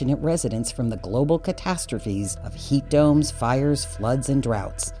fortunate residents from the global catastrophes of heat domes, fires, floods, and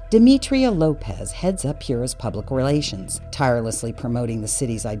droughts. Demetria Lopez heads up Pura's public relations, tirelessly promoting the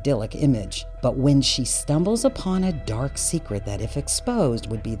city's idyllic image. But when she stumbles upon a dark secret that, if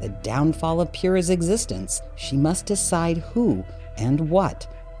exposed, would be the downfall of Pura's existence, she must decide who and what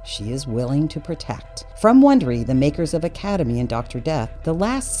she is willing to protect. From Wondery, the makers of Academy and Dr. Death, The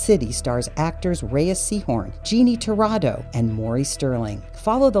Last City stars actors Reyes Sehorn, Jeannie Torrado, and Maury Sterling.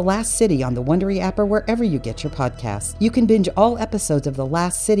 Follow The Last City on the Wondery app or wherever you get your podcasts. You can binge all episodes of The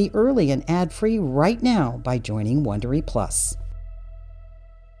Last City early and ad-free right now by joining Wondery Plus.